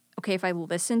 okay, if I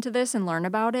listen to this and learn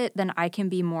about it, then I can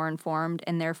be more informed,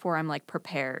 and therefore I'm like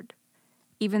prepared.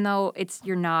 Even though it's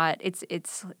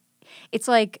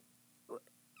like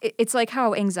it's like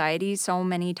how anxiety so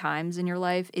many times in your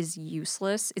life is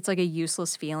useless. It's like a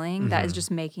useless feeling that is just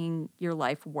making your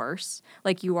life worse.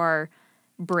 Like you are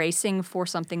bracing for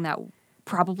something that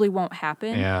probably won't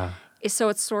happen. Yeah. So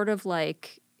it's sort of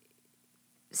like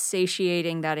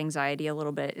satiating that anxiety a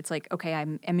little bit. It's like, okay,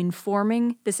 I'm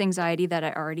informing this anxiety that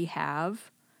I already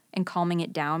have and calming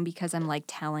it down because I'm like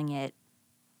telling it,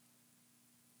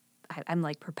 I'm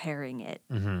like preparing it.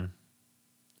 Mm-hmm.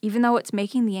 Even though it's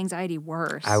making the anxiety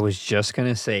worse. I was just going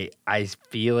to say, I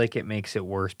feel like it makes it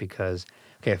worse because,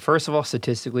 okay, first of all,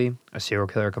 statistically, a serial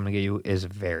killer coming to get you is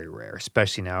very rare,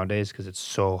 especially nowadays because it's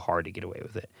so hard to get away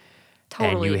with it.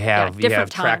 Totally. And you have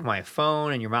different Track time. My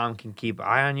Phone, and your mom can keep an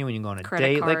eye on you when you go on a Credit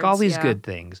date. Like all cards, these yeah. good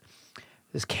things.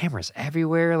 There's cameras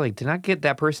everywhere. Like, to not get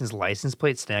that person's license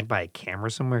plate snagged by a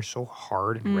camera somewhere so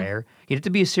hard and rare. You'd have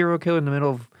to be a serial killer in the middle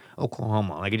of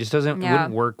Oklahoma. Like, it just doesn't, it Yeah.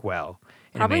 wouldn't work well.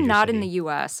 Probably not in the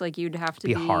U.S. Like you'd have to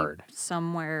be hard.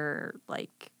 somewhere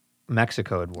like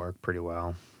Mexico would work pretty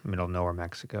well. Middle of nowhere,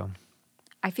 Mexico.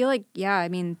 I feel like, yeah, I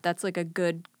mean, that's like a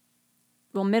good,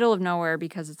 well, middle of nowhere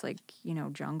because it's like, you know,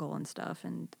 jungle and stuff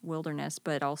and wilderness,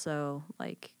 but also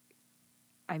like,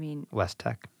 I mean, Less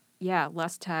tech. yeah,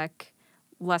 less tech,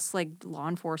 less like law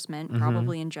enforcement,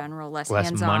 probably in general, less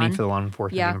hands-on. Money for the law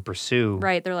enforcement to even pursue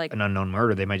right, they're like an unknown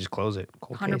murder. They might just close it.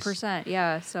 Cold 100%, case.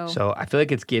 yeah. So I feel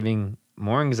like it's giving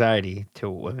more anxiety to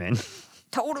women.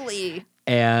 totally.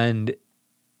 And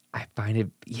I find it,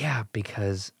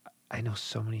 because I know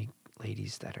so many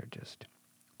ladies that are just,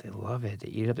 they love it. They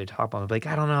eat it up, they talk about it. Like,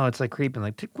 I don't know, it's like creeping.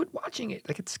 Like, quit watching it.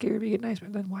 Like, it's scary, you get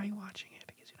nightmares. Then why are you watching it?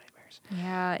 It gives you nightmares.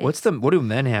 Yeah. What do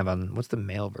men have on, what's the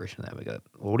male version of that we got?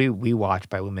 What do we watch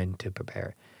by women to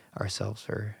prepare ourselves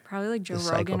for probably like Joe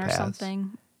the Rogan or psychopaths?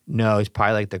 something. No, it's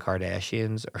probably like the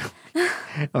Kardashians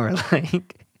or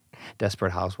like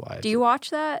Desperate Housewives. Do you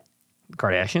watch that?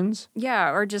 Kardashians?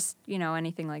 Yeah, or just, you know,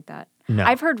 anything like that. No.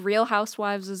 I've heard Real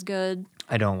Housewives is good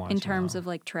I don't watch in it, terms no. of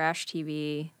like trash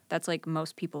TV. That's like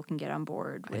most people can get on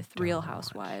board with Real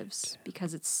Housewives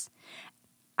because it's,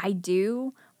 I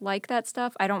do like that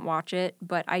stuff. I don't watch it,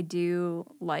 but I do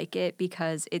like it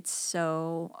because it's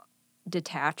so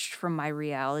detached from my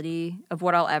reality of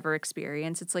what I'll ever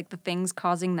experience. It's like the things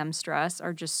causing them stress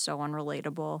are just so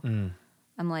unrelatable.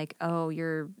 I'm like, oh,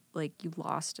 you're like, you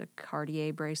lost a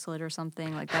Cartier bracelet or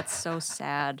something. Like, that's so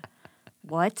sad.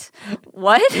 What?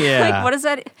 Yeah. Like, what is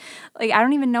that? Like, I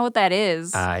don't even know what that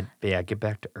is. Get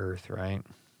back to earth, right?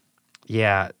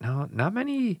 Yeah, no, not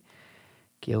many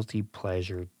guilty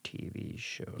pleasure TV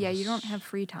shows. Yeah, you don't have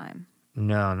free time.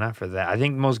 No, not for that. I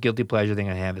think the most guilty pleasure thing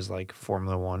I have is like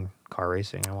Formula One car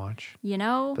racing I watch. You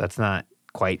know? But that's not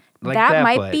quite like that. That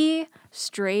might be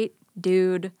straight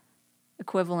dude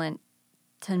equivalent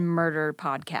to murder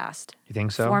podcast. You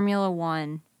think so? Formula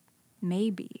One,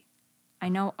 maybe. I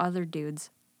know other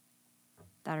dudes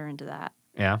that are into that.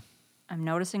 Yeah. I'm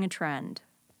noticing a trend.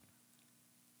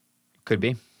 Could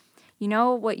be. You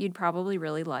know what you'd probably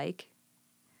really like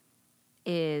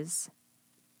is,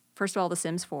 first of all, The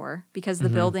Sims 4, because the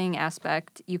building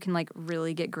aspect, you can like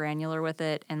really get granular with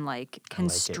it and like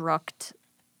construct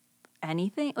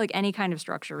anything, like any kind of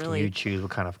structure, really. Can you choose what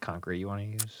kind of concrete you want to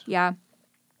use? Yeah.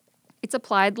 It's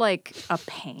applied like a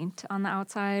paint on the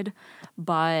outside,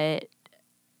 but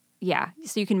yeah,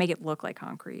 so you can make it look like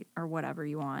concrete or whatever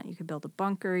you want. You could build a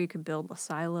bunker, you could build a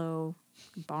silo,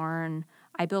 barn.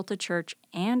 I built a church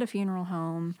and a funeral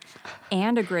home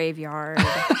and a graveyard.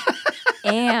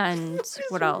 And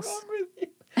what else?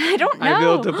 I don't know. I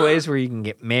built a place where you can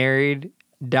get married,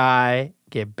 die,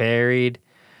 get buried,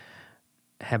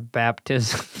 have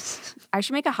baptisms. I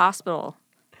should make a hospital.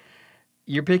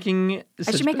 You're picking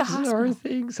I should make a hospital.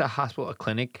 things. A hospital, a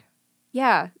clinic.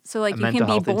 Yeah, so like A you mental can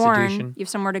be health born, institution. you have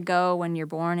somewhere to go when you're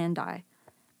born and die.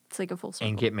 It's like a full circle.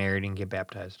 And get married and get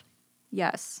baptized.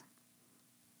 Yes.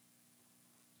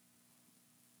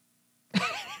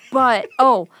 But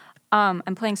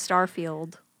I'm playing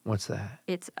Starfield. What's that?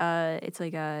 It's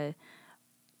like a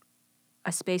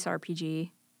space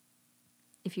RPG.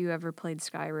 If you ever played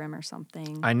Skyrim or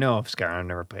something. I know of Skyrim. I've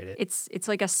never played it. It's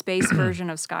like a space version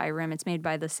of Skyrim. It's made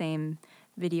by the same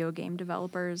video game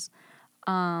developers.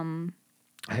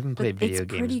 I haven't played video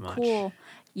games much. It's pretty cool.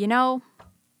 You know,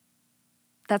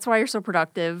 that's why you're so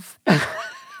productive.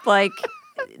 Like,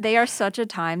 they are such a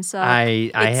time suck.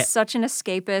 It's such an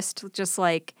escapist, just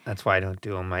like... That's why I don't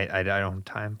do them. I don't have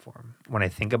time for them. When I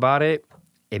think about it,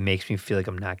 it makes me feel like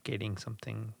I'm not getting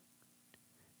something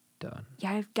done.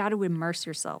 Yeah, I've got to immerse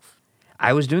yourself.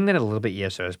 I was doing that a little bit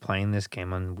yesterday. I was playing this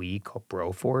game on Wii called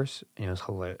Broforce, and it was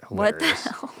hilarious. What the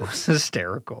hell? It was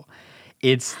hysterical.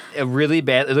 It's a really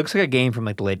bad... It looks like a game from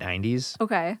like the late 90s.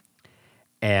 Okay.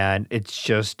 And it's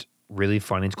just really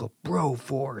funny. It's called Bro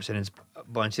Force, and it's a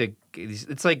bunch of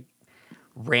it's like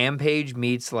Rampage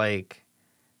meets like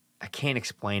I can't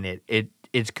explain it.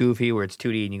 It's goofy where it's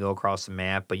 2D and you go across the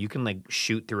map, but you can like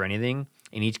shoot through anything.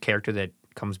 And each character that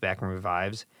comes back and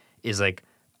revives is like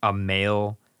a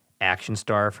male action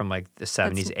star from like the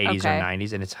 70s, 80s, okay. or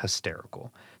 90s, and it's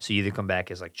hysterical. So you either come back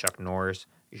as like Chuck Norris,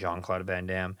 Jean-Claude Van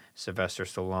Damme, Sylvester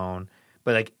Stallone,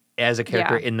 but like as a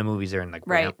character in the movies, they're in like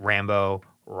Right. Rambo,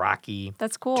 Rocky,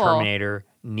 That's cool. Terminator,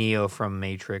 Neo from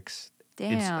Matrix.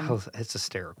 Damn. It's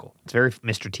hysterical. It's very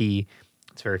Mr. T.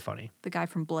 It's very funny. The guy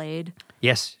from Blade.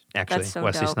 Yes, actually, That's so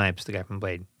Wesley dope. Snipes, the guy from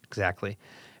Blade. Exactly.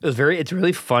 It's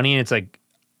really funny, and it's like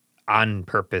on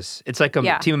purpose. It's like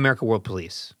a Team America World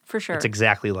Police. For sure. It's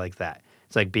exactly like that.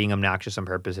 It's like being obnoxious on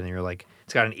purpose, and you're like,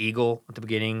 it's got an eagle at the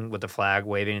beginning with the flag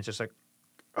waving. It's just like,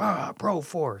 bro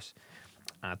force.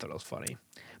 I thought it was funny.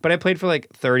 But I played for like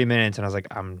 30 minutes, and I was like,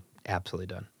 I'm absolutely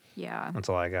done. Yeah. That's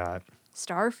all I got.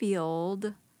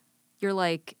 Starfield, you're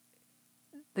like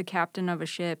the captain of a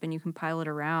ship and you can pilot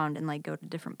around and like go to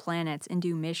different planets and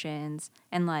do missions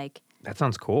and like That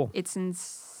sounds cool. it's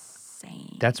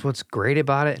insane. That's what's great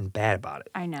about it and bad about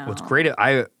it. I know. What's great,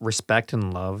 I respect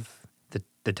and love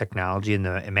the technology and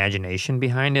the imagination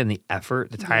behind it and the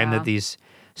effort, the time that these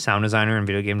sound designer and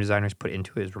video game designers put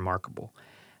into it is remarkable.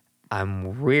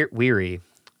 I'm weary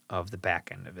of the back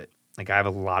end of it. Like I have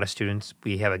a lot of students.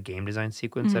 We have a game design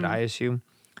sequence at ISU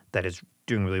that is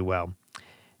doing really well.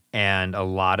 And a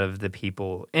lot of the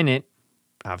people in it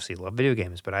obviously love video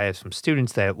games, but I have some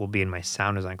students that will be in my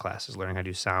sound design classes learning how to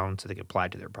do sound so they can apply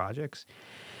it to their projects.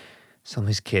 Some of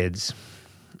these kids,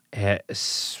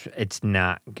 it's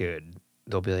not good.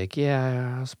 They'll be like,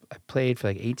 I played for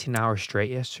like 18 hours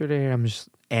straight yesterday.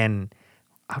 And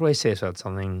how do I say this without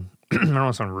something, I don't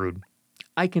want to sound rude.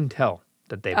 I can tell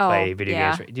that they play video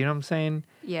games. Right? Do you know what I'm saying?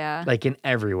 Yeah. Like in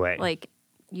every way. Like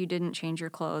you didn't change your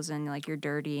clothes and like you're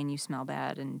dirty and you smell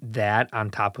bad and that on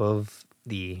top of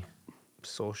the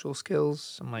social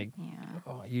skills. I'm like,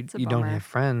 you don't have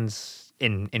friends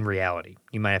in reality.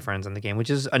 You might have friends on the game, which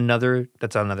is another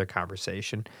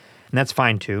conversation. And that's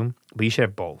fine too, but you should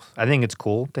have both. I think it's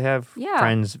cool to have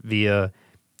friends via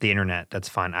the internet. That's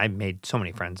fine. I made so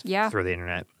many friends through the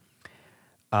internet.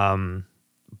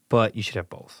 But you should have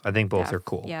both. I think both are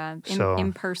cool. Yeah.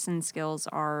 In-person skills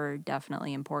are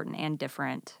definitely important and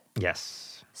different.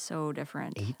 Yes. So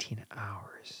different. 18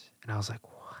 hours. And I was like,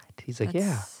 what? He's like,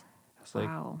 I was like,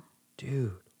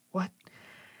 dude, what?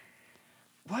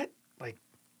 What? Like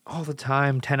all the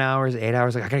time, 10 hours, 8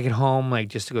 hours. Like I gotta get home, like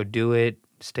just to go do it,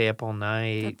 stay up all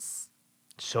night.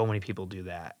 So many people do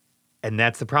that. And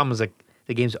that's the problem is like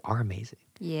the games are amazing.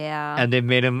 Yeah. And they've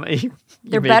made them.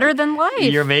 They're better than life.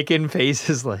 You're making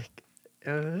faces like,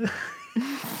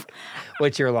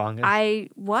 what's your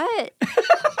longest? What?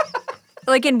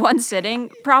 Like in one sitting?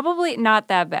 Probably not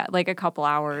that bad, like a couple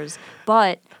hours.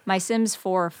 But my Sims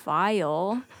 4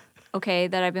 file,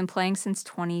 that I've been playing since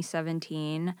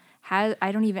 2017, I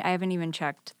haven't even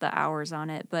checked the hours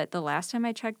on it. But the last time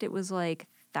I checked, it was like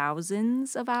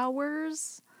thousands of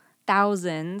hours.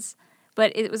 Thousands.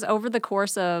 But it was over the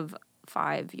course of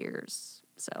 5 years.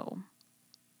 So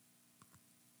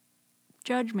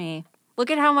judge me. Look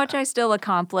at how much I still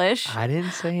accomplish. I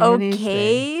didn't say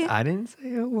anything. I didn't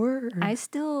say a word. I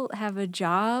still have a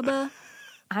job.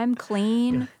 I'm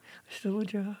clean. Still a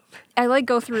job. I like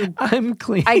go through. I'm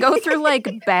clean. I go through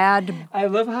like bad. I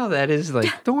love how that is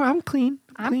like. Don't worry, I'm clean.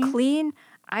 I'm clean.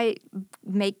 I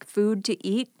make food to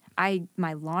eat.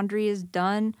 My laundry is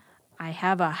done. I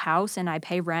have a house and I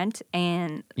pay rent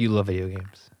and. You love video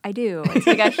games. I do. It's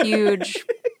like a huge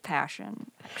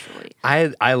passion, actually.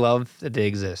 I love that they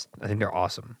exist. I think they're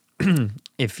awesome.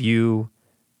 If you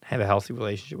have a healthy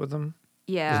relationship with them,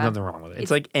 there's nothing wrong with it.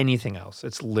 It's like anything else.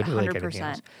 It's literally 100%. Like anything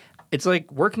else. It's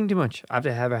like working too much. I have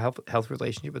to have a healthy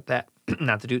relationship with that,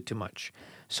 not to do it too much.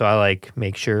 So I like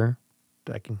make sure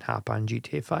that I can hop on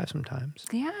GTA 5 sometimes.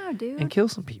 Yeah, dude. And kill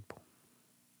some people.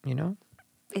 You know?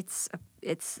 It's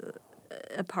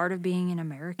a part of being an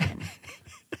American.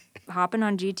 Hopping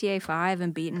on GTA 5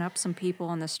 and beating up some people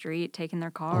on the street, taking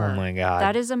their car. Oh my God.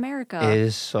 That is America. It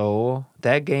is so...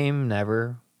 That game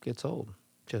never gets old.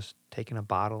 Just taking a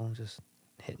bottle and just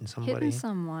hitting somebody. Hitting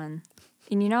someone.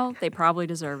 And they probably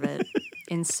deserve it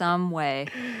in some way.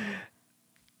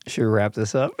 Should we wrap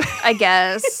this up? I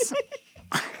guess.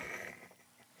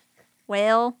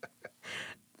 Well.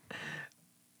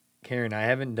 Karen, I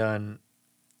haven't done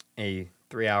a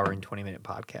 3-hour and 20-minute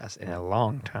podcast in a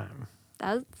long time.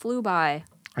 That flew by.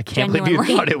 I can't believe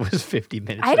you thought it was 50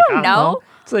 minutes. I don't know.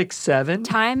 It's like 7.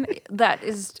 Time, that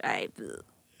is... I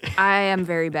am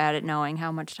very bad at knowing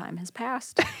how much time has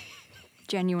passed.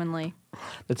 Genuinely.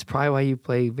 That's probably why you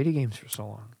play video games for so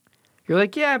long. You're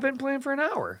like, yeah, I've been playing for an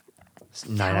hour. It's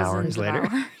 9 hours Thousands of later.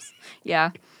 hours. Yeah.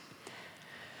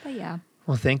 But yeah.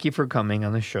 Well, thank you for coming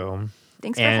on the show.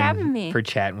 Thanks for and having me. for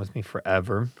chatting with me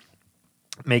forever,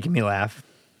 making me laugh.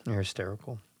 You're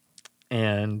hysterical.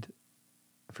 And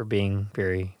for being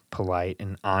very polite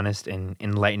and honest and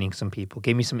enlightening some people.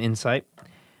 Gave me some insight.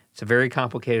 It's a very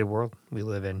complicated world we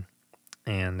live in.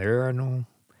 And there are no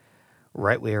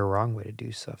right way or wrong way to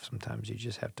do stuff. Sometimes you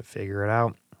just have to figure it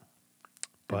out.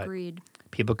 But Agreed.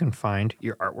 people can find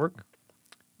your artwork,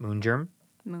 Moongerm,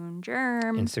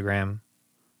 Moongerm. Instagram,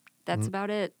 That's about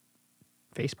it.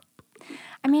 Facebook.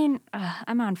 I mean,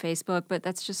 I'm on Facebook, but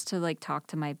that's just to like talk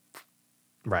to my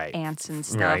Right. aunts and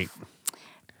stuff. Right.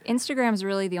 Instagram's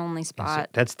really the only spot.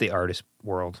 That's the artist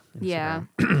world. Yeah.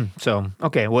 Instagram. So,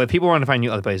 okay. Well, if people want to find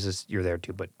you other places, you're there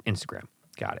too, but Instagram.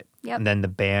 Got it. Yep. And then the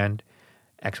band,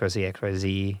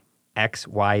 XYZ.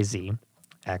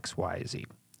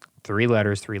 3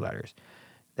 letters.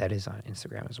 That is on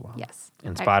Instagram as well. Yes.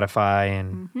 And Spotify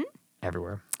and Mm-hmm.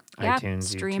 everywhere. Yeah, iTunes,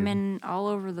 streaming all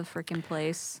over the freaking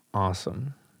place.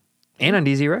 Awesome. And on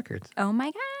DZ Records. Oh my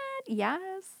God. Yes.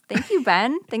 Thank you,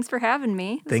 Ben. Thanks for having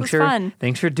me. This was fun.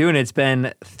 Thanks for doing it. It's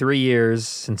been 3 years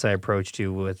since I approached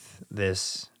you with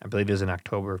this. I believe it was in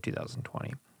October of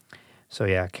 2020. So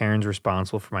yeah, Karen's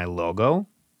responsible for my logo.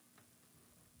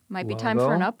 Might be time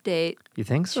for an update. You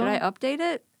think so? Should I update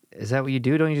it? Is that what you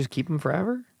do? Don't you just keep them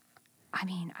forever? I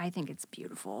mean, I think it's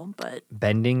beautiful, but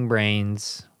Bending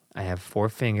brains. I have 4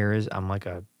 fingers. I'm like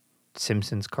a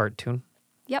Simpsons cartoon.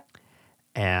 yep.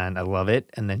 And I love it.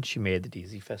 And then she made the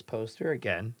DZ Fest poster.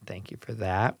 Again, thank you for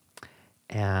that.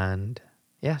 And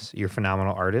yes, you're a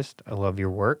phenomenal artist. I love your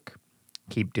work.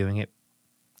 Keep doing it.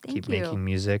 Thank Keep you. making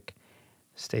music.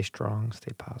 Stay strong.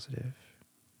 Stay positive.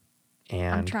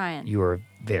 And I'm trying. you are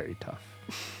very tough.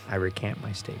 I recant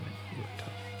my statement. You are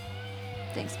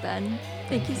tough. Thanks, Ben.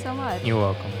 Thank you so much. You're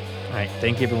welcome. All right.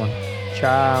 Thank you, everyone.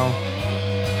 Ciao.